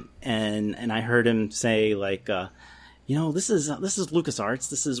 And I heard him say, like, this is LucasArts.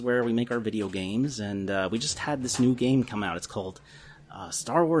 This is where we make our video games, and we just had this new game come out. It's called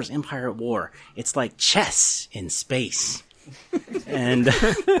Star Wars Empire at War. It's like chess in space. And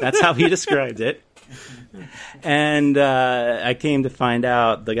that's how he described it. And I came to find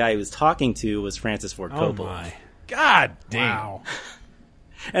out the guy he was talking to was Francis Ford Coppola. Oh my. God damn. Wow.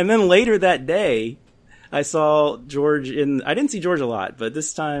 And then later that day, I saw George I didn't see George a lot, but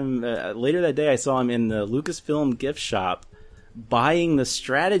this time, later that day, I saw him in the Lucasfilm gift shop buying the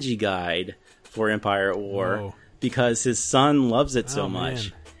strategy guide for Empire at War because his son loves it so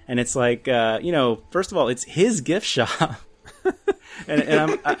much. Man. And it's like, first of all, it's his gift shop.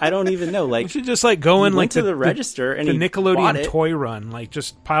 and I don't even know. Like, you should just like go in like to the register and the he Nickelodeon toy run, like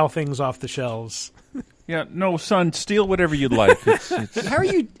just pile things off the shelves. Yeah, no, son, steal whatever you'd like. It's how are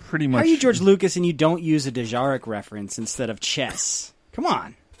you pretty much? How are you George Lucas and you don't use a Dejarik reference instead of chess? Come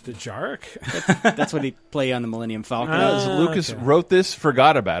on. Dejarik? That's what he played on the Millennium Falcon. Lucas wrote this,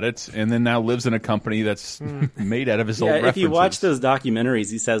 forgot about it, and then now lives in a company that's made out of his old references. If you watch those documentaries,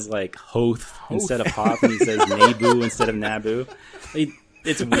 he says like Hoth instead of Hoth, and he says Naboo instead of Naboo.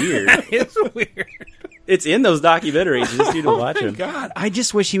 It's weird. It's weird. It's in those documentaries. You just need to watch them. God, I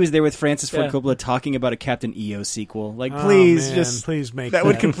just wish he was there with Francis Ford Coppola talking about a Captain EO sequel. Like, please, man, just please make that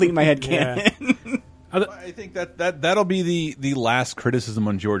would complete my head canon. I think that'll be the last criticism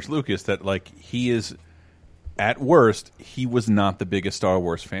on George Lucas, that like he is, at worst, he was not the biggest Star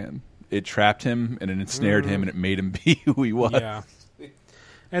Wars fan. It trapped him and it ensnared him and it made him be who he was. Yeah.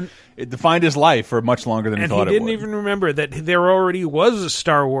 And it defined his life for much longer than he thought it would. And he didn't even remember that there already was a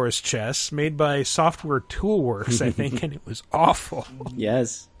Star Wars chess made by Software Toolworks, I think, and it was awful.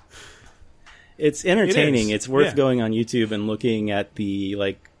 Yes. It's entertaining. It is. It's worth going on YouTube and looking at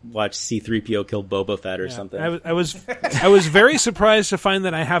watch C-3PO kill Boba Fett or something. I was very surprised to find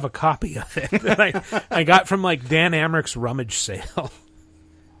that I have a copy of it that I got from like Dan Amrich's rummage sale.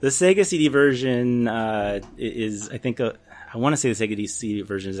 The Sega CD version is, I think, I want to say the Sega CD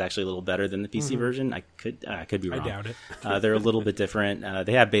version is actually a little better than the PC version. I could be wrong. I doubt it. They're a little bit different.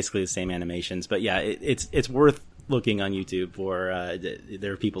 They have basically the same animations, but yeah, it's worth looking on YouTube for.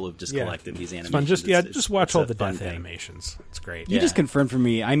 There are people who've just collected these animations. Just watch all the death animations. It's great. You just confirmed for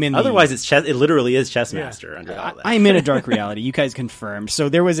me. I'm in. Otherwise, it's chess. It literally is Chess Master under all that. I'm in a dark reality. You guys confirmed. So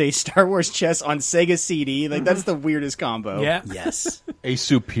there was a Star Wars chess on Sega CD. Like that's the weirdest combo. Yeah. Yes. A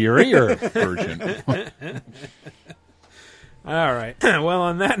superior version. All right. Well,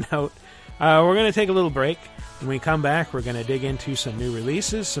 on that note, we're going to take a little break. When we come back, we're going to dig into some new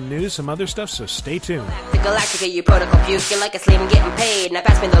releases, some news, some other stuff, so stay tuned. The Galactica, you protocol puke. You're like a slave and getting paid. Now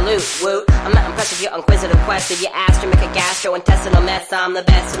pass me the loot, woot. I'm not impressed with your inquisitive quest. If you ask to make a gastrointestinal mess, I'm the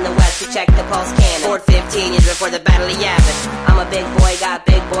best in the West. You check the pulse cannon. Ford 15 years before the Battle of Yavin. I'm a big boy, got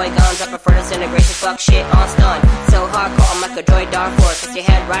big boy guns. Up for furnace integration, fuck shit on stun. So hardcore, I'm like a droid Dark Force. Put your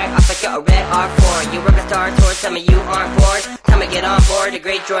head right off like you're a red R4. You work a Star Tours, some of you aren't bored. Come and get on board, the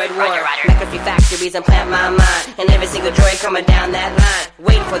Great Droid War. Make a few factories and plant my mind. And every single droid coming down that line,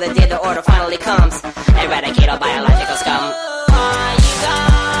 waiting for the day the order finally comes. Eradicate all biological scum. Why you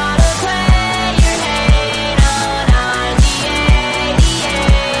gotta play your hate on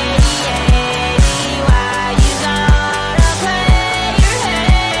Why you gotta play your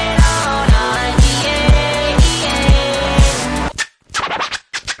hate on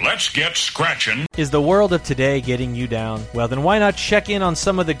Let's get scratching. Is the world of today getting you down? Well, then why not check in on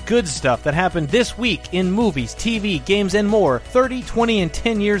some of the good stuff that happened this week in movies, TV, games, and more 30, 20, and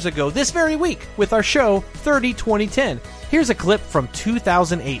 10 years ago this very week with our show 30, 20, 10. Here's a clip from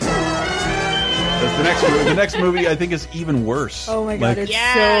 2008. The next movie I think is even worse. Oh my god, it's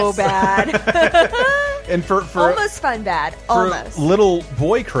so bad. And for almost fun bad. Almost. For little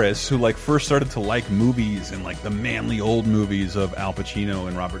boy Chris, who like first started to like movies and like the manly old movies of Al Pacino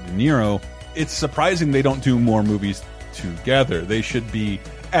and Robert De Niro, it's surprising they don't do more movies together. They should be,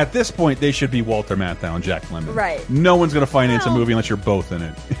 at this point, they should be Walter Matthau and Jack Lemmon. Right. No one's going to finance a movie unless you're both in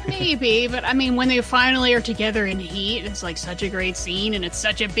it. Maybe, but I mean, when they finally are together in Heat, it's like such a great scene and it's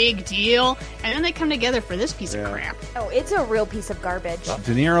such a big deal. And then they come together for this piece of crap. Oh, it's a real piece of garbage.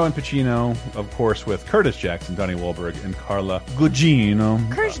 De Niro and Pacino, of course, with Curtis Jackson, Donnie Wahlberg, and Carla Gugino.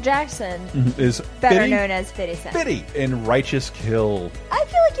 Curtis Jackson is better known as 50 Cent. 50 in Righteous Kill. I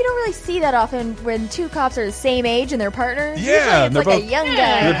feel like you don't really see that often when two cops are the same age and they're partners. Yeah, usually it's like a young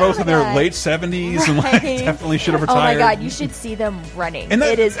guy. They're both in their late 70s and like definitely should have retired. Oh my god, you should see them running. And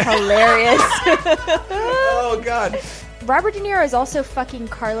it is hilarious. Oh god. Robert De Niro is also fucking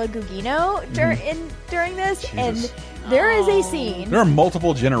Carla Gugino during this, and there is a scene. There are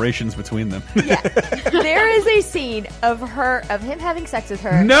multiple generations between them. Yeah, there is a scene of him having sex with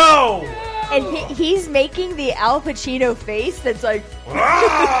her. No. And he's making the Al Pacino face that's like.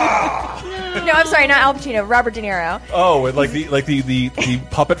 No, I'm sorry, not Al Pacino. Robert De Niro. Oh, like the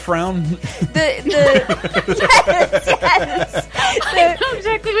puppet frown. Yes. I know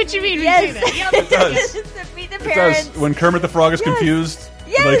exactly what you mean. Yes. When you say that. It does. To meet the It parents. does. When Kermit the Frog is confused.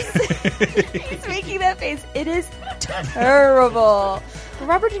 Yes. He's making that face. It is terrible.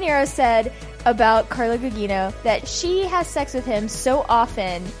 Robert De Niro said about Carla Gugino that she has sex with him so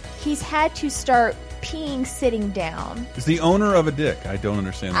often he's had to start peeing sitting down. Is the owner of a dick? I don't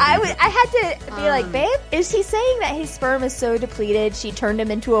understand that. I had to be like, babe, is he saying that his sperm is so depleted she turned him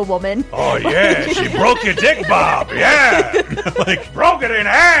into a woman? Oh yeah, she broke your dick, Bob. Yeah, like broke it in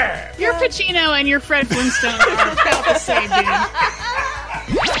half. Your Pacino and your Fred Flintstone are about the same, dude.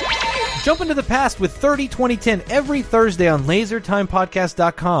 Jump into the past with 30 2010 every Thursday on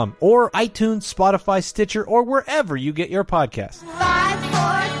LaserTimePodcast.com or iTunes, Spotify, Stitcher, or wherever you get your podcasts. 5, 4,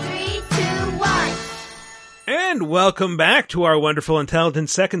 3, 2, 1. And welcome back to our wonderful and talented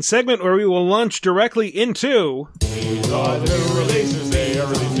second segment where we will launch directly into... These are the new releases, they are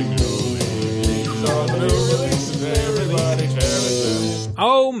releasing new releases. These are the new releases, everybody telling them.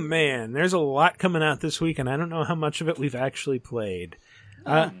 Oh man, there's a lot coming out this week and I don't know how much of it we've actually played.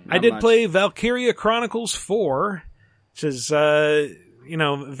 I did play Valkyria Chronicles 4, which is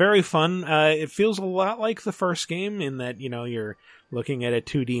very fun. It feels a lot like the first game in that, you're looking at a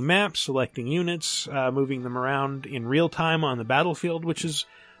 2D map, selecting units, moving them around in real time on the battlefield, which is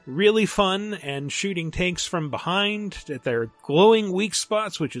really fun, and shooting tanks from behind at their glowing weak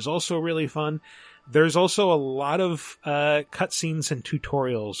spots, which is also really fun. There's also a lot of cutscenes and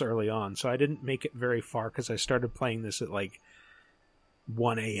tutorials early on, so I didn't make it very far because I started playing this at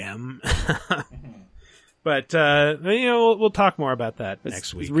 1 a.m. But, we'll talk more about that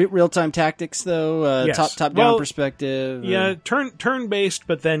next week. Real-time tactics, though? Yes. Top-down perspective? Yeah, turn-based,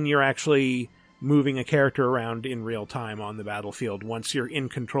 but then you're actually moving a character around in real time on the battlefield once you're in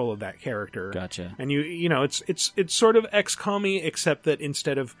control of that character. Gotcha. And it's sort of XCOM-y, except that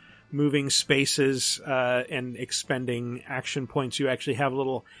instead of moving spaces and expending action points, you actually have a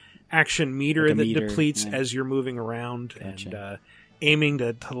little action meter that depletes as you're moving around. Gotcha. And aiming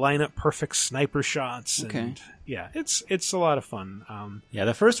to line up perfect sniper shots. Okay. And yeah, it's a lot of fun.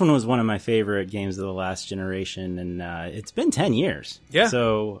 The first one was one of my favorite games of the last generation, and it's been 10 years. Yeah.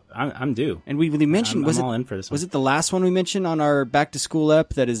 So I'm due. And we mentioned, I'm all in for this one. Was it the last one we mentioned on our back to school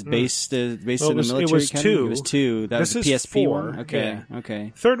ep that is based in the military? It was academy? two. It was two. That this was the is PSP 4. one. Okay. Yeah.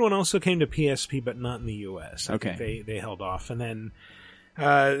 Okay. Third one also came to PSP, but not in the US. I Okay. think they held off, and then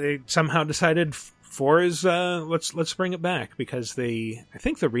they somehow decided 4 is let's bring it back, because I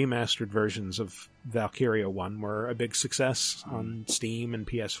think the remastered versions of Valkyria 1 were a big success on Steam and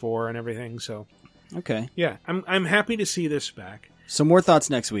PS4 and everything. So okay, yeah, I'm happy to see this back. So more thoughts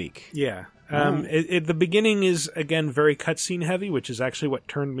next week. Yeah. The beginning is, again, very cutscene heavy, which is actually what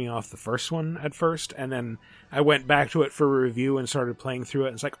turned me off the first one at first. And then I went back to it for a review and started playing through it.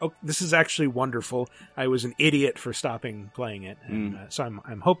 And it's like, oh, this is actually wonderful. I was an idiot for stopping playing it. And so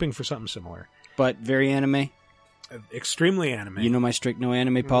I'm hoping for something similar. But very anime? Extremely anime. You know my strict no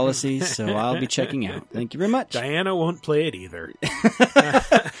anime policy, so I'll be checking out. Thank you very much. Diana won't play it either.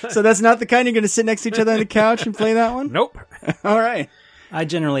 So that's not the kind you're going to sit next to each other on the couch and play that one? Nope. All right. I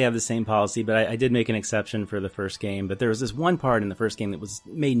generally have the same policy, but I did make an exception for the first game. But there was this one part in the first game that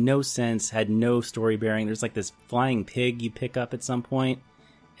made no sense, had no story bearing. There's like this flying pig you pick up at some point,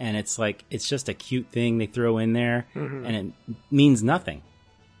 and it's just a cute thing they throw in there, and it means nothing.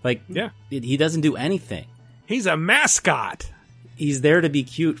 He doesn't do anything. He's a mascot. He's there to be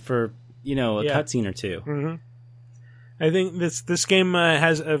cute for, a cutscene or two. Mm-hmm. I think this game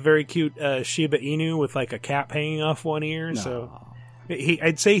has a very cute Shiba Inu with a cap hanging off one ear. No. So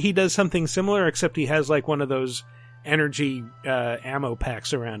I'd say he does something similar, except he has one of those energy ammo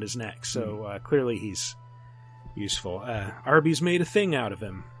packs around his neck. So clearly he's useful. Arby's made a thing out of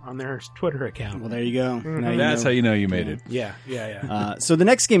him on their Twitter account. Well, there you go. Mm-hmm. That's how you know you made it. Yeah. So the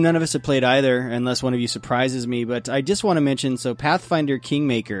next game none of us have played either, unless one of you surprises me, but I just want to mention, so Pathfinder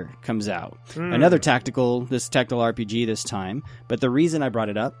Kingmaker comes out. Another tactical RPG this time, but the reason I brought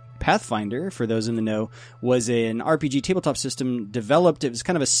it up, Pathfinder, for those in the know, was an RPG tabletop system developed. It was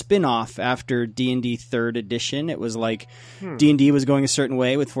kind of a spin-off after D&D 3rd edition. It was like D&D was going a certain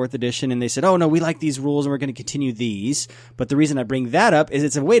way with 4th edition, and they said, oh, no, we like these rules, and we're going to continue these. But the reason I bring that up is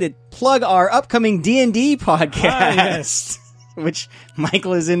it's a way to plug our upcoming D&D podcast. Yes. Which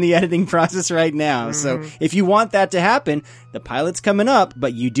Michael is in the editing process right now. So if you want that to happen, the pilot's coming up,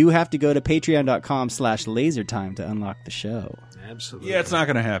 but you do have to go to patreon.com/lasertime to unlock the show. Absolutely. Yeah, it's not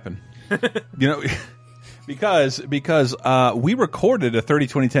going to happen. Because we recorded a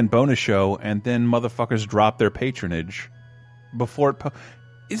 30-2010 bonus show, and then motherfuckers dropped their patronage before it.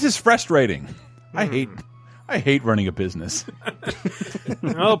 It's just frustrating. I hate running a business.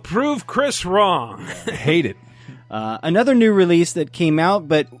 I'll prove Chris wrong. I hate it. Another new release that came out,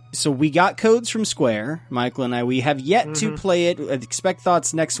 but so we got codes from Square, Michael and I. We have yet to play it. Expect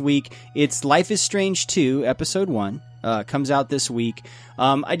thoughts next week. It's Life is Strange 2, Episode 1. Comes out this week.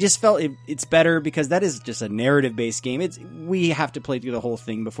 I just felt it's better because that is just a narrative-based game. We have to play through the whole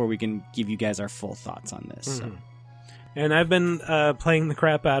thing before we can give you guys our full thoughts on this. So. And I've been playing the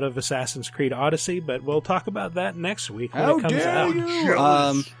crap out of Assassin's Creed Odyssey, but we'll talk about that next week when it comes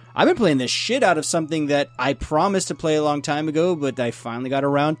out. I've been playing the shit out of something that I promised to play a long time ago, but I finally got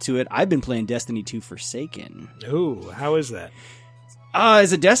around to it. I've been playing Destiny 2 Forsaken. Ooh, how is that?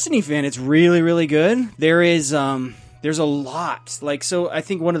 As a Destiny fan, it's really, really good. There's a lot. So I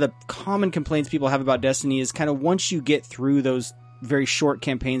think one of the common complaints people have about Destiny is kind of once you get through those very short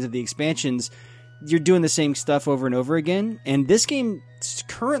campaigns of the expansions, you're doing the same stuff over and over again. And this game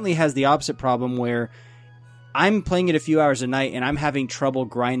currently has the opposite problem where I'm playing it a few hours a night and I'm having trouble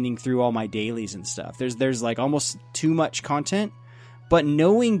grinding through all my dailies and stuff. There's almost too much content. But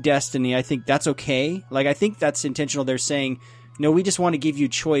knowing Destiny, I think that's okay. I think that's intentional. They're saying, no, we just want to give you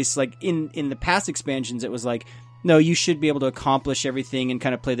choice. In the past expansions, it was no, you should be able to accomplish everything and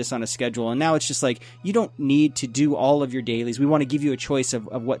kind of play this on a schedule. And now it's just like, you don't need to do all of your dailies. We want to give you a choice of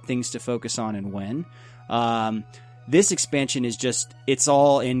what things to focus on and when. This expansion is just, it's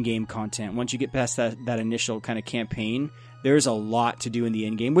all in-game content. Once you get past that initial kind of campaign, there's a lot to do in the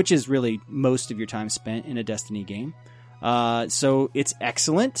in-game, which is really most of your time spent in a Destiny game. So it's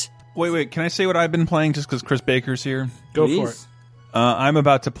excellent. Wait, can I say what I've been playing just because Chris Baker's here? Go for it. I'm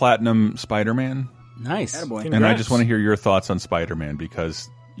about to platinum Spider-Man. Nice. Attaboy. And I just want to hear your thoughts on Spider-Man, because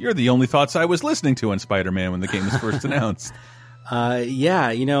you're the only thoughts I was listening to on Spider-Man when the game was first announced. Yeah,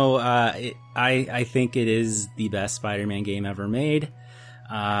 I think it is the best Spider-Man game ever made.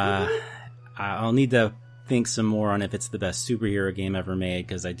 I'll need to think some more on if it's the best superhero game ever made,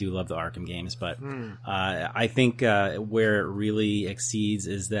 because I do love the Arkham games. But I think where it really exceeds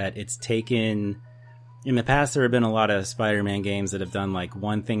is that it's taken... In the past, there have been a lot of Spider-Man games that have done like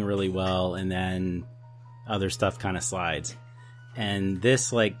one thing really well, and then other stuff kind of slides. And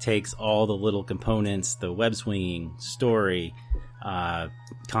this like takes all the little components, the web swinging, story,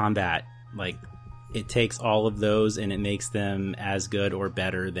 combat, like it takes all of those and it makes them as good or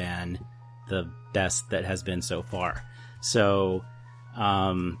better than the best that has been so far. So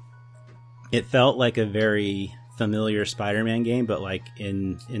it felt like a very familiar Spider-Man game, but like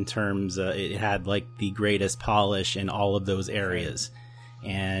in terms it had like the greatest polish in all of those areas.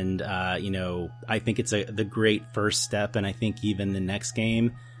 And I think it's the great first step, and I think even the next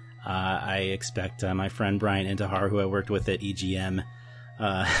game, I expect my friend Brian Intihar, who I worked with at EGM,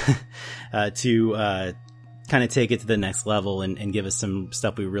 to kind of take it to the next level and give us some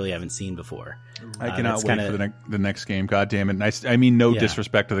stuff we really haven't seen before. I cannot wait for the next game. God damn it! I mean, no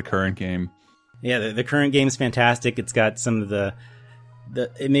disrespect to the current game. Yeah, the current game is fantastic. It's got some of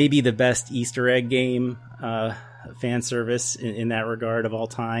it may be the best Easter egg game fan service in that regard of all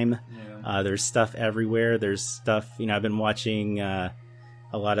time. Yeah. There's stuff everywhere. There's stuff, I've been watching a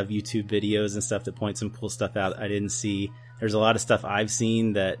lot of YouTube videos and stuff that point some cool stuff out I didn't see. There's a lot of stuff I've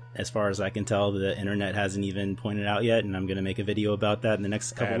seen that, as far as I can tell, the internet hasn't even pointed out yet, and I'm going to make a video about that in the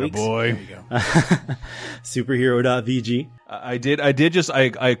next couple weeks. Boy, there you go. Superhero.vg.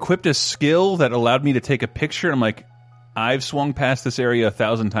 I equipped a skill that allowed me to take a picture. I'm like, I've swung past this area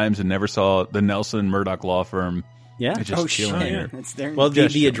 1,000 times and never saw the Nelson and Murdoch law firm. Yeah. It's just chilling here. It's there. Well,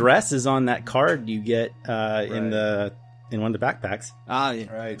 the address is on that card you get in one of the backpacks. Ah,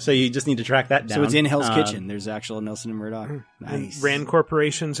 yeah. Right. So you just need to track that down. So it's in Hell's Kitchen. There's actual Nelson and Murdoch. Nice. And Rand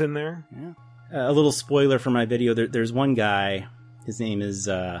Corporation's in there. Yeah. A little spoiler for my video. There's one guy. His name is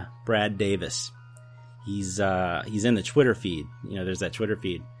Brad Davis. He's in the Twitter feed. There's that Twitter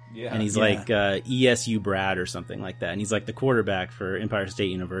feed. Yeah. And he's like ESU Brad or something like that. And he's like the quarterback for Empire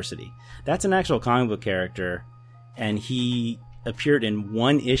State University. That's an actual comic book character. And he appeared in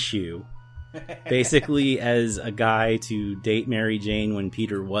one issue basically as a guy to date Mary Jane when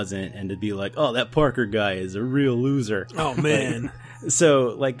Peter wasn't, and to be like, oh, that Parker guy is a real loser. Oh, man.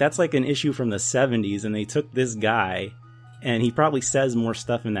 So, that's like an issue from the 70s, and they took this guy, and he probably says more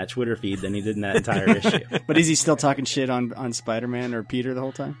stuff in that Twitter feed than he did in that entire issue. But is he still talking shit on Spider-Man or Peter the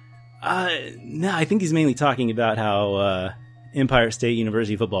whole time? No, I think he's mainly talking about how Empire State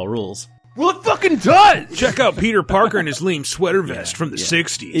University football rules. Well, it fucking does! Check out Peter Parker in his lame sweater vest from the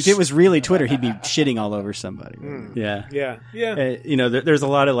 60s. If it was really Twitter, he'd be shitting all over somebody. Yeah. Yeah. There's a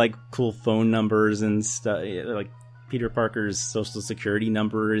lot of cool phone numbers and stuff. Like Peter Parker's social security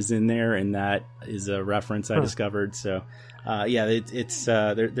number is in there, and that is a reference I discovered. So,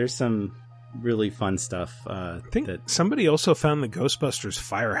 there's some really fun stuff. I think somebody also found the Ghostbusters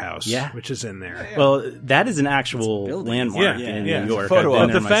firehouse, which is in there. Yeah. Well, that is an actual landmark in New York. But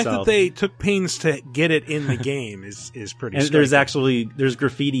the fact that they took pains to get it in the game is pretty. And there's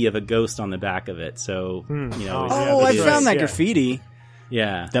graffiti of a ghost on the back of it. So I found that graffiti.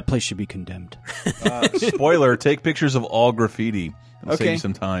 Yeah, that place should be condemned. Spoiler: take pictures of all graffiti. It'll save you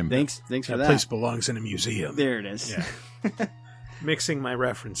some time. Thanks for that. That place belongs in a museum. There it is. Yeah. Mixing my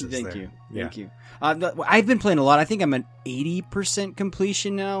references. Thank you. I've been playing a lot. I think I'm at 80%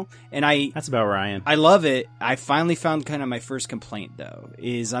 completion now, and that's about where I am. I love it. I finally found kind of my first complaint though,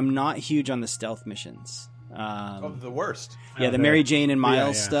 is I'm not huge on the stealth missions. The worst. Yeah, the Mary Jane and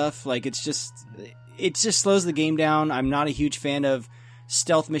Miles stuff. Like it just slows the game down. I'm not a huge fan of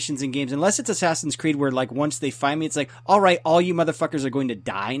stealth missions in games, unless it's Assassin's Creed, where once they find me, it's like, all right, all you motherfuckers are going to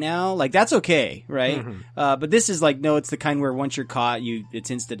die now. That's okay, right? Mm-hmm. But this is no, it's the kind where once you're caught, it's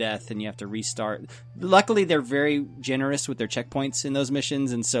insta death and you have to restart. Luckily, they're very generous with their checkpoints in those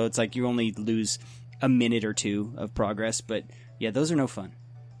missions, and so it's you only lose a minute or two of progress. But yeah, those are no fun.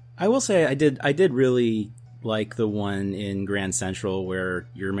 I will say I did really like the one in Grand Central where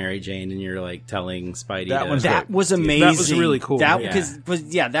you're Mary Jane and you're like telling Spidey. That was amazing. That was really cool.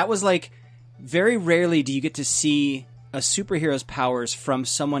 That was like very rarely do you get to see a superhero's powers from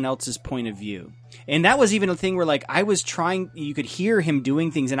someone else's point of view. And that was even a thing where like I was trying, you could hear him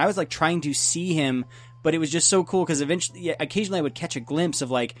doing things and I was like trying to see him, but it was just so cool because occasionally I would catch a glimpse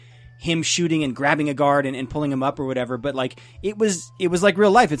of like him shooting and grabbing a guard and pulling him up or whatever. But like it was like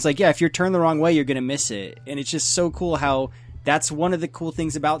real life. It's like, yeah, if you're turned the wrong way, you're going to miss it. And it's just so cool how that's one of the cool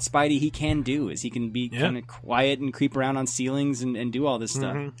things about Spidey he can do is he can be kind of quiet and creep around on ceilings and do all this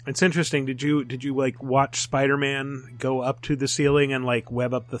stuff. It's interesting. Did you like watch Spider-Man go up to the ceiling and like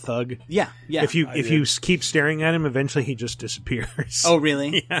web up the thug? Yeah. If you keep staring at him, eventually he just disappears. Oh,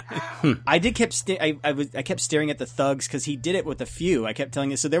 really? Yeah. I did kept I kept staring at the thugs because he did it with a few. I kept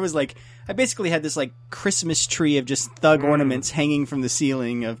telling you. So there was like I basically had this like Christmas tree of just thug ornaments hanging from the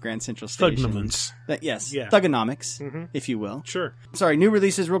ceiling of Grand Central Station. Thugnoments. Yes. Yeah. Thugonomics, if you will. Sure. Sorry, new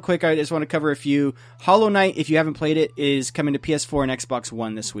releases real quick. I just want to cover a few. Hollow Knight, if you haven't played it, is coming to PS4 and Xbox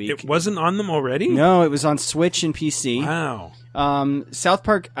One this week. It wasn't on them already? No, it was on Switch and PC. Wow. South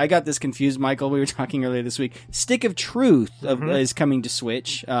Park, I got this confused, Michael. We were talking earlier this week. Stick of Truth is coming to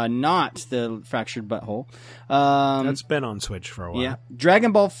Switch, not the Fractured Butthole. That's been on Switch for a while. Yeah.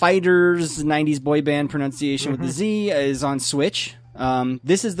 Dragon Ball Fighters, 90s boy band pronunciation with the Z, is on Switch.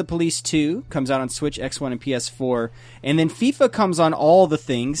 This is the Police 2, comes out on Switch, X1, and PS4. And then FIFA comes on all the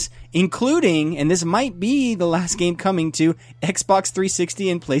things, including, and this might be the last game coming to Xbox 360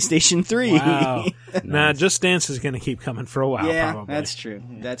 and PlayStation 3. Wow. Nah, Just Dance is going to keep coming for a while, probably. That's true.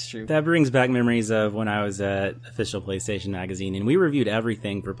 That's true. That brings back memories of when I was at Official PlayStation Magazine, and we reviewed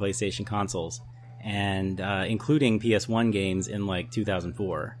everything for PlayStation consoles, and including PS1 games in like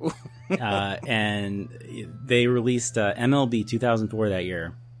 2004. And they released MLB 2004 that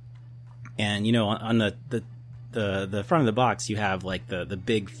year. And, you know, on the front of the box, you have like the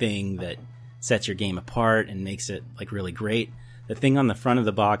big thing that sets your game apart and makes it like really great. The thing on the front of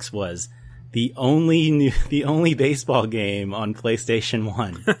the box was the only baseball game on PlayStation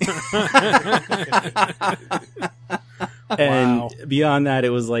 1. And beyond that, it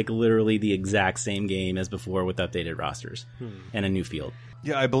was like literally the exact same game as before with updated rosters and a new field.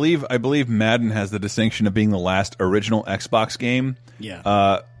 Yeah, I believe Madden has the distinction of being the last original Xbox game.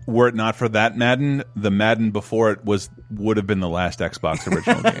 Yeah. Were it not for that Madden, the Madden before it would have been the last Xbox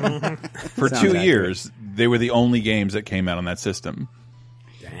original game. For Sounds 2 years, they were the only games that came out on that system.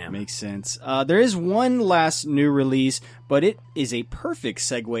 Damn. Makes sense. There is one last new release, but it is a perfect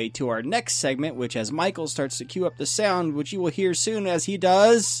segue to our next segment, which as Michael starts to cue up the sound, which you will hear soon as he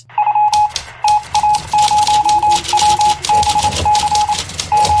does.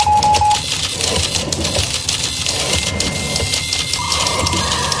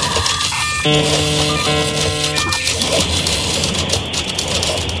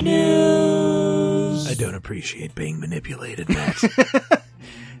 News. I don't appreciate being manipulated, Matt.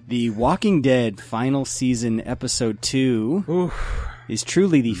 The Walking Dead final season episode 2 is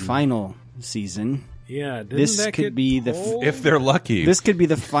truly the final season. Yeah, this that could get be pulled? If they're lucky. This could be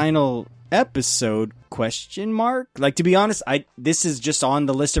the final episode ? Like, to be honest, this is just on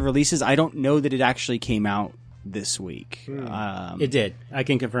the list of releases. I don't know that it actually came out this week. It did. I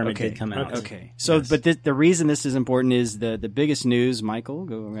can confirm it did come out. Okay. So, yes. But the reason this is important is the biggest news. Michael,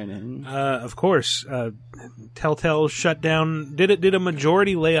 go right ahead. Of course, Telltale shut down. Did a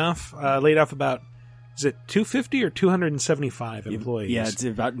majority layoff? Laid off about, is it 250 or 275 employees? Yeah, it's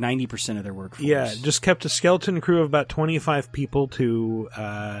about 90% of their workforce. Yeah, just kept a skeleton crew of about 25 people to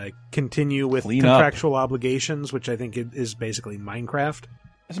continue with Clean contractual obligations, which I think is basically Minecraft.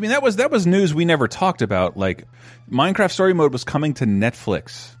 I mean, that was news we never talked about. Like, Minecraft Story Mode was coming to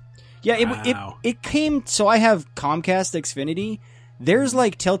Netflix. Yeah, it came. So I have Comcast Xfinity. There's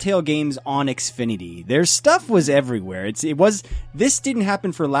like Telltale games on Xfinity. Their stuff was everywhere. This didn't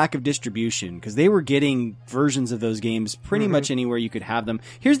happen for lack of distribution because they were getting versions of those games pretty much anywhere you could have them.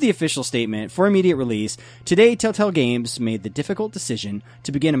 Here's the official statement for immediate release. Today, Telltale Games made the difficult decision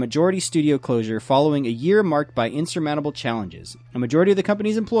to begin a majority studio closure following a year marked by insurmountable challenges. A majority of the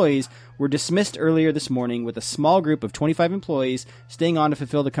company's employees were dismissed earlier this morning, with a small group of 25 employees staying on to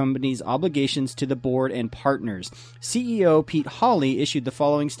fulfill the company's obligations to the board and partners. CEO Pete Hawley issued the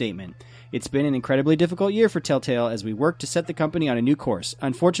following statement. It's been an incredibly difficult year for Telltale as we work to set the company on a new course.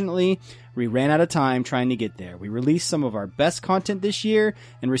 Unfortunately, we ran out of time trying to get there. We released some of our best content this year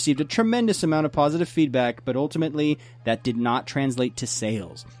and received a tremendous amount of positive feedback, but ultimately that did not translate to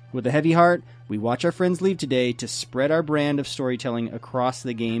sales. With a heavy heart, we watch our friends leave today to spread our brand of storytelling across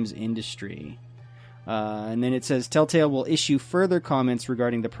the games industry. And then it says Telltale will issue further comments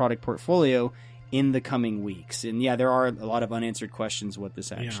regarding the product portfolio in the coming weeks. And yeah, there are a lot of unanswered questions what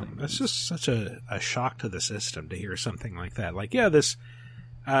this actually means. That's just such a shock to the system to hear something like that. Like, yeah, this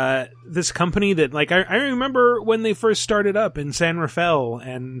company that, like, I remember when they first started up in San Rafael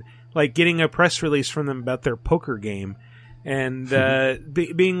and, like, getting a press release from them about their poker game. And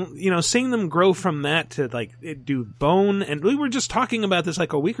being, you know, seeing them grow from that to, like, do Bone. And we were just talking about this,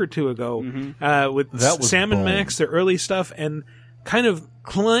 like, a week or two ago with Sam and Max, their early stuff, and kind of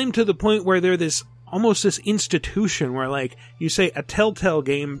climb to the point where they're almost this institution where, like, you say a Telltale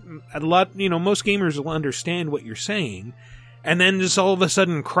game, most gamers will understand what you're saying, and then just all of a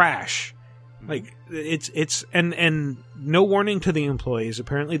sudden crash. Like, it's no warning to the employees.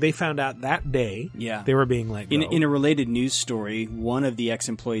 Apparently, they found out that day they were being let go. In a related news story, one of the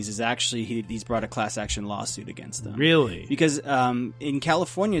ex-employees is actually, he's brought a class action lawsuit against them. Really? Because in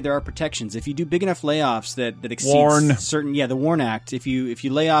California, there are protections. If you do big enough layoffs that exceeds certain, the WARN Act, if you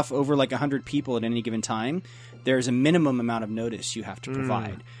lay off over like 100 people at any given time, there's a minimum amount of notice you have to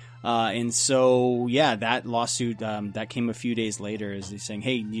provide. And so, that lawsuit that came a few days later is saying,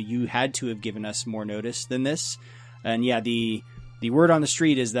 hey, you had to have given us more notice than this. And the word on the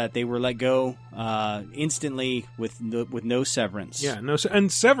street is that they were let go instantly with no severance. Yeah,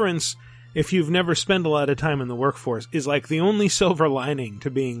 and severance, if you've never spent a lot of time in the workforce, is like the only silver lining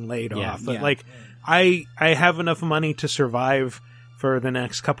to being laid off. But like, I have enough money to survive for the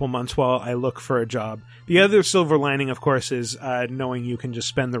next couple months while I look for a job. The other silver lining, of course, is knowing you can just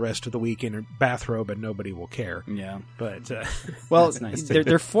spend the rest of the week in a bathrobe and nobody will care. Yeah. But, well, it's nice.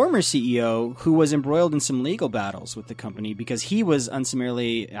 Their former CEO, who was embroiled in some legal battles with the company because he was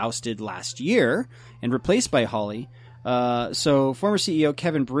unsummarily ousted last year and replaced by Hawley. So former CEO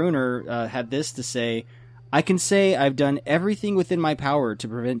Kevin Bruner had this to say, I can say I've done everything within my power to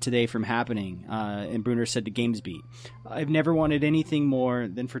prevent today from happening, and Bruner said to GamesBeat. I've never wanted anything more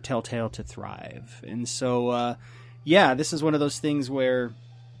than for Telltale to thrive. And so, this is one of those things where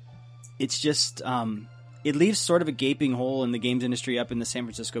it's just, it leaves sort of a gaping hole in the games industry up in the San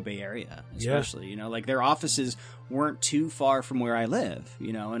Francisco Bay Area, especially. You know, like their offices weren't too far from where I live,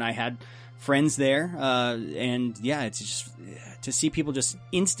 you know, and I had friends there, and it's just to see people just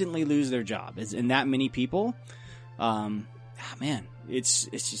instantly lose their job, and that many people, man, it's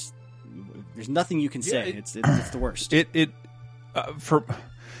just there's nothing you can say. It's the worst.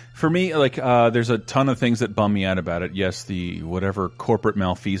 For me, like, there's a ton of things that bum me out about it. Yes, the whatever corporate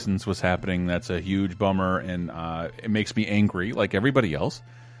malfeasance was happening, that's a huge bummer, and it makes me angry, like everybody else.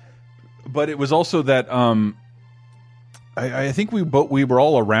 But it was also that I think we were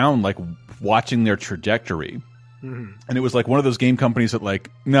all around, like, watching their trajectory. And it was like one of those game companies that, like,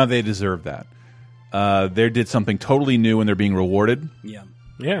 no, they deserve that. They did something totally new and they're being rewarded. Yeah.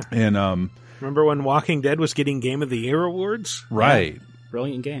 And remember when Walking Dead was getting Game of the Year awards? Right. Yeah.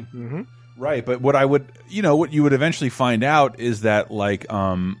 Brilliant game. Right, but what you would eventually find out is that, like,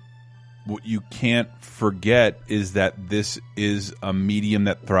 what you can't forget is that this is a medium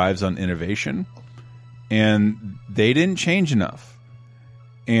that thrives on innovation, and they didn't change enough.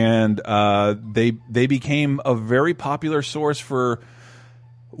 And they became a very popular source for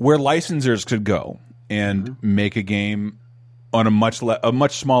where licensors could go and make a game on a much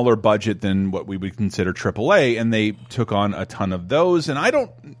smaller budget than what we would consider AAA, and they took on a ton of those. And I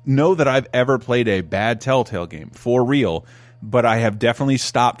don't know that I've ever played a bad Telltale game, for real, but I have definitely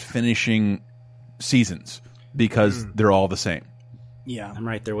stopped finishing seasons because they're all the same. Yeah. I'm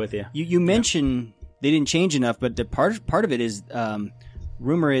right there with you. You mentioned they didn't change enough, but the part of it is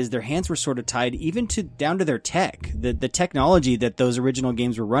rumor is their hands were sort of tied even down to their tech. The technology that those original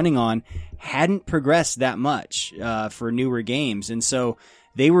games were running on hadn't progressed that much for newer games. And so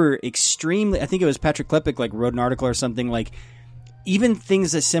they were extremely, I think it was Patrick Klepek, like, wrote an article or something, like, even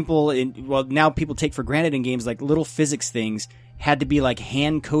things as simple, now people take for granted in games, like little physics things, had to be, like,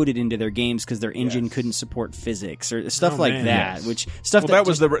 hand-coded into their games because their engine couldn't support physics or stuff that. Yes. Which stuff that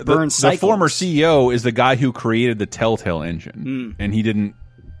was the cycles. former CEO is the guy who created the Telltale engine, and he didn't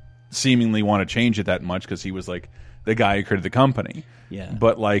seemingly want to change it that much because he was, like, the guy who created the company. Yeah,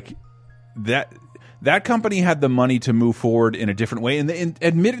 but, like, that company had the money to move forward in a different way, and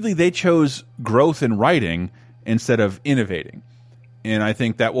admittedly they chose growth in writing instead of innovating, and I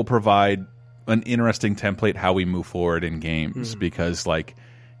think that will provide an interesting template how we move forward in games, because, like,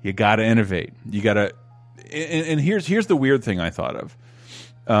 you got to innovate. You got to, and here's the weird thing I thought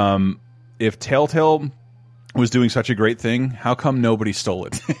of. If Telltale was doing such a great thing, how come nobody stole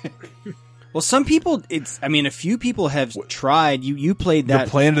it? Well, some people, a few people have tried. You played that the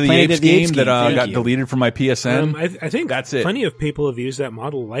Planet of the Apes game that got deleted from my PSN. I think that's it. Plenty of people have used that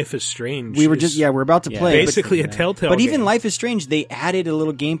model. Life is Strange. We're about to play. Basically a Telltale But game. even Life is Strange, they added a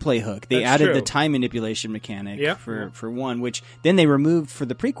little gameplay hook. They That's added true. the time manipulation mechanic for one, which then they removed for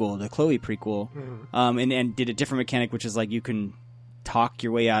the prequel, the Chloe prequel, and did a different mechanic, which is like you can talk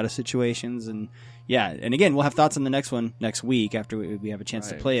your way out of situations and. Yeah, and again, we'll have thoughts on the next one next week after we have a chance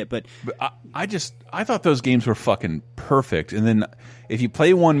to play it. But I thought those games were fucking perfect. And then if you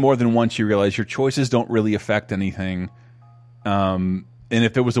play one more than once, you realize your choices don't really affect anything. And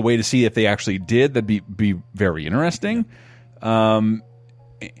if there was a way to see if they actually did, that'd be very interesting. And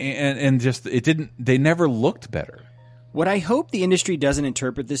just it didn't. They never looked better. What I hope the industry doesn't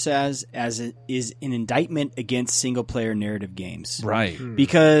interpret this as it is an indictment against single-player narrative games. Right.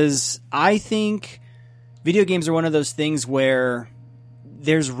 Because I think video games are one of those things where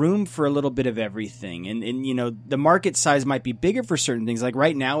there's room for a little bit of everything. And you know, the market size might be bigger for certain things. Like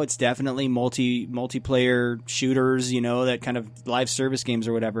right now, it's definitely multiplayer shooters, you know, that kind of live service games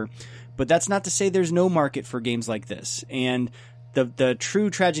or whatever. But that's not to say there's no market for games like this. And the true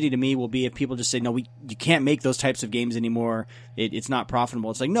tragedy to me will be if people just say, no, you can't make those types of games anymore. It's not profitable.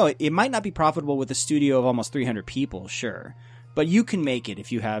 It's like, no, it might not be profitable with a studio of almost 300 people, sure. But you can make it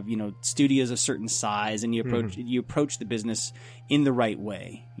if you have, you know, studios of certain size and you approach the business in the right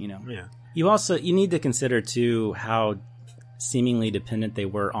way, you know. Yeah. You need to consider too how seemingly dependent they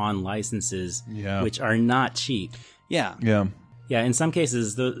were on licenses, which are not cheap. Yeah. Yeah. Yeah, in some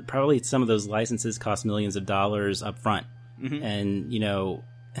cases, probably some of those licenses cost millions of dollars up front. Mm-hmm. And, you know,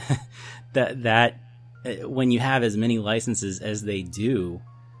 that when you have as many licenses as they do,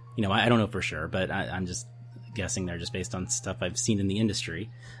 you know, I don't know for sure, but I'm just guessing they're just based on stuff I've seen in the industry.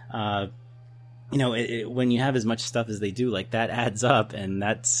 You know, when you have as much stuff as they do, like that adds up, and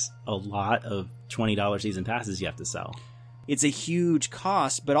that's a lot of $20 season passes you have to sell. It's a huge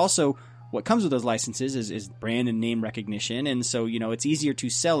cost, but also what comes with those licenses is brand and name recognition. And so, you know, it's easier to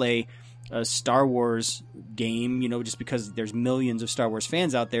sell a Star Wars game, you know, just because there's millions of Star Wars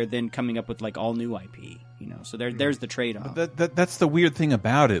fans out there, than coming up with like all new IP, you know. So there's the trade-off. That's the weird thing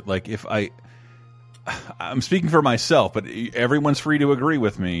about it. Like if I'm speaking for myself, but everyone's free to agree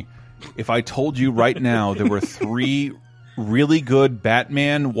with me. If I told you right now there were 3 really good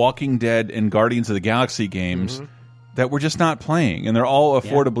Batman, Walking Dead, and Guardians of the Galaxy games that we're just not playing, and they're all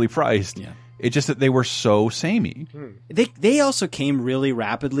affordably priced. Yeah. It's just that they were so samey. They also came really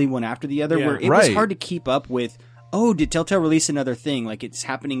rapidly one after the other, where it was hard to keep up with, did Telltale release another thing? Like, it's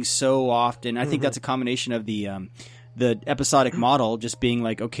happening so often. I think that's a combination of the episodic model, just being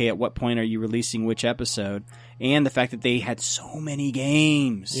like, okay, at what point are you releasing which episode? And the fact that they had so many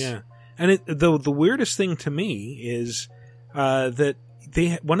games. Yeah. And the weirdest thing to me is that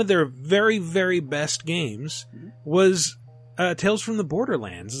one of their very, very best games was Tales from the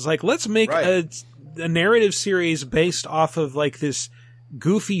Borderlands. It's like, let's make a narrative series based off of like this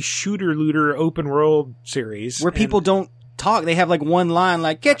goofy shooter-looter open world series. Where people don't talk. They have like one line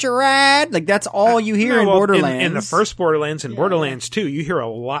like, "Get your ride." Like that's all you hear in Borderlands. In the first Borderlands and Borderlands 2, you hear a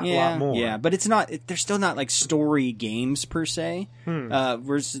lot more. Yeah, but it's not, they're still not like story games per se.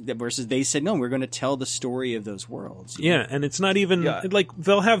 Versus they said, no, we're going to tell the story of those worlds. Yeah, and it's not even, like,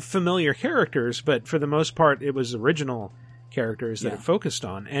 they'll have familiar characters, but for the most part, it was original characters that it focused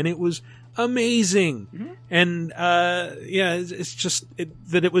on, and it was amazing. And it's just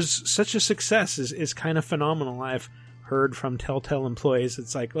that it was such a success is kind of phenomenal. I've heard from Telltale employees,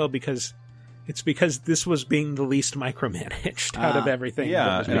 it's like, well, because this was being the least micromanaged out of everything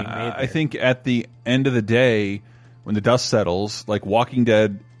that was being made there. I think at the end of the day, when the dust settles, like Walking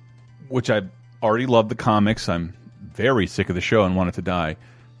Dead, which I already love the comics, I'm very sick of the show and want it to die,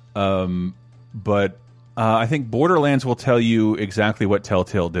 but I think Borderlands will tell you exactly what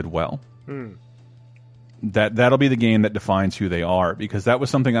Telltale did well. That'll be the game that defines who they are, because that was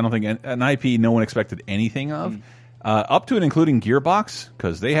something I don't think an IP no one expected anything of, up to and including Gearbox,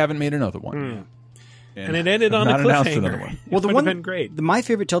 because they haven't made another one. And it ended on a cliffhanger. Well, would have been great. My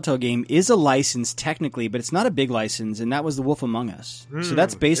favorite Telltale game is a license technically, but it's not a big license, and that was The Wolf Among Us. So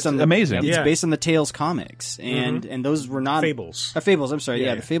that's based on amazing. It's based on the Tales comics, and those were not Fables. Fables. I'm sorry,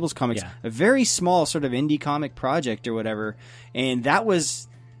 the Fables comics, a very small sort of indie comic project or whatever. And that was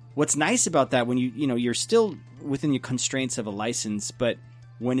what's nice about that, when you're still within your constraints of a license, but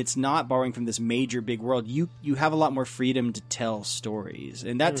when it's not borrowing from this major big world, you have a lot more freedom to tell stories.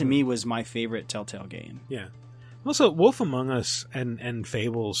 And that to me was my favorite Telltale game. Yeah. Also, Wolf Among Us and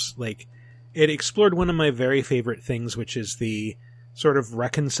Fables, like, it explored one of my very favorite things, which is the sort of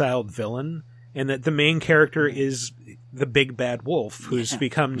reconciled villain, and that the main character is the big bad wolf, who's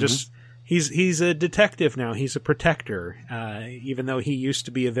become just, He's a detective now. He's a protector, even though he used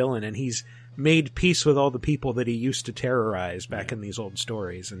to be a villain, and he's made peace with all the people that he used to terrorize back in these old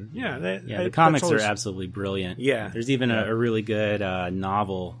stories. And the comics are absolutely brilliant. Yeah, there's even a really good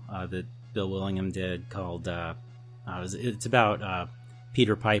novel that Bill Willingham did called it's about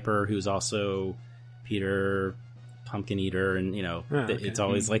Peter Piper, who's also Peter Pumpkin Eater, and it's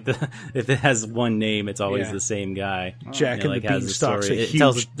always like if it has one name, it's always the same guy. Jack and the Beanstalk's a huge It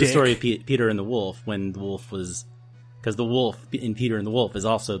tells the dick. story of Peter and the Wolf, when the wolf was, because the wolf in Peter and the Wolf is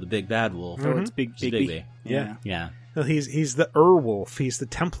also the big bad wolf. Oh, it's Bigby. Yeah. Well, he's the Wolf. He's the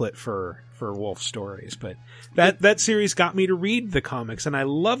template for wolf stories. But that series got me to read the comics, and I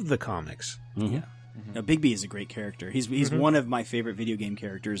love the comics. Mm-hmm. Yeah. No, Bigby is a great character. He's one of my favorite video game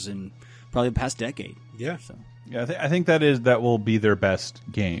characters in probably the past decade. Yeah. So. Yeah, I think that will be their best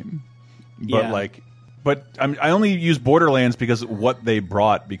game. But Yeah. but I only use Borderlands because of what they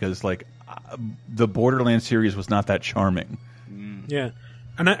brought, because the Borderlands series was not that charming. Yeah.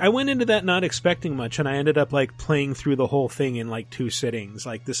 And I went into that not expecting much, and I ended up playing through the whole thing in 2 sittings.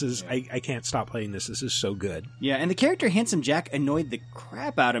 This is I can't stop playing this. This is so good. Yeah, and the character Handsome Jack annoyed the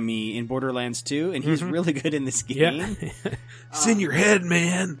crap out of me in Borderlands 2, and he's really good in this game. Yeah. It's in your head,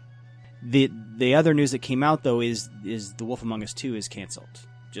 man. The other news that came out though is The Wolf Among Us 2 is canceled.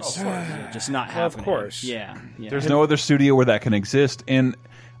 Just not happening. Of course. Yeah. There's no other studio where that can exist, and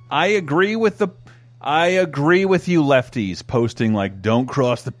I agree with you lefties posting don't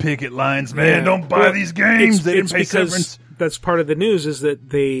cross the picket lines, man. Yeah. Don't buy these games. They didn't pay because severance. that's part of the news, is that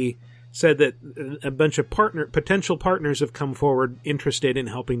they said that a bunch of potential partners have come forward interested in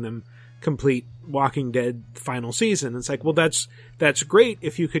helping them complete Walking Dead final season. It's well, that's great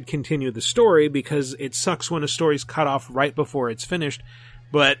if you could continue the story, because it sucks when a story's cut off right before it's finished,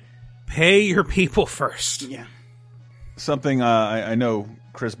 but pay your people first. Yeah. Something I know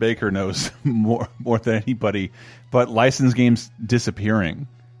Chris Baker knows more than anybody, but licensed games disappearing,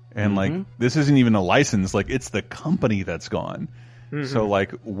 and this isn't even a license, it's the company that's gone. So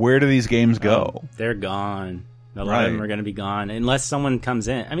where do these games go? They're gone. A lot of them are going to be gone unless someone comes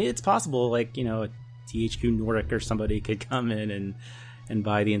in. I mean, it's possible, a THQ Nordic or somebody could come in and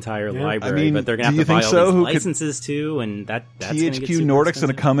buy the entire library, but they're going to have to buy all these licenses too, and that's THQ Nordic's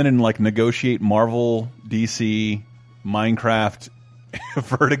going to come in and negotiate Marvel, DC, Minecraft,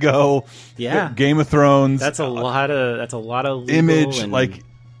 Vertigo, Game of Thrones. That's a lot of legal Image. and...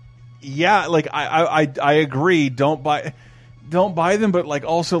 I agree. Don't buy them, but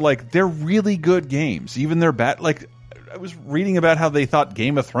also they're really good games. Even they're bad. I was reading about how they thought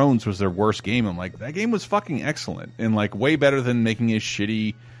Game of Thrones was their worst game. I'm that game was fucking excellent and way better than making a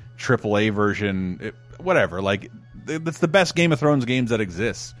shitty AAA version. Whatever. That's the best Game of Thrones games that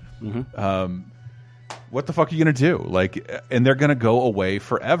exists. What the fuck are you gonna do? And they're gonna go away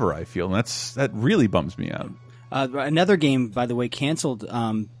forever, I feel, and that really bums me out. Another game, by the way, canceled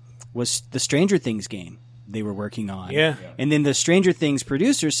was the Stranger Things game they were working on. Yeah. And then the Stranger Things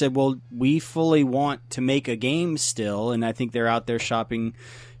producers said, well, we fully want to make a game still, and I think they're out there shopping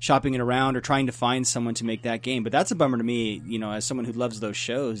it around or trying to find someone to make that game. But that's a bummer to me, as someone who loves those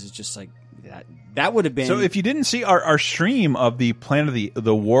shows. It's just that would have been... So if you didn't see our stream of the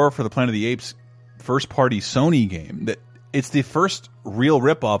War for the Planet of the Apes first party Sony game, that it's the first real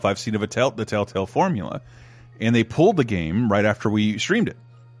ripoff I've seen of the Telltale formula, and they pulled the game right after we streamed it,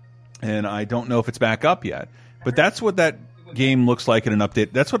 and I don't know if it's back up yet, but that's what that game looks like in an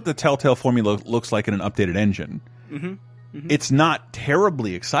update. That's what the Telltale formula looks like in an updated engine. It's not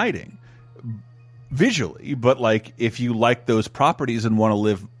terribly exciting visually, but if you like those properties and want to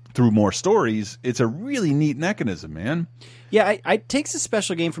live through more stories, it's a really neat mechanism, man. Yeah, it takes a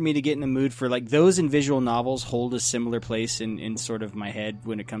special game for me to get in the mood for those in visual novels hold a similar place in sort of my head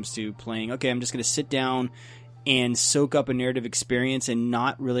when it comes to playing. Okay, I'm just going to sit down and soak up a narrative experience and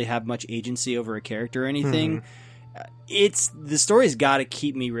not really have much agency over a character or anything. The story's got to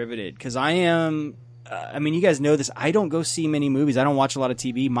keep me riveted, because I am. You guys know this. I don't go see many movies. I don't watch a lot of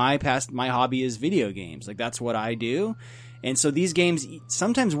TV. My hobby is video games. That's what I do. And so these games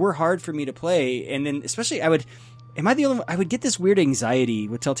sometimes were hard for me to play, and then especially am I the only one? I would get this weird anxiety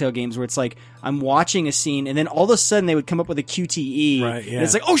with Telltale games where it's I'm watching a scene and then all of a sudden they would come up with a QTE. Right, yeah. And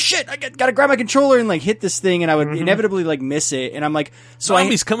it's oh shit, I gotta grab my controller and hit this thing, and I would inevitably miss it. And I'm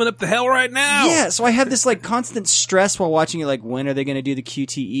zombie's coming up the hell right now. Yeah, so I have this constant stress while watching it, when are they gonna do the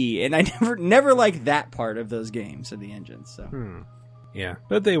QTE? And I never liked that part of those games of the engines. So Yeah.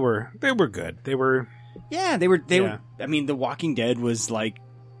 But they were good. They were were. I mean, The Walking Dead was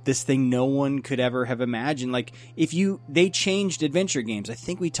this thing no one could ever have imagined. They changed adventure games. I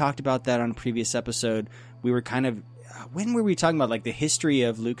think we talked about that on a previous episode. We were kind of when were we talking about like the history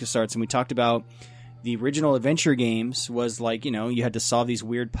of LucasArts, and we talked about the original adventure games was like, you had to solve these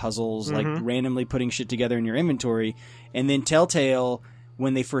weird puzzles, like randomly putting shit together in your inventory. And then Telltale,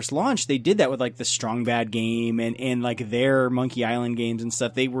 when they first launched, they did that with like the Strong Bad game and like their Monkey Island games and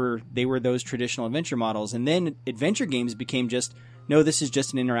stuff. They were those traditional adventure models. And then adventure games became just, no, this is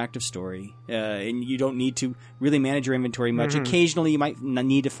just an interactive story. And you don't need to really manage your inventory much. Occasionally you might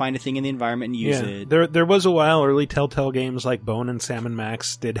need to find a thing in the environment and use it. There was a while, early Telltale games like Bone and Sam &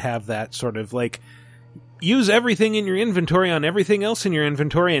 Max did have that sort of like, use everything in your inventory on everything else in your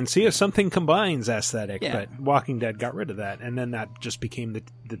inventory and see if something combines aesthetic. Yeah. But Walking Dead got rid of that, and then that just became the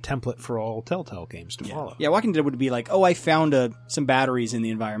template for all Telltale games to follow. Yeah, Walking Dead would be like, I found some batteries in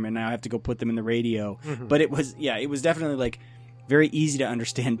the environment, now I have to go put them in the radio. But it was definitely like very easy to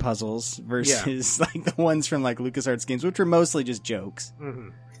understand puzzles versus like the ones from like LucasArts games, which were mostly just jokes.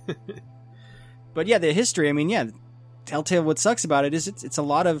 But yeah, the history, I mean, Telltale, what sucks about it is it's a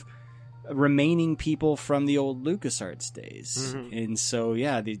lot of remaining people from the old LucasArts days. And so, you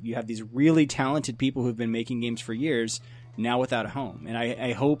have these really talented people who've been making games for years now without a home. And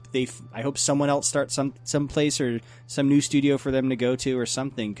I hope someone else starts some place or some new studio for them to go to or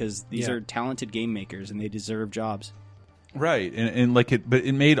something, because these are talented game makers and they deserve jobs. Right, and like but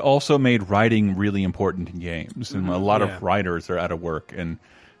it also made writing really important in games, and a lot of writers are out of work, and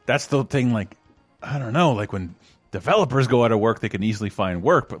that's the thing. Like, I don't know, like when developers go out of work, they can easily find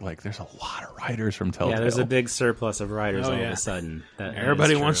work, but like there's a lot of writers from Telltale. Yeah, there's a big surplus of writers all of a sudden.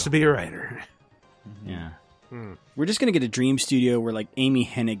 Everybody wants to be a writer. Yeah. We're just going to get a dream studio where like Amy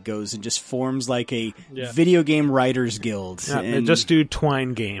Hennig goes and just forms like a video game writers guild. Yeah, and just do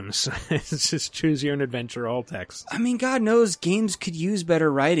Twine games. It's just choose your own adventure, all text. I mean, God knows games could use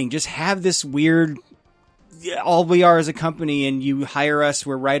better writing. Just have this weird, all we are as a company, and you hire us,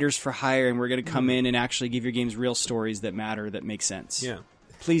 we're writers for hire, and we're going to come in and actually give your games real stories that matter, that make sense. Yeah.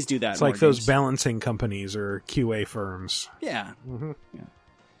 Please do that. It's like those balancing companies or QA firms. Yeah. Yeah.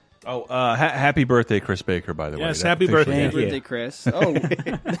 Oh, happy birthday, Chris Baker, by the way. Yes, happy birthday. Happy birthday, Chris. Oh,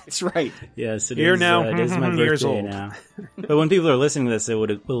 that's right. Yes, it Here is, now. It is my birthday Years old. now. But when people are listening to this, it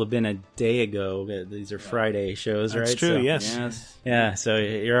will have been a day ago. These are Friday shows, right? That's true, So, yes. Yeah, so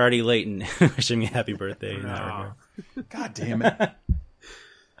you're already late and wishing me happy birthday. in that regard. God damn it.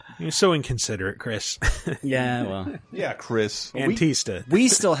 You're so inconsiderate, Chris. Yeah, well. Yeah, Chris. Antista. We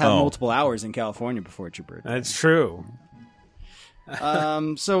still have multiple hours in California before it's your birthday. That's true.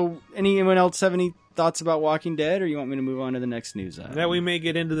 So anyone else have any thoughts about Walking Dead, or you want me to move on to the next news item? That we may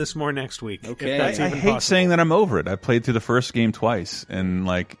get into this more next week. Okay. I hate saying that I'm over it. I played through the first game twice, and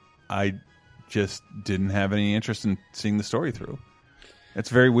like I just didn't have any interest in seeing the story through. It's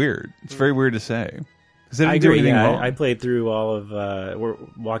very weird. It's very weird to say. I agree. Yeah, I played through all of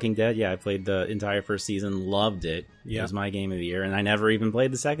Walking Dead. Yeah, I played the entire first season. Loved it. Yeah. It was my game of the year, and I never even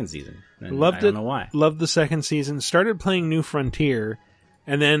played the second season. And Loved it. I don't know why. Loved the second season. Started playing New Frontier,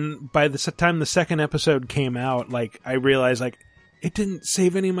 and then by the time the second episode came out, like I realized like it didn't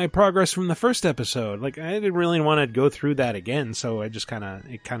save any of my progress from the first episode. Like I didn't really want to go through that again, so I just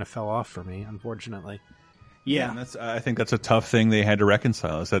it kind of fell off for me, unfortunately. Yeah, and I think that's a tough thing they had to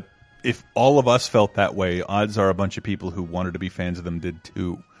reconcile. Is that if all of us felt that way, odds are a bunch of people who wanted to be fans of them did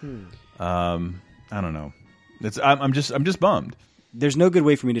too. I don't know. I'm just bummed. There's no good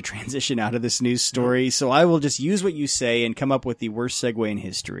way for me to transition out of this news story, so I will just use what you say and come up with the worst segue in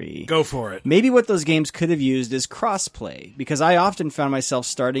history. Go for it. Maybe what those games could have used is crossplay, because I often found myself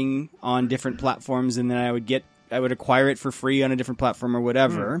starting on different platforms and then I would acquire it for free on a different platform or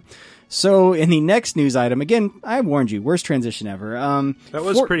whatever. So in the next news item, again, I warned you, worst transition ever. That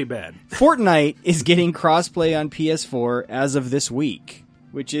was pretty bad. Fortnite is getting crossplay on PS4 as of this week,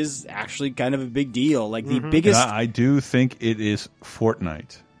 which is actually kind of a big deal. Like the biggest. I do think it is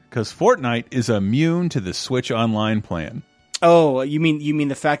Fortnite, because Fortnite is immune to the Switch Online plan. Oh, you mean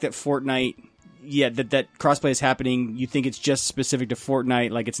the fact that Fortnite? Yeah, that crossplay is happening. You think it's just specific to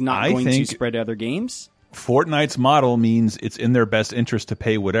Fortnite? Like it's not going to spread to other games? Fortnite's model means it's in their best interest to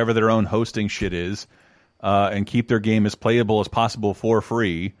pay whatever their own hosting shit is, and keep their game as playable as possible for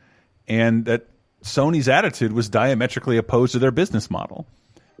free, and that Sony's attitude was diametrically opposed to their business model.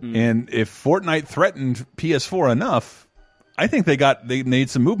 And if Fortnite threatened PS4 enough, I think they made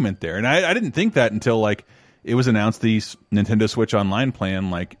some movement there. And I didn't think that until like it was announced the Nintendo Switch Online plan.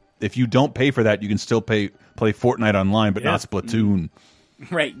 Like if you don't pay for that, you can still play Fortnite Online, but not Splatoon.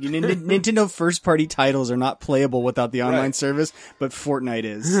 Right. Nintendo first-party titles are not playable without the online service, but Fortnite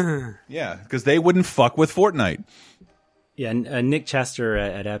is. Yeah, because they wouldn't fuck with Fortnite. Yeah, Nick Chester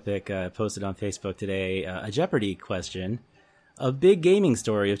at Epic posted on Facebook today a Jeopardy question. A big gaming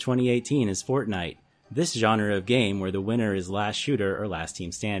story of 2018 is Fortnite. this genre of game where the winner is last shooter or last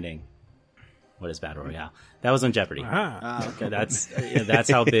team standing. What is Battle Royale? That was on Jeopardy. Okay. That's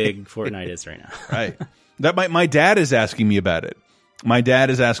how big Fortnite is right now. Right. That my dad is asking me about it. My dad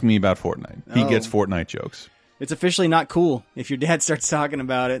is asking me about Fortnite. He gets Fortnite jokes. It's officially not cool. If your dad starts talking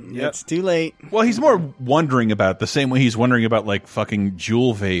about it, it's too late. Well, he's more wondering about it the same way he's wondering about like fucking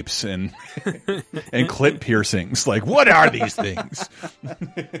jewel vapes and and clit piercings. Like, what are these things?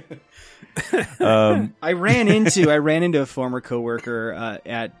 I ran into a former coworker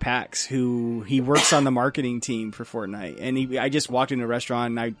at PAX who he works on the marketing team for Fortnite, and I just walked into a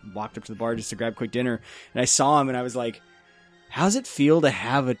restaurant and I walked up to the bar just to grab a quick dinner, and I saw him and I was like, how's it feel to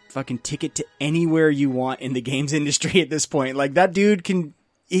have a fucking ticket to anywhere you want in the games industry at this point? Like, that dude can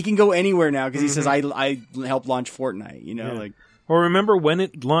go anywhere now because he says, I helped launch Fortnite, you know? Like, or remember when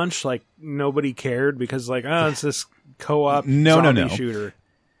it launched, like, nobody cared because, like, it's this co-op zombie shooter.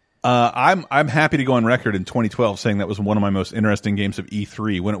 I'm happy to go on record in 2012 saying that was one of my most interesting games of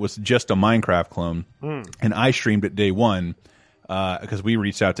E3 when it was just a Minecraft clone, and I streamed it day one. Because we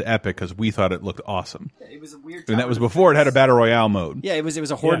reached out to Epic because we thought it looked awesome. It was a weird, and that was before it had a battle royale mode. Yeah, it was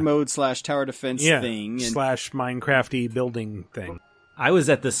a horde mode / tower defense thing / Minecrafty building thing. I was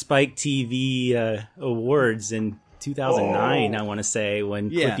at the Spike TV Awards in 2009. I want to say when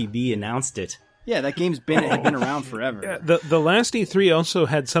Cliffy B announced it. Yeah, that game's had been around forever. Yeah, the last E3 also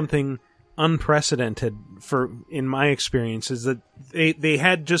had something unprecedented in my experience, is that they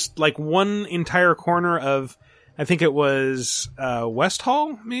had just like one entire corner of, I think it was West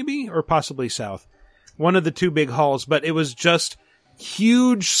Hall, maybe, or possibly South. One of the two big halls, but it was just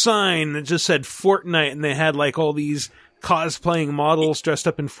huge sign that just said Fortnite, and they had like all these cosplaying models dressed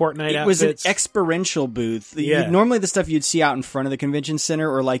up in Fortnite outfits. It was an experiential booth. Yeah. Normally the stuff you'd see out in front of the convention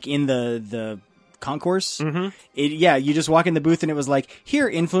center or like in the concourse. You just walk in the booth and it was like, here,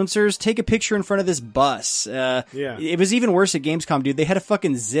 influencers, take a picture in front of this bus. It was even worse at Gamescom, dude. They had a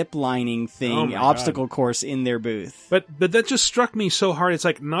fucking zip lining thing, obstacle course in their booth. But that just struck me so hard. It's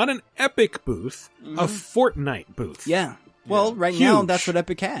like not an Epic booth, a Fortnite booth. Yeah. Well, right now that's what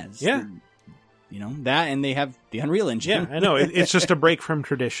Epic has. Yeah. You know, that, and they have the Unreal Engine. Yeah, I know. It's just a break from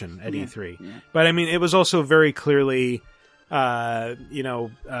tradition at E3. Yeah. But I mean, it was also very clearly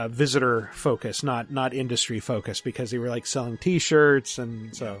visitor focus, not industry focus, because they were like selling T-shirts,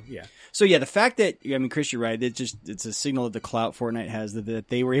 and so So the fact that, I mean, Chris, you're right. It's a signal of the clout Fortnite has that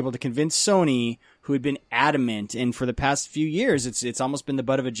they were able to convince Sony, who had been adamant, and for the past few years, it's almost been the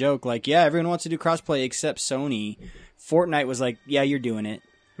butt of a joke. Like, yeah, everyone wants to do crossplay except Sony. Fortnite was like, yeah, you're doing it.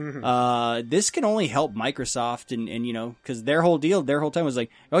 This can only help Microsoft, and because their whole time was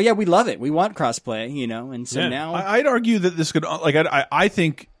like, oh yeah, we love it, we want crossplay, and so now I'd argue that this could, like, I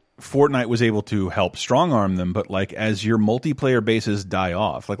think Fortnite was able to help strong arm them, but like as your multiplayer bases die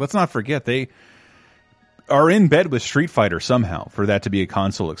off, like let's not forget they are in bed with Street Fighter somehow for that to be a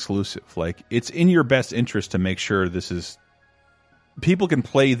console exclusive. Like, it's in your best interest to make sure people can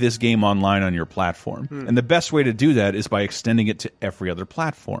play this game online on your platform. And the best way to do that is by extending it to every other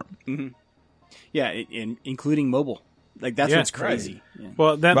platform. Yeah, including mobile. Like, that's what's crazy. Right. Yeah.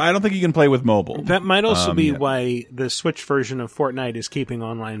 Well, but I don't think you can play with mobile. That might also be why the Switch version of Fortnite is keeping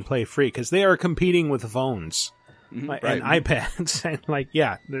online play free, because they are competing with phones and iPads.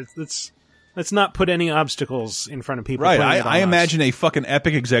 And let's not put any obstacles in front of people. Right, I imagine a fucking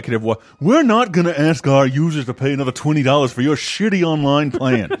Epic executive. We're not going to ask our users to pay another $20 for your shitty online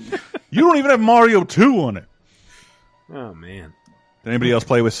plan. You don't even have Mario 2 on it. Oh, man. Did anybody else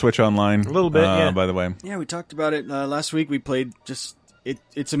play with Switch Online? A little bit, by the way. Yeah, we talked about it last week. We played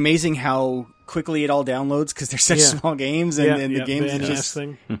it's amazing how quickly it all downloads because they're such small games, and the games the are NES just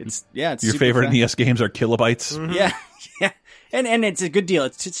thing. It's your favorite fast. NES games are kilobytes. Yeah. And it's a good deal.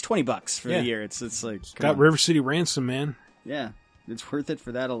 It's $20 for the year. It's like got River City Ransom, man. Yeah, it's worth it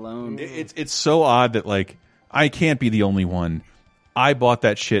for that alone. It's so odd that like I can't be the only one. I bought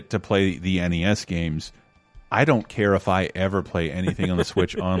that shit to play the NES games. I don't care if I ever play anything on the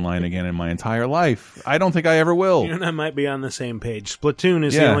Switch online again in my entire life. I don't think I ever will. You and I might be on the same page. Splatoon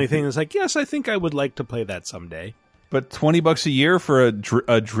is the only thing that's like, yes, I think I would like to play that someday. But $20 a year for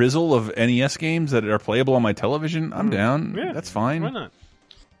a drizzle of NES games that are playable on my television, I'm down. Yeah, that's fine. Why not?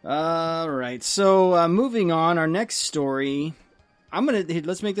 All right. So moving on, our next story.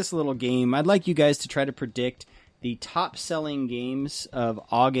 Let's make this a little game. I'd like you guys to try to predict the top-selling games of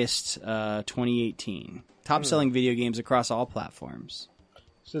August 2018. Top-selling video games across all platforms.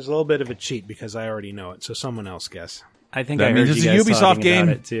 This is a little bit of a cheat because I already know it, so someone else guess. I think that I means heard it's you a guys Ubisoft talking game.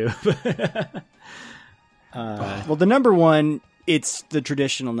 about it too. Well, the number one, it's the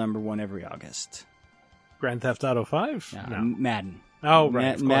traditional number one every August. Grand Theft Auto 5? No. Madden. Oh, right.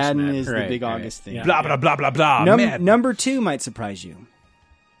 Of course, Madden Madden. is the Right, big right. August thing. Yeah. Blah, blah, blah, blah, blah. Madden. Number 2 might surprise you.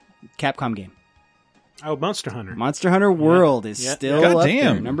 Capcom game. Oh, Monster Hunter. Monster Hunter World is still up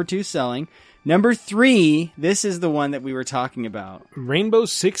there. Number 2 selling. Number 3, this is the one that we were talking about. Rainbow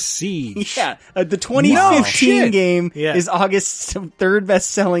Six Siege. Yeah, the 2015 game is August's 3rd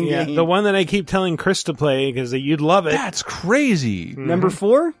best-selling game. The one that I keep telling Chris to play because you'd love it. That's crazy. Number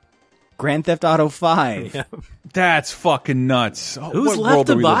 4, Grand Theft Auto 5. Yeah. That's fucking nuts. Who's left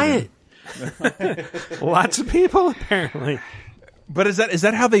to buy it? Lots of people, apparently. But is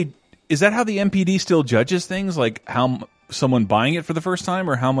that how the MPD still judges things? Like how someone buying it for the first time,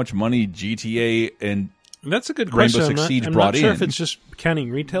 or how much money GTA and that's a good Rainbow question. Six Siege I'm brought not sure in? if it's just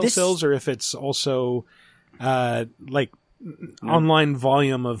counting retail sales or if it's also online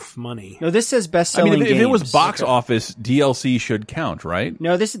volume of money. No, this says best-selling games. If it was box office, DLC should count, right?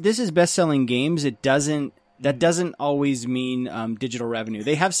 No, this is best-selling games. That doesn't always mean digital revenue.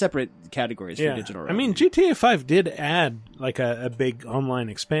 They have separate categories for digital revenue. I mean, GTA 5 did add like a big online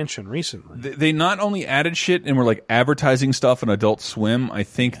expansion recently. They not only added shit and were like advertising stuff on Adult Swim. I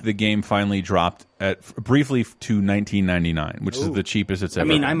think the game finally dropped briefly to $19.99, which is the cheapest it's ever. I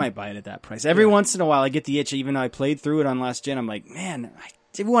mean, been. I might buy it at that price. Every once in a while, I get the itch. Even though I played through it on last gen, I'm like, man, I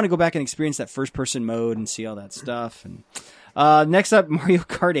did want to go back and experience that first-person mode and see all that stuff. And next up, Mario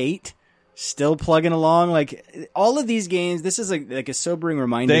Kart 8. Still plugging along. Like, all of these games, this is like a sobering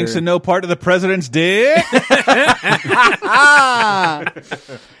reminder. Thanks to no part of the president's dick.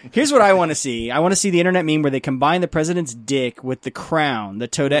 Here's what I want to see. I want to see the internet meme where they combine the president's dick with the crown, the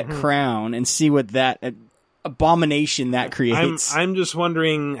Toadette crown, and see what that abomination that creates. I'm just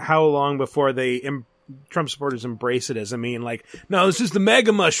wondering how long before Trump supporters embrace it as a meme. Like, no, this is the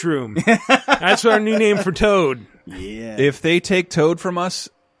mega mushroom. That's our new name for Toad. Yeah. If they take Toad from us,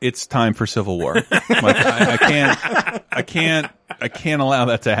 it's time for civil war. Like, I can't allow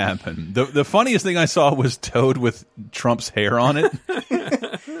that to happen. The funniest thing I saw was Toad with Trump's hair on it.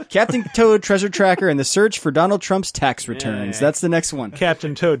 Captain Toad Treasure Tracker and the search for Donald Trump's tax returns. That's the next one.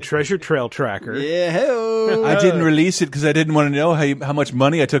 Captain Toad Treasure Trail Tracker. Yeah. Hey-o. I didn't release it because I didn't want to know how much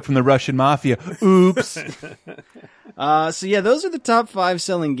money I took from the Russian mafia. Oops. So yeah, those are the top 5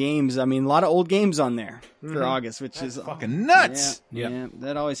 selling games. I mean, a lot of old games on there for August, which is fucking nuts. Yeah,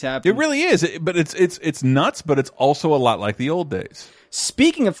 that always happens. It really is. But it's nuts, but it's also a lot like the old days.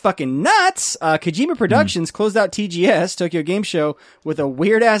 Speaking of fucking nuts, Kojima Productions closed out TGS, Tokyo Game Show, with a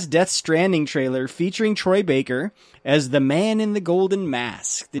weird-ass Death Stranding trailer featuring Troy Baker as the man in the golden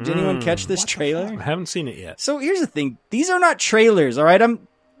mask. Did anyone catch this trailer? I haven't seen it yet. So here's the thing. These are not trailers, all right? I'm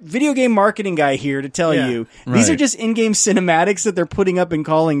video game marketing guy here to tell you. These are just in-game cinematics that they're putting up and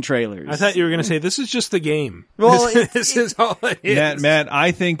calling trailers. I thought you were going to say, this is just the game. Well, this is all it is. Matt,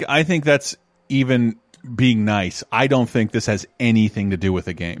 I think that's even being nice. I don't think this has anything to do with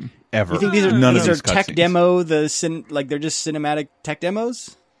the game ever. You think these are None of these these are tech cutscenes. demo? Like they're just cinematic tech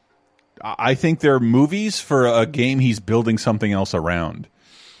demos? I think they're movies for a game he's building something else around.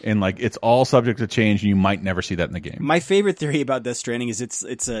 And like it's all subject to change, and you might never see that in the game. My favorite theory about Death Stranding is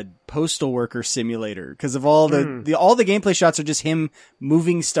it's a postal worker simulator because of all the all the gameplay shots are just him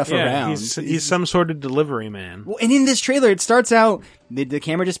moving stuff around. He's some sort of delivery man. Well, and in this trailer, it starts out the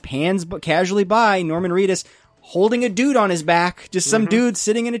camera just pans casually by Norman Reedus holding a dude on his back, just some dude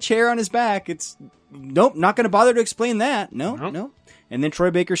sitting in a chair on his back. It's nope, not going to bother to explain that. No. And then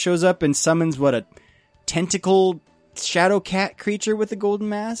Troy Baker shows up and summons a tentacle shadow cat creature with a golden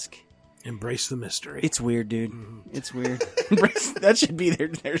mask. Embrace the mystery. It's weird, dude. It's weird. That should be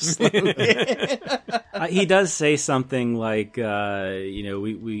their slogan. He does say something like,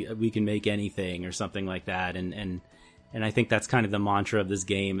 we can make anything or something like that, and I think that's kind of the mantra of this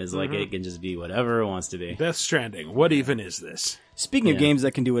game is like it can just be whatever it wants to be. Death Stranding. What even is this? Speaking of games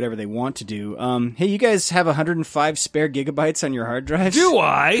that can do whatever they want to do, hey, you guys have 105 spare gigabytes on your hard drive? Do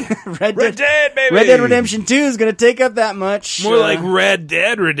I? Red Dead, baby! Red Dead Redemption 2 is going to take up that much. More like Red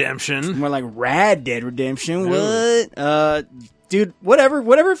Dead Redemption. More like Rad Dead Redemption. What? Dude,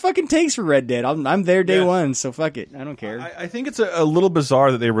 whatever it fucking takes for Red Dead. I'm there day one, so fuck it. I don't care. I think it's a little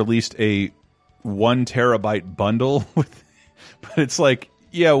bizarre that they released a 1 terabyte bundle, but it's like,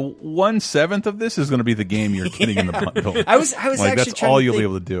 1/7 of this is going to be the game you're getting in the bundle. I was like, actually that's all you'll be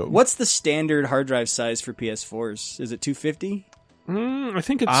able to do. What's the standard hard drive size for PS4s? Is it 250? I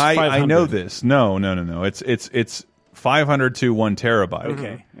think it's 500. I know this. No. It's 500 to 1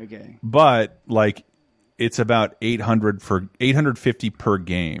 terabyte. Okay. But like, it's about 850 per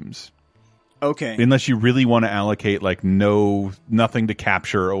games. Okay. Unless you really want to allocate like nothing to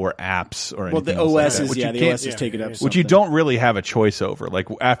capture or apps or anything. Well, the else OS like that, the OS is taking up something. which you don't really have a choice over. Like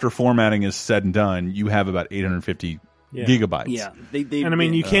after formatting is said and done, you have about 850 gigabytes. Yeah, and I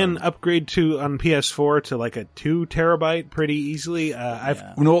mean, you can upgrade on PS4 to like a 2 terabyte pretty easily.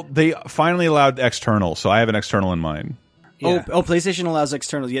 They finally allowed external, so I have an external in mind. Yeah. Oh, PlayStation allows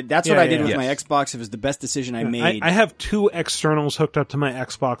externals. Yeah, that's what I did with my Xbox. It was the best decision I made. I have 2 externals hooked up to my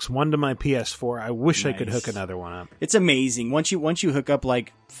Xbox, one to my PS4. I wish I could hook another one up. It's amazing. Once you hook up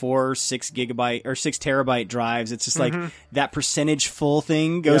like 4 6 gigabyte or 6 terabyte drives, it's just like that percentage full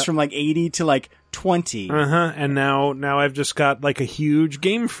thing goes from like 80 to like 20. And now I've just got like a huge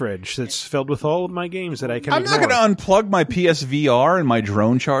game fridge that's filled with all of my games that I can. I'm not going to unplug my PSVR and my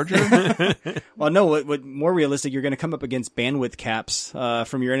drone charger. Well, no. What more realistic? You're going to come up against bandwidth caps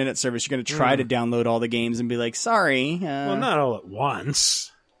from your internet service. You're going to try to download all the games and be like, sorry. Well, not all at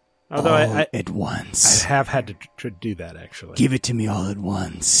once. Although all at once. I have had to do that actually. Give it to me all at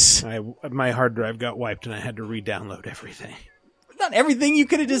once. My hard drive got wiped and I had to re-download everything. Not everything. You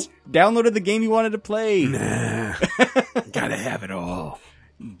could have just downloaded the game you wanted to play. Nah. Gotta have it all.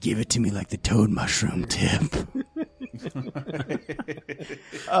 Give it to me like the toad mushroom tip.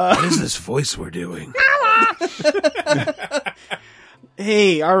 What is this voice we're doing?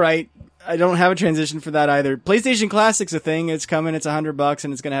 Hey, all right. I don't have a transition for that either. PlayStation Classic's a thing. It's coming. It's $100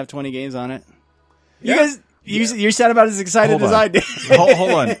 and it's going to have 20 games on it. You guys... You sound about as excited as I did.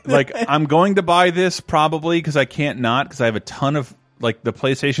 Hold on. Like, I'm going to buy this probably because I can't not, because I have a ton of, like, the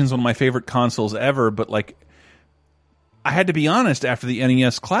PlayStation's one of my favorite consoles ever, but, like, I had to be honest after the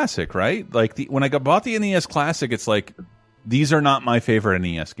NES Classic, right? Like, when I bought the NES Classic, it's like, these are not my favorite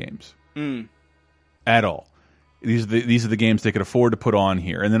NES games. At all. These are the games they could afford to put on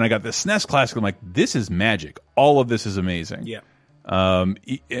here. And then I got the SNES Classic, I'm like, this is magic. All of this is amazing. Yeah.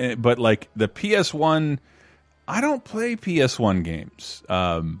 But, like, the PS1... I don't play PS1 games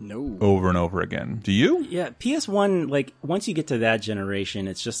over and over again. Do you? Yeah, PS1, like, once you get to that generation,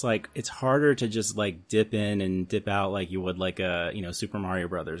 it's just like, it's harder to just like dip in and dip out like you would like a, Super Mario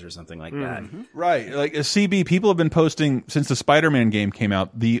Brothers or something like that. Right. Like a CB, people have been posting since the Spider-Man game came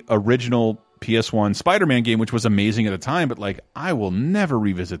out, the original PS1 Spider-Man game, which was amazing at the time, but like, I will never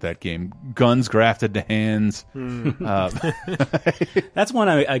revisit that game. Guns grafted to hands. That's one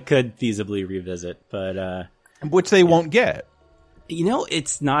I could feasibly revisit, but... which they won't get.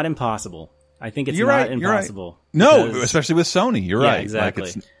 It's not impossible. I think it's not impossible. No, especially with Sony. You're right. Exactly.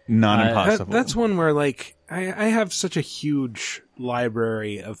 Like, it's not impossible. That's one where, like, I have such a huge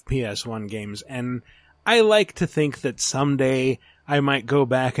library of PS1 games, and I like to think that someday I might go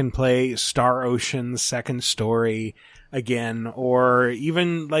back and play Star Ocean's Second Story again, or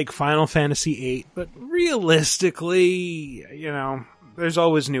even, like, Final Fantasy VIII, but realistically, there's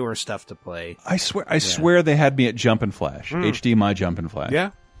always newer stuff to play. I swear they had me at Jump and Flash. HDMI Jump and Flash.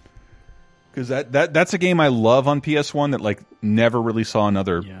 Yeah. Because that's a game I love on PS1 that like never really saw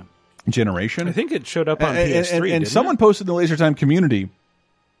another generation. I think it showed up on PS3. And someone posted in the LaserTime community.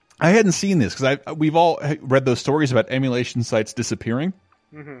 I hadn't seen this because we've all read those stories about emulation sites disappearing.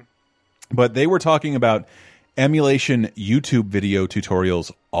 But they were talking about emulation YouTube video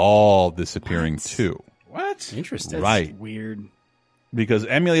tutorials all disappearing too. What? Interesting. Right. That's weird. Because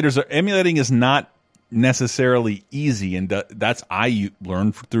emulating is not necessarily easy, and that's I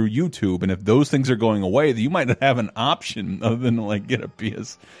learned through YouTube. And if those things are going away, you might not have an option other than like get a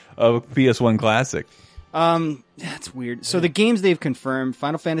PS1 Classic. That's weird. So the games they've confirmed: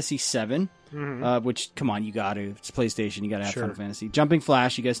 Final Fantasy VII, which come on, you got to. It's PlayStation, you got to have Final Fantasy. Jumping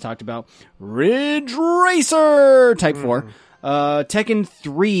Flash, you guys talked about. Ridge Racer Type 4, Tekken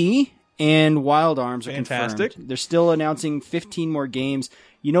 3. And Wild Arms are confirmed. They're still announcing 15 more games.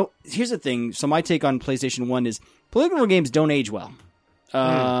 Here's the thing. So my take on PlayStation 1 is polygonal games don't age well.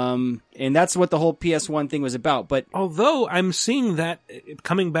 And that's what the whole PS1 thing was about. But although I'm seeing that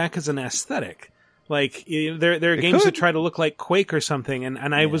coming back as an aesthetic. Like, there are games that try to look like Quake or something.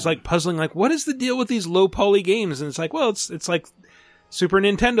 And I was like puzzling, like, what is the deal with these low poly games? And it's like, well, it's like Super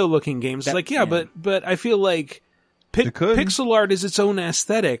Nintendo looking games. It's like, but I feel like pixel art is its own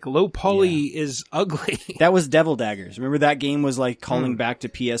aesthetic. Low poly is ugly. That was Devil Daggers. Remember that game was like calling back to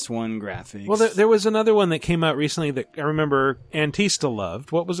PS1 graphics. Well, there was another one that came out recently that I remember Antista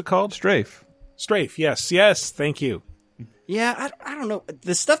loved. What was it called? Strafe. Yes. Thank you. Yeah, I don't know.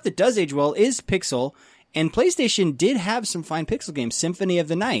 The stuff that does age well is pixel. And PlayStation did have some fine pixel games, Symphony of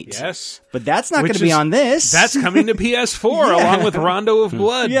the Night. Yes. But that's not going to be on this. That's coming to PS4 along with Rondo of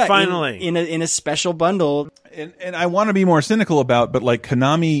Blood, finally. In a special bundle. And I want to be more cynical but like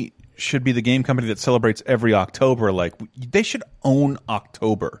Konami should be the game company that celebrates every October. Like, they should own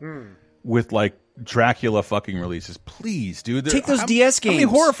October with like Dracula fucking releases. Please, dude. Take those DS games. How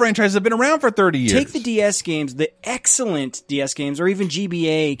many horror franchises have been around for 30 years? Take the DS games, the excellent DS games, or even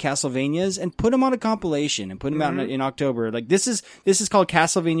GBA Castlevanias, and put them on a compilation and put them out in October. Like this is called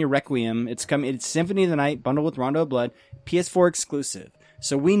Castlevania Requiem. It's Symphony of the Night bundled with Rondo of Blood, PS4 exclusive.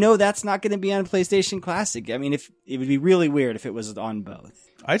 So we know that's not going to be on PlayStation Classic. I mean, if it would be really weird if it was on both.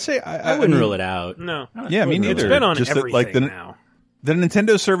 I'd say I wouldn't rule it out. No. Yeah, me neither. It's been on Just everything now. The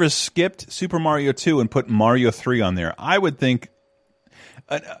Nintendo service skipped Super Mario 2 and put Mario 3 on there. I would think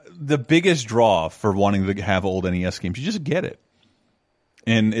the biggest draw for wanting to have old NES games, you just get it.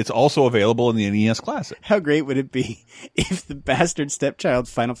 And it's also available in the NES Classic. How great would it be if the bastard stepchild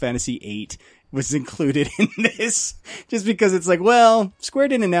Final Fantasy VIII was included in this? Just because it's like, well, Square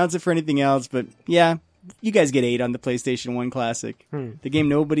didn't announce it for anything else, but yeah, you guys get 8 on the PlayStation 1 Classic. The game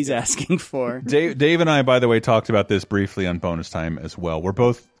nobody's asking for. Dave and I, by the way, talked about this briefly on Bonus Time as well. We're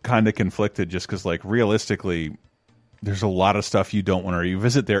both kind of conflicted just because, like, realistically, there's a lot of stuff you don't want to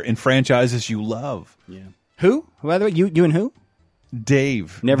revisit there in franchises you love. Yeah. Who? By the way, you and who?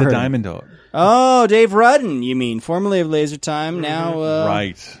 Dave, Never the heard of Diamond him. Dog. Oh, Dave Rudden, you mean, formerly of Laser Time, now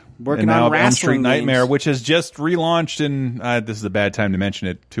right. Working and now on Elm Street wrestling Nightmare, games. which has just relaunched, and this is a bad time to mention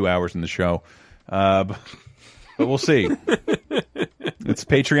it, 2 hours in the show. But we'll see. It's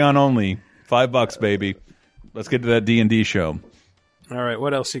Patreon only. $5, baby. Let's get to that D&D show. All right,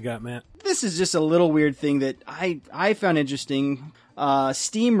 what else you got, Matt? This is just a little weird thing that I found interesting.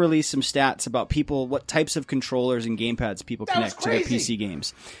 Steam released some stats about what types of controllers and gamepads people connect to their PC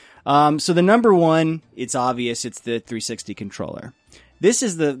games. So the number one, it's obvious, it's the 360 controller. This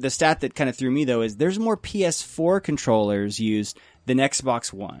is the stat that kind of threw me, though, is there's more PS4 controllers used than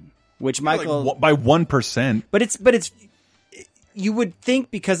Xbox One, which Michael... Like, by 1%. But it's you would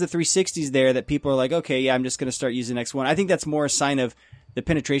think because the 360's there that people are like, okay, yeah, I'm just going to start using X1. I think that's more a sign of the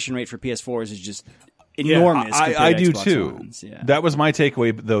penetration rate for PS4s is just enormous. I do Xbox too. Ones. Yeah. That was my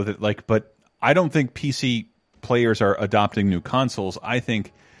takeaway, though. But I don't think PC players are adopting new consoles. I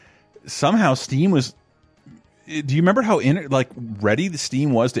think somehow Steam was. Do you remember how ready the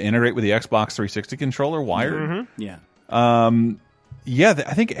Steam was to integrate with the Xbox 360 controller wired? Yeah. I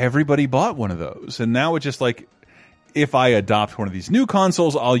think everybody bought one of those, and now it's just like, if I adopt one of these new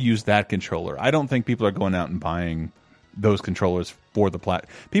consoles, I'll use that controller. I don't think people are going out and buying those controllers for the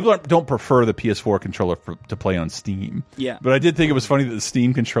people don't prefer the PS4 controller to play on Steam. Yeah. But I did think it was funny that the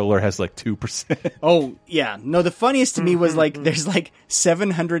Steam controller has like 2%. Oh, yeah. No, the funniest to me was like there's like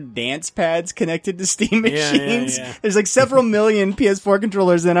 700 dance pads connected to Steam machines. Yeah. There's like several million PS4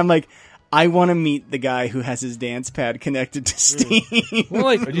 controllers, and I'm like, I want to meet the guy who has his dance pad connected to Steam. Well,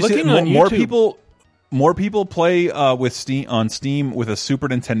 like Did you looking see, on YouTube, more people play with Steam with a Super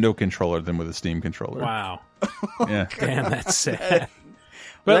Nintendo controller than with a Steam controller. Wow. Yeah. Damn, that's sad.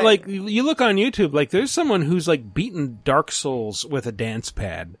 But like you look on YouTube, like there's someone who's like beaten Dark Souls with a dance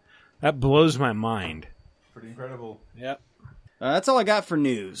pad. That blows my mind. Pretty incredible. Yep. That's all I got for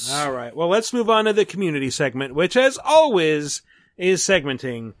news. All right. Well, let's move on to the community segment, which, as always, is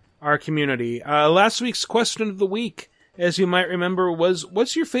segmenting our community. Last week's question of the week, as you might remember, was,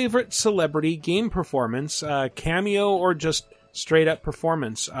 what's your favorite celebrity game performance, cameo or just straight up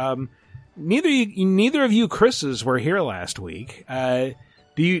performance? Neither of you Chris's were here last week. Do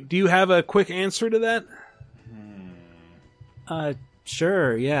you have a quick answer to that?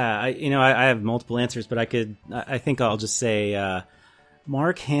 Sure. Yeah. I have multiple answers, but I think I'll just say,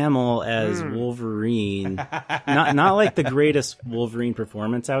 Mark Hamill as Wolverine. Not like the greatest Wolverine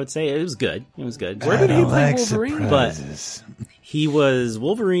performance, I would say. It was good. Where did he play Wolverine? But he was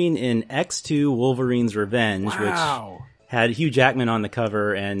Wolverine in X2 Wolverine's Revenge, Wow. which had Hugh Jackman on the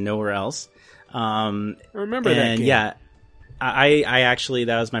cover and nowhere else. I remember that game. Yeah, I actually,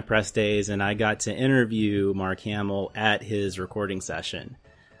 that was my press days, and I got to interview Mark Hamill at his recording session.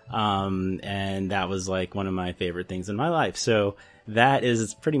 And that was like one of my favorite things in my life. So that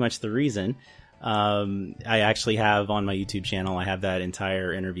is pretty much the reason. I actually have on my YouTube channel, I have that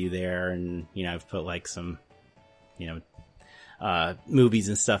entire interview there, and I've put like some movies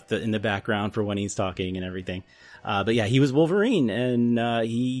and stuff in the background for when he's talking and everything. But yeah, he was Wolverine, and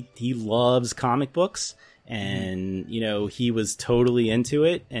he loves comic books, and he was totally into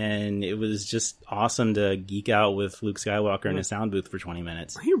it, and it was just awesome to geek out with Luke Skywalker in a sound booth for 20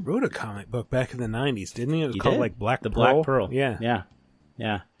 minutes. He wrote a comic book back in the 90s, didn't he? It was called like Black Pearl. Black Pearl. Yeah.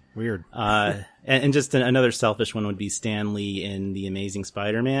 Weird. And just another selfish one would be Stan Lee in The Amazing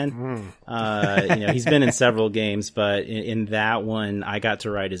Spider-Man. He's been in several games, but in that one, I got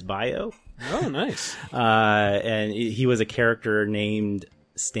to write his bio. Oh, nice. And he was a character named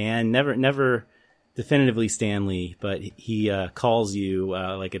Stan. Never definitively Stan Lee, but he calls you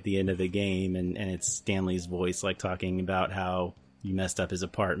like at the end of the game, and it's Stan Lee's voice, like talking about how you messed up his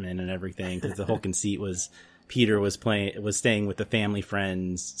apartment and everything, because the whole conceit was Peter was staying with the family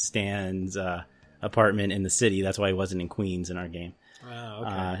friends Stan's apartment in the city. That's why he wasn't in Queens in our game. Oh,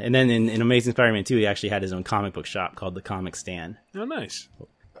 okay. And then in Amazing Spider-Man 2, he actually had his own comic book shop called the Comic Stan. Oh, nice.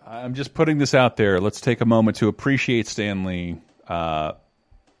 I'm just putting this out there. Let's take a moment to appreciate Stan Lee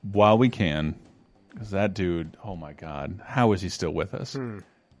while we can. Because that dude, oh my God, how is he still with us? And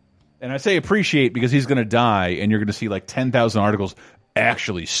I say appreciate because he's going to die, and you're going to see like 10,000 articles.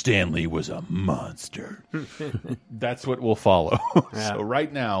 Actually, Stan Lee was a monster. That's what will follow. Yeah. So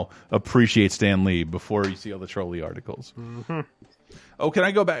right now, appreciate Stan Lee before you see all the trolley articles. Oh, can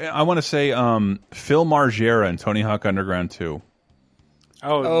I go back? I want to say Phil Margera in Tony Hawk Underground 2.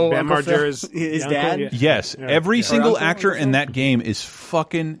 Oh, Ben Margera's his uncle? dad? Yeah. Yes, Yeah. every single actor in that game is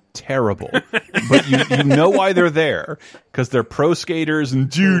fucking terrible. But you know why they're there. Because they're pro skaters and,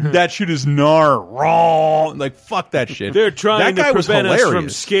 dude, that shit is raw. Like, fuck that shit. They're trying that guy to was prevent us hilarious. from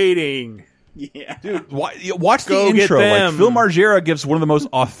skating. Yeah. Dude, watch the Go get intro. them. Like, Phil Margera gives one of the most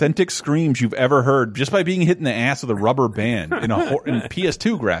authentic screams you've ever heard just by being hit in the ass with a rubber band in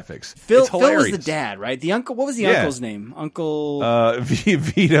PS2 graphics. Phil It's hilarious. was the dad, right? The uncle. What was the Yeah. uncle's name? Uncle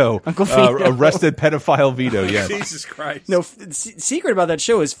Vito. Uncle Vito. Arrested pedophile Vito, yes. Jesus Christ. No, secret about that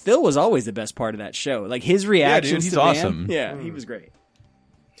show is Phil was always the best part of that show. Like his reactions he's to Van. awesome. Yeah, he was great.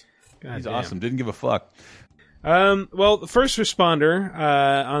 He's awesome. Didn't give a fuck. Well, the first responder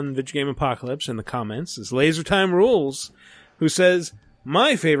on Vidjagame Apocalypse in the comments is LaserTime Rules, who says,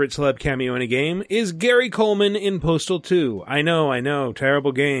 my favorite celeb cameo in a game is Gary Coleman in Postal 2. I know,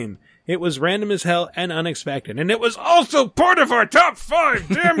 terrible game. It was random as hell and unexpected, and it was also part of our top 5,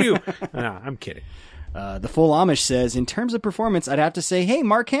 damn you! No, I'm kidding. The Full Amish says, in terms of performance, I'd have to say, hey,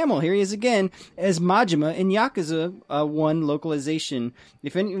 Mark Hamill, here he is again, as Majima in Yakuza 1 localization.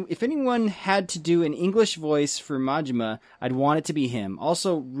 If anyone had to do an English voice for Majima, I'd want it to be him.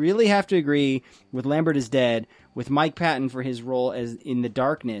 Also, really have to agree with Lambert is Dead, with Mike Patton for his role as in The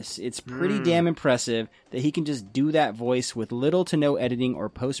Darkness. It's pretty damn impressive that he can just do that voice with little to no editing or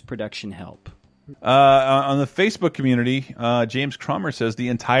post-production help. On the Facebook community, James Cromer says the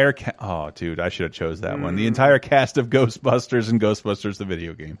entire oh, dude, I should have chose that one. The entire cast of Ghostbusters and Ghostbusters the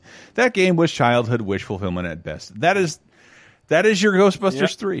video game. That game was childhood wish fulfillment at best. That is your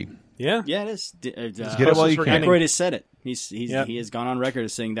Ghostbusters 3. Yeah, it is. Get it while you can. Aykroyd has said it. He has gone on record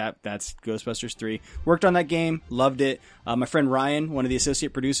as saying that's Ghostbusters 3. Worked on that game, loved it. My friend Ryan, one of the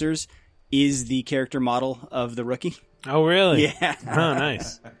associate producers, is the character model of the Rookie. Oh, really? Yeah. Oh,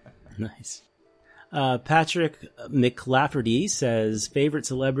 nice. Nice. Patrick McLafferty says favorite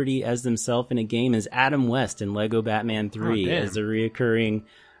celebrity as themselves in a game is Adam West in Lego Batman 3 as a reoccurring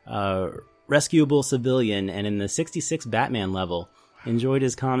rescuable civilian, and in the 66 Batman level. Enjoyed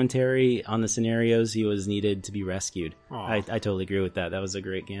his commentary on the scenarios he was needed to be rescued. I totally agree with that. That was a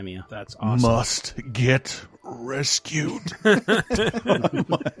great cameo. That's awesome. Must get rescued.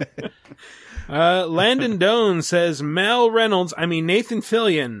 Landon Doan says Nathan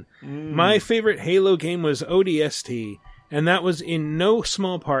Fillion. My favorite Halo game was ODST, and that was in no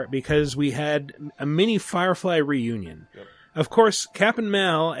small part because we had a mini Firefly reunion. Yep. Of course, Captain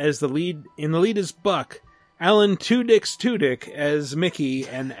Mal as the lead is Buck, Alan Two Dick as Mickey,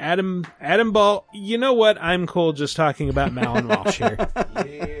 and Adam Ball. You know what? I'm cool just talking about Mal and Walsh here.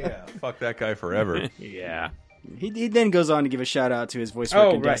 Yeah, fuck that guy forever. Yeah. He then goes on to give a shout out to his voice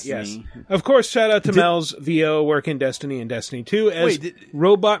work in Destiny. Yes. Of course, shout out to Mel's VO work in Destiny and Destiny 2 as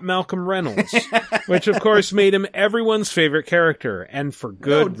Robot Malcolm Reynolds, which of course made him everyone's favorite character, and for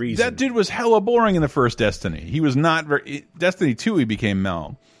good reason. That dude was hella boring in the first Destiny. He was not very... Destiny 2, he became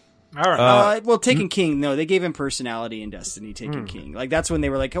Mel. All right. Well, Taken King, no, they gave him personality in Destiny, Taken King. Like, that's when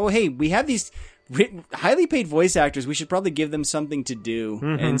they were like, oh, hey, we have these highly paid voice actors. We should probably give them something to do.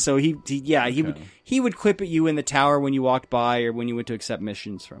 And so he would quip at you in the tower when you walked by or when you went to accept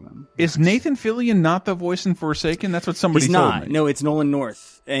missions from him. Is Nathan Fillion not the voice in Forsaken? That's what somebody He's told not. me. No, it's Nolan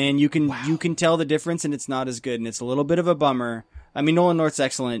North. And you can tell the difference, and it's not as good. And it's a little bit of a bummer. I mean, Nolan North's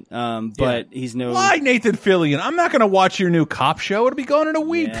excellent, but he's no... Why Nathan Fillion? I'm not going to watch your new cop show. It'll be gone in a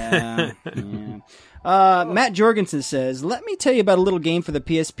week. Yeah. Matt Jorgensen says, let me tell you about a little game for the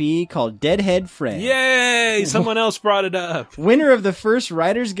PSP called Deadhead Fred. Yay! Someone else brought it up. Winner of the first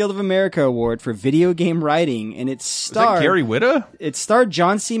Writers Guild of America Award for video game writing, and it starred... Is that Gary Whitta? It starred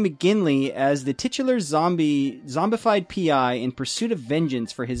John C. McGinley as the titular zombified PI in pursuit of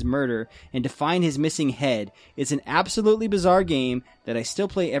vengeance for his murder and to find his missing head. It's an absolutely bizarre game that I still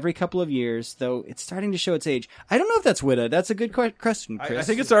play every couple of years, though it's starting to show its age. I don't know if that's Witta. That's a good question, Chris. I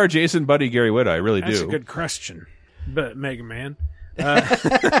think it's our Jason buddy Gary Witta. I really That's do. a good question. But Mega Man.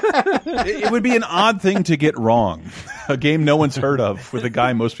 It would be an odd thing to get wrong. A game no one's heard of with a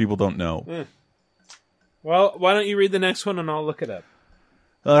guy most people don't know. Well, why don't you read the next one and I'll look it up.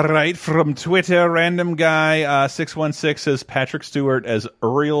 All right, from Twitter, random guy 616 says Patrick Stewart as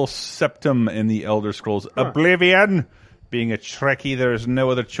Uriel Septim in the Elder Scrolls Oblivion. Being a Trekkie, there is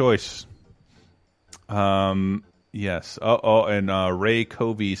no other choice. Yes. And Ray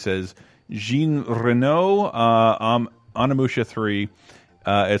Covey says Jean Renault, Onimusha 3.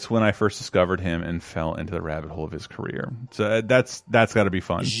 It's when I first discovered him and fell into the rabbit hole of his career. So that's got to be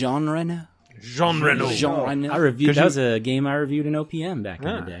fun. Jean Renault. Jean Renault. I reviewed. That was a game I reviewed in OPM back in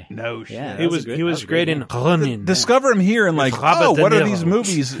the day. No shit. Yeah, He was great in Ronin. Discover him here and like, Robert oh, De what are Niro. these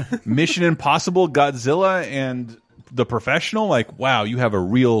movies? Mission Impossible, Godzilla, and The Professional. Like, wow, you have a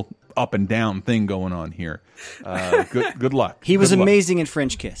real up and down thing going on here. Good luck. He was Good luck. amazing in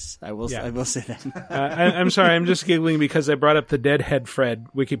French Kiss. I will say that. I'm sorry, I'm just giggling because I brought up the Deadhead Fred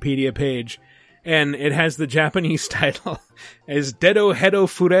Wikipedia page, and it has the Japanese title as Dedo Hedo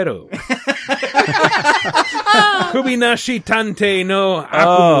Furero. Kubinashi Tante no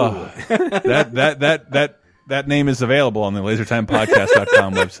Aku. That name is available on the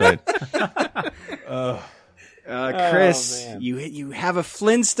LaserTimePodcast.com website. Chris, you have a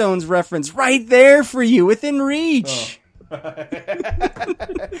Flintstones reference right there for you, within reach. Fredo,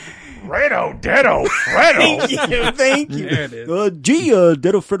 Dedo, Fredo. Thank you. There it is.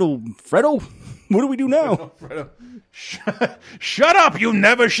 Dedo, Fredo. What do we do now? Shut up! You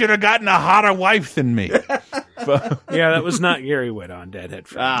never should have gotten a hotter wife than me. Yeah, that was not Gary Witt on Deadhead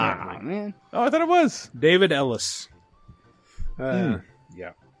Fred. Man. Oh, I thought it was David Ellis. Yeah.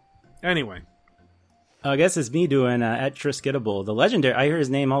 Anyway. I guess it's me doing at Triskidable. The legendary, I hear his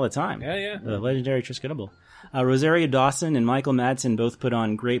name all the time. Yeah. The legendary Triskidable. Rosario Dawson and Michael Madsen both put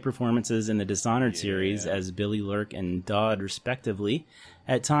on great performances in the Dishonored series as Billy Lurk and Dodd, respectively.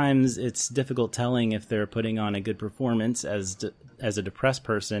 At times, it's difficult telling if they're putting on a good performance as a depressed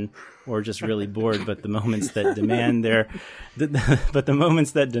person or just really bored. But the moments that demand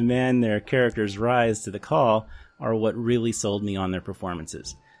their characters rise to the call are what really sold me on their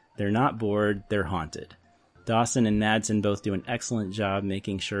performances. They're not bored, they're haunted. Dawson and Madsen both do an excellent job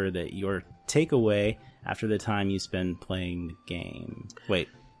making sure that your takeaway after the time you spend playing the game.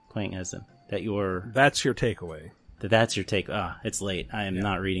 Playing as them. That's your takeaway. That's your take. It's late. I am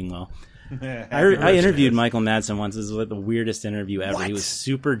not reading well. I interviewed Michael Madsen once. This was like the weirdest interview ever. What? He was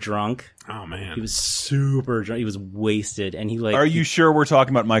super drunk. Oh, man. He was super drunk. He was wasted. And Are you sure we're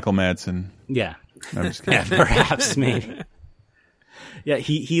talking about Michael Madsen? Yeah. I'm just kidding. Yeah, perhaps, maybe. Yeah,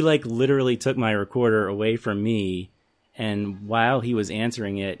 he literally took my recorder away from me, and while he was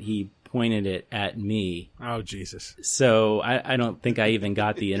answering it, he pointed it at me. Oh, Jesus. So I don't think I even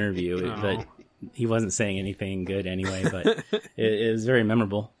got the interview, but he wasn't saying anything good anyway, but it was very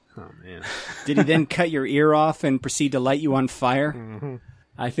memorable. Oh, man. Did he then cut your ear off and proceed to light you on fire? Mm-hmm.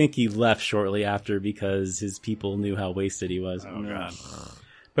 I think he left shortly after because his people knew how wasted he was. Oh, God.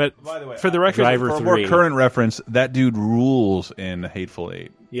 But by the way, for the record, for a more current reference, that dude rules in Hateful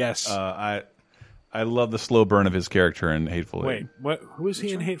Eight. Yes. I love the slow burn of his character in Hateful Eight. Wait, who is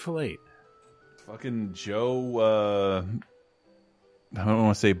he in Hateful Eight? Fucking Joe. I don't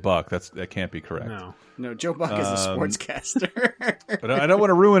want to say Buck. That can't be correct. No, Joe Buck is a sportscaster. But I don't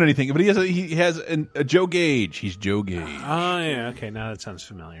want to ruin anything. But he has a Joe Gage. He's Joe Gage. Oh yeah, okay. Now that sounds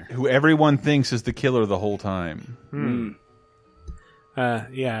familiar. Who everyone thinks is the killer the whole time.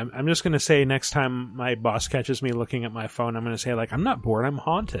 Yeah, I'm just going to say next time my boss catches me looking at my phone, I'm going to say, like, I'm not bored, I'm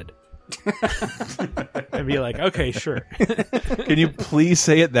haunted. And be like, okay, sure. Can you please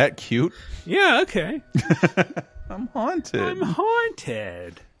say it that cute? Yeah, okay. I'm haunted. I'm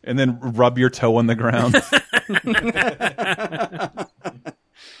haunted. And then rub your toe on the ground.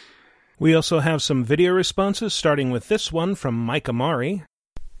 We also have some video responses, starting with this one from Mike Amari.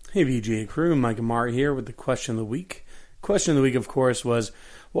 Hey, VGA crew, Mike Amari here with the question of the week. Question of the week, of course, was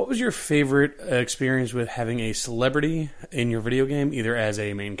what was your favorite experience with having a celebrity in your video game, either as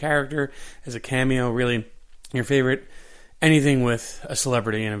a main character, as a cameo, really your favorite, anything with a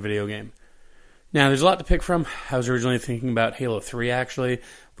celebrity in a video game. Now, there's a lot to pick from. I was originally thinking about Halo 3, actually,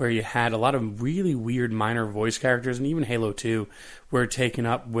 where you had a lot of really weird minor voice characters, and even Halo 2 were taken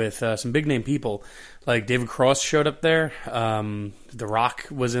up with some big-name people. Like David Cross showed up there. The Rock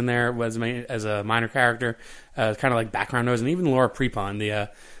was in there as a minor character, kind of like background noise, and even Laura Prepon, the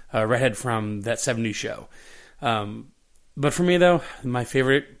redhead from that 70s show. But for me, though, my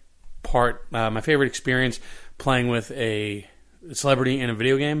favorite experience playing with a celebrity in a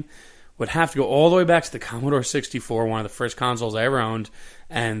video game would have to go all the way back to the Commodore 64, one of the first consoles I ever owned,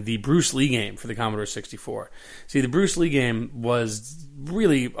 and the Bruce Lee game for the Commodore 64. See, the Bruce Lee game was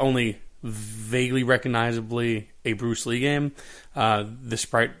really only vaguely recognizably a Bruce Lee game. The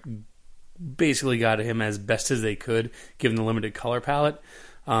sprite basically got him as best as they could, given the limited color palette.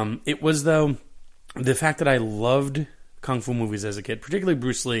 It was, though, the fact that I loved Kung Fu movies as a kid, particularly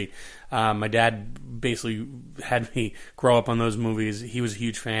Bruce Lee. My dad basically had me grow up on those movies. He was a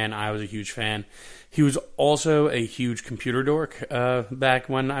huge fan. I was a huge fan. He was also a huge computer dork back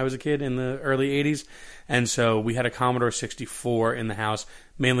when I was a kid in the early 80s. And so we had a Commodore 64 in the house,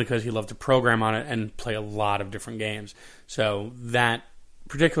 mainly because he loved to program on it and play a lot of different games. So that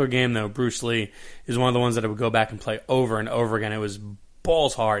particular game, though, Bruce Lee, is one of the ones that I would go back and play over and over again. It was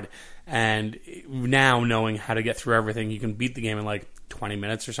balls hard. And now knowing how to get through everything, you can beat the game in like 20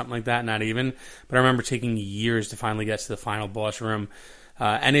 minutes or something like that, not even. But I remember taking years to finally get to the final boss room.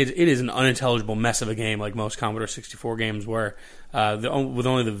 And it is an unintelligible mess of a game, like most Commodore 64 games were, with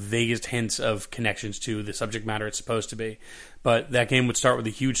only the vaguest hints of connections to the subject matter it's supposed to be. But that game would start with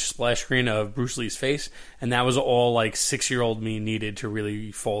a huge splash screen of Bruce Lee's face, and that was all like 6-year-old me needed to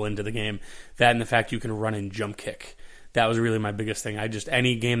really fall into the game. That and the fact you can run and jump kick. That was really my biggest thing.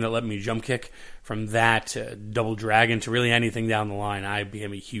 Any game that let me jump kick, from that to Double Dragon to really anything down the line, I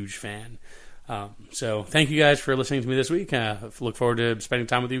became a huge fan. So thank you guys for listening to me this week. Look forward to spending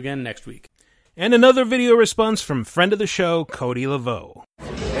time with you again next week. And another video response from friend of the show, Cody Laveau.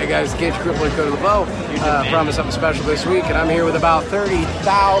 Hey guys, Gage Crippler, Cody Laveau. Promise something special this week, and I'm here with about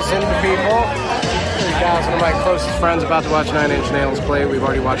 30,000 people. 30,000 of my closest friends about to watch Nine Inch Nails play. We've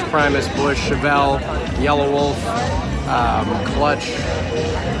already watched Primus, Bush, Chevelle, Yellow Wolf, Clutch,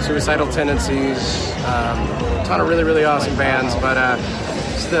 Suicidal Tendencies, a ton of really, really awesome bands, but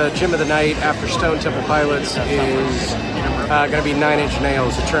it's the gym of the night after Stone Temple Pilots is going to be Nine Inch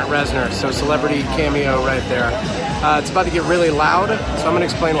Nails, the Trent Reznor, so celebrity cameo right there. It's about to get really loud, so I'm going to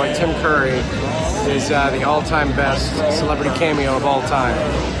explain why Tim Curry is the all-time best celebrity cameo of all time.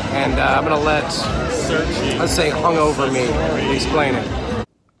 And I'm going to let's say hungover me explain it.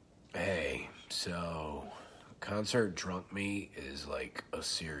 Hey, so concert drunk me is like a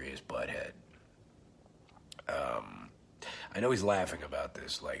serious butthead. I know he's laughing about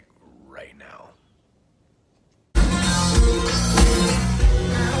this, like, right now.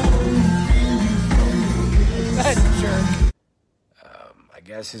 That jerk. I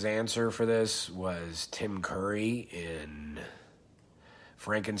guess his answer for this was Tim Curry in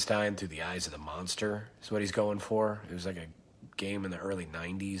Frankenstein Through the Eyes of the Monster is what he's going for. It was like a game in the early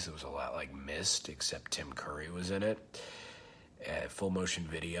 90s. It was a lot like Myst, except Tim Curry was in it. Full motion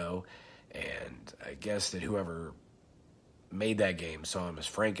video. And I guess that whoever made that game saw him as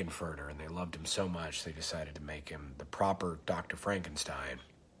Frankenfurter, and they loved him so much they decided to make him the proper Dr. Frankenstein.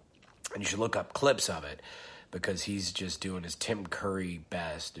 And you should look up clips of it, because he's just doing his Tim Curry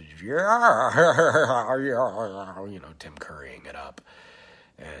best. You know, Tim Currying it up.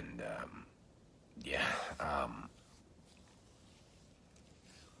 And,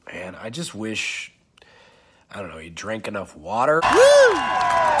 man, I just wish, I don't know, he drank enough water. Woo!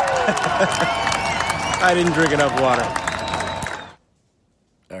 I didn't drink enough water.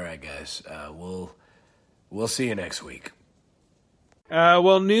 All right, guys. We'll see you next week.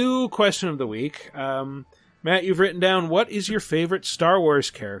 Well, new question of the week. Matt, you've written down, what is your favorite Star Wars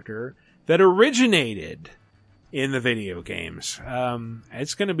character that originated in the video games?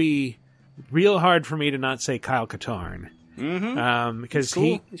 It's going to be real hard for me to not say Kyle Katarn. Mm-hmm. Because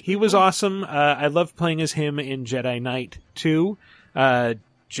he was awesome. I loved playing as him in Jedi Knight 2.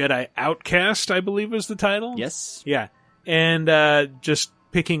 Jedi Outcast, I believe was the title. Yes. Yeah. And just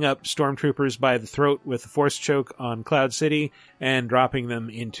picking up stormtroopers by the throat with a force choke on Cloud City and dropping them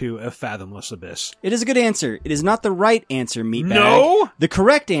into a fathomless abyss. It is a good answer. It is not the right answer, meatbag. No? The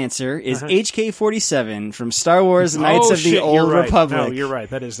correct answer is HK-47 from Star Wars Knights of the Old Republic. No, you're right.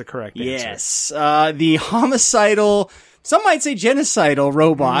 That is the correct answer. Yes. The homicidal, some might say genocidal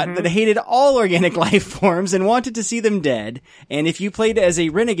robot that hated all organic life forms and wanted to see them dead. And if you played as a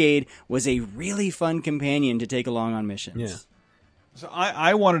renegade, was a really fun companion to take along on missions. Yeah. So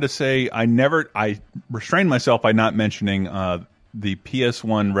I wanted to say I restrained myself by not mentioning the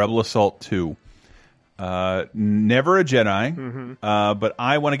PS1 Rebel Assault 2. Never a Jedi, but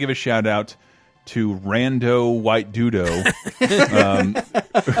I want to give a shout out to Rando White Dudo.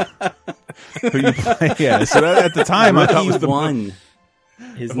 Who you play as. So at the time I thought was the one.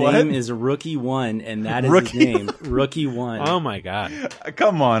 His name is Rookie One, and that is his name. Rookie One. Oh my god!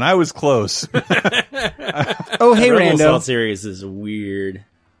 Come on, I was close. Oh hey, the Rando. Assault series is weird.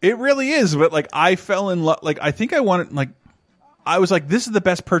 It really is, but like I fell in love. Like I think I wanted. Like I was like, this is the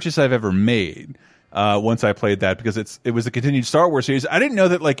best purchase I've ever made. Once I played that, because it was a continued Star Wars series. I didn't know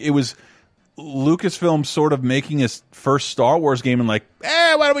that like it was Lucasfilm sort of making his first Star Wars game and like,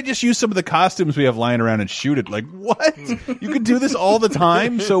 why don't we just use some of the costumes we have lying around and shoot it? Like, what? You could do this all the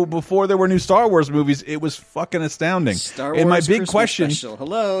time? So before there were new Star Wars movies, it was fucking astounding. Star Wars and my big Christmas question, special.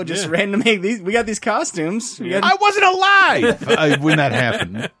 Hello, just random make these. We got these costumes. I wasn't alive when that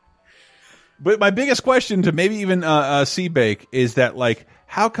happened. But my biggest question to maybe even Seabake is that, like,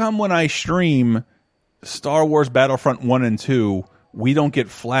 how come when I stream Star Wars Battlefront 1 and 2, we don't get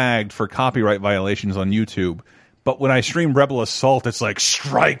flagged for copyright violations on YouTube? But when I stream Rebel Assault, it's like,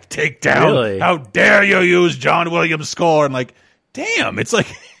 strike, take down. Really? How dare you use John Williams' score? And like, damn, it's like...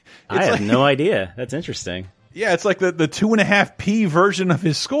 I have no idea. That's interesting. Yeah, it's like the 2.5p version of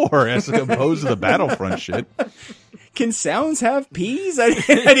his score as opposed to the Battlefront shit. Can sounds have P's? I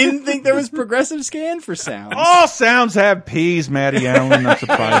didn't think there was progressive scan for sounds. All sounds have P's, Matty Allen. I'm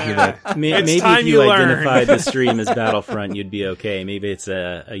surprised with that. Maybe if you identified the stream as Battlefront, you'd be okay. Maybe it's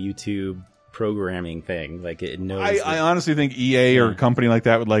a YouTube programming thing. Like it knows. I honestly think EA or a company like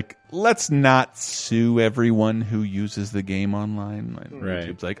that would like, let's not sue everyone who uses the game online. Like, right.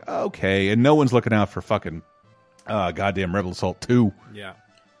 YouTube's like, okay, and no one's looking out for fucking goddamn Rebel Assault 2. Yeah.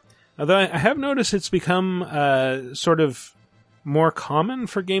 Although I have noticed it's become sort of more common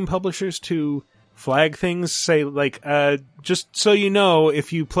for game publishers to flag things, say like, just so you know,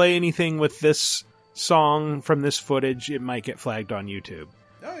 if you play anything with this song from this footage, it might get flagged on YouTube.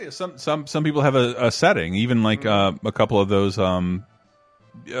 Oh yeah, some people have a setting, even like a couple of those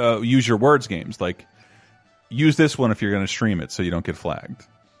use your words games, like use this one if you're going to stream it so you don't get flagged.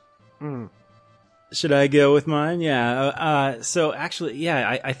 Should I go with mine? Yeah. So actually,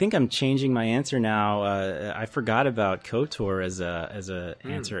 yeah, I think I'm changing my answer now. I forgot about KOTOR as a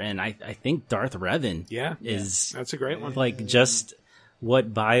answer, and I think Darth Revan is that's a great one. Like just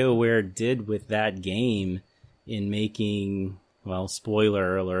what BioWare did with that game in making, well,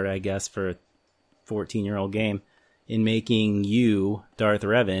 spoiler alert, I guess, for a 14-year-old game, in making you Darth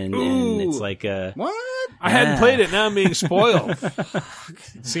Revan, and it's like a what? I hadn't played it. Now I'm being spoiled.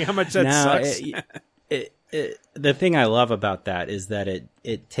 See how much that sucks. The thing I love about that is that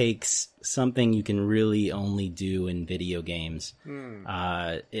it takes something you can really only do in video games,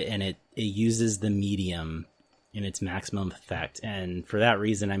 and it uses the medium in its maximum effect. And for that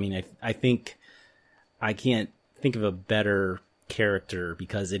reason, I mean, I think I can't think of a better character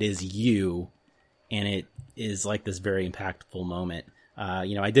because it is you, and it is like this very impactful moment.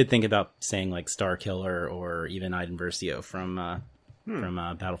 I did think about saying like Star Killer or even Iden Versio from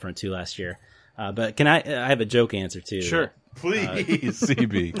Battlefront 2 last year. But can I have a joke answer too? Sure. Please,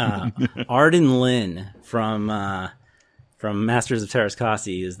 CB. Arden Lynn from Masters of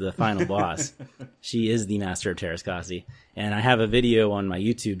Terrascasi is the final boss. She is the Master of Terrascasi. And I have a video on my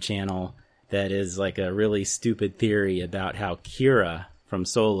YouTube channel that is like a really stupid theory about how Kira from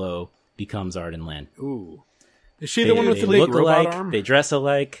Solo becomes Arden Lynn. Ooh. Is she the one with the big robot alike, arm? They dress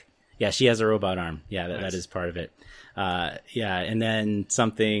alike. Yeah, she has a robot arm. Yeah, that is part of it. And then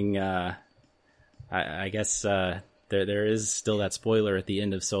something, I guess there is still that spoiler at the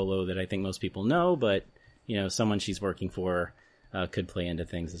end of Solo that I think most people know, but someone she's working for could play into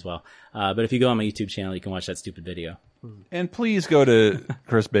things as well. But if you go on my YouTube channel, you can watch that stupid video. And please go to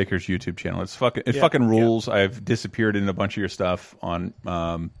Chris Baker's YouTube channel. It fucking rules. Yeah. I've disappeared in a bunch of your stuff on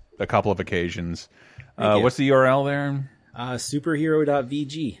a couple of occasions. What's the URL there?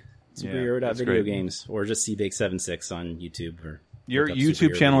 Superhero.vg. Superhero.videogames. Or just cbake76 on YouTube. Or your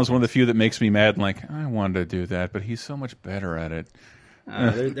YouTube channel is one of the few that makes me mad. And like, I wanted to do that, but he's so much better at it.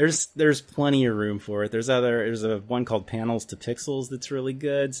 There's plenty of room for it. There's a one called Panels to Pixels that's really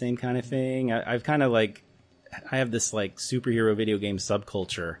good. Same kind of thing. I've kind of like, I have this like superhero video game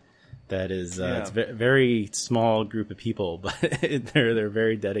subculture that is it's a very small group of people, but they're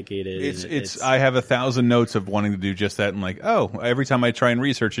very dedicated. It's I have 1,000 notes of wanting to do just that, and like, oh, every time I try and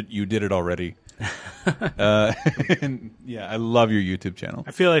research it, you did it already. And yeah, I love your YouTube channel.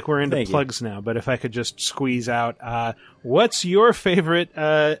 I feel like we're into plugs now, but if I could just squeeze out, what's your favorite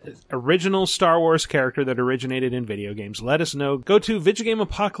original Star Wars character that originated in video games? Let us know. Go to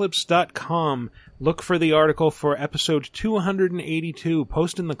VidjagameApocalypse.com. Look for the article for episode 282.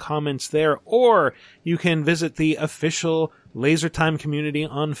 Post in the comments there, or you can visit the official LaserTime community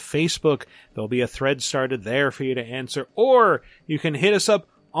on Facebook. There'll be a thread started there for you to answer, or you can hit us up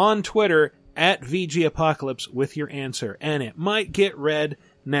on Twitter at VGApocalypse with your answer, and it might get read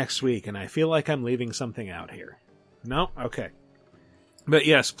next week, and I feel like I'm leaving something out here. No? Okay. But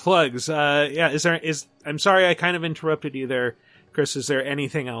yes, plugs. I'm sorry I kind of interrupted you there, Chris. Is there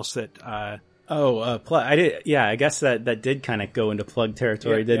anything else that I did. Yeah, I guess that did kind of go into plug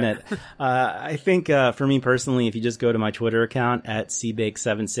territory, didn't it? I think for me personally, if you just go to my Twitter account at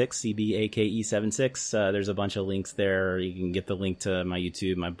cbake76, CBAKE76, there's a bunch of links there. You can get the link to my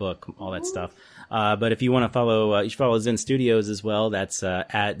YouTube, my book, all that stuff. But if you want to follow, you should follow Zen Studios as well. That's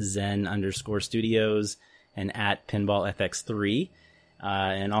at Zen_Studios and at PinballFX3.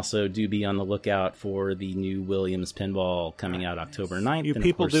 And also do be on the lookout for the new Williams Pinball coming out October 9th. You and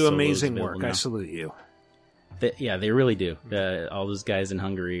people of course, do Solo's amazing available work. now. I salute you. They really do. All those guys in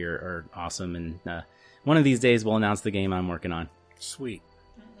Hungary are awesome. And one of these days we'll announce the game I'm working on. Sweet.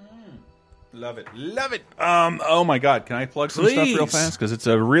 Love it. Love it. Oh my God. Can I plug some stuff real Please. fast? Because it's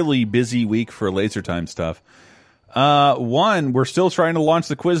a really busy week for Laser Time stuff. One, we're still trying to launch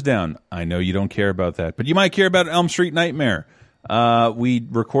the quiz down. I know you don't care about that, but you might care about Elm Street Nightmare. We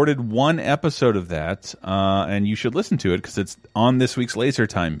recorded one episode of that, and you should listen to it because it's on this week's Laser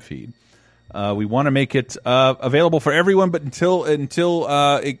Time feed. We want to make it available for everyone, but until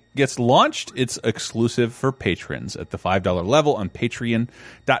it gets launched, it's exclusive for patrons at the $5 level on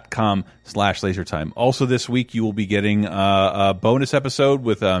patreon.com/lasertime. Also this week, you will be getting a bonus episode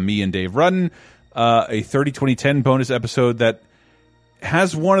with me and Dave Rudden, a 30-20-10 bonus episode that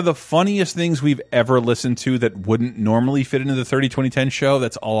has one of the funniest things we've ever listened to that wouldn't normally fit into the 30-20-10 show.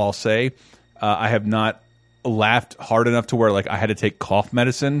 That's all I'll say. I have not laughed hard enough to where like I had to take cough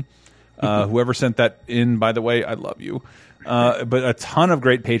medicine. Whoever sent that in, by the way, I love you. But a ton of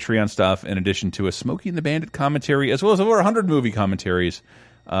great Patreon stuff in addition to a Smokey and the Bandit commentary, as well as over 100 movie commentaries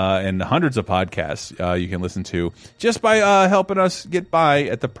and hundreds of podcasts you can listen to just by helping us get by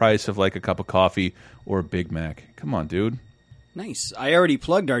at the price of like a cup of coffee or a Big Mac. Come on, dude. Nice. I already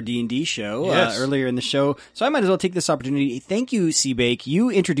plugged our D&D show Yes. earlier in the show, so I might as well take this opportunity. Thank you, Seabake. You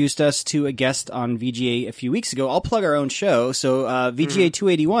introduced us to a guest on VGA a few weeks ago. I'll plug our own show. So VGA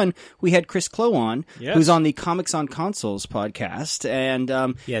 281, we had Chris Clow on, who's on the Comics on Consoles podcast.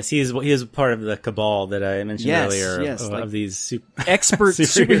 And yes, he is part of the cabal that I mentioned earlier of these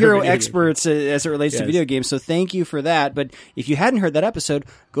superhero experts as it relates to video games. So thank you for that. But if you hadn't heard that episode,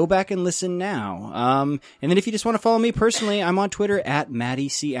 go back and listen now. And then if you just want to follow me personally, I'm on Twitter at Maddie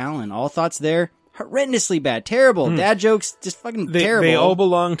C. Allen. All thoughts there, horrendously bad, terrible. Dad jokes, just fucking terrible. They all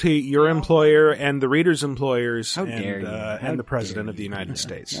belong to your employer and the reader's employers. How dare you. And the President of the United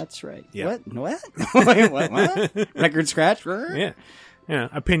States. That's right. Yeah. What? Wait, what? Record scratch? Yeah.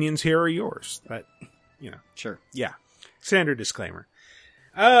 Opinions here are yours. But, Sure. Yeah. Standard disclaimer.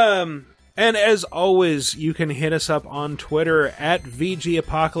 And as always, you can hit us up on Twitter at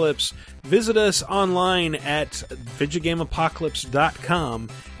VGApocalypse. Visit us online at VidjagameApocalypse.com.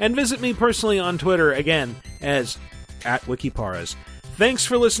 And visit me personally on Twitter, again, as at Wikiparas. Thanks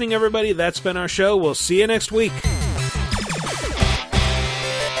for listening, everybody. That's been our show. We'll see you next week.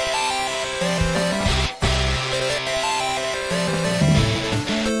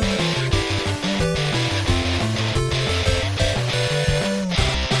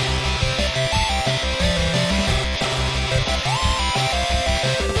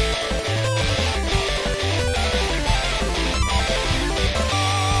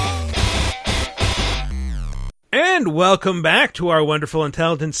 And welcome back to our wonderful,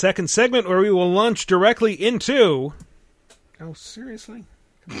 intelligent second segment where we will launch directly into... Oh, seriously?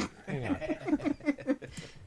 Come on, hang on.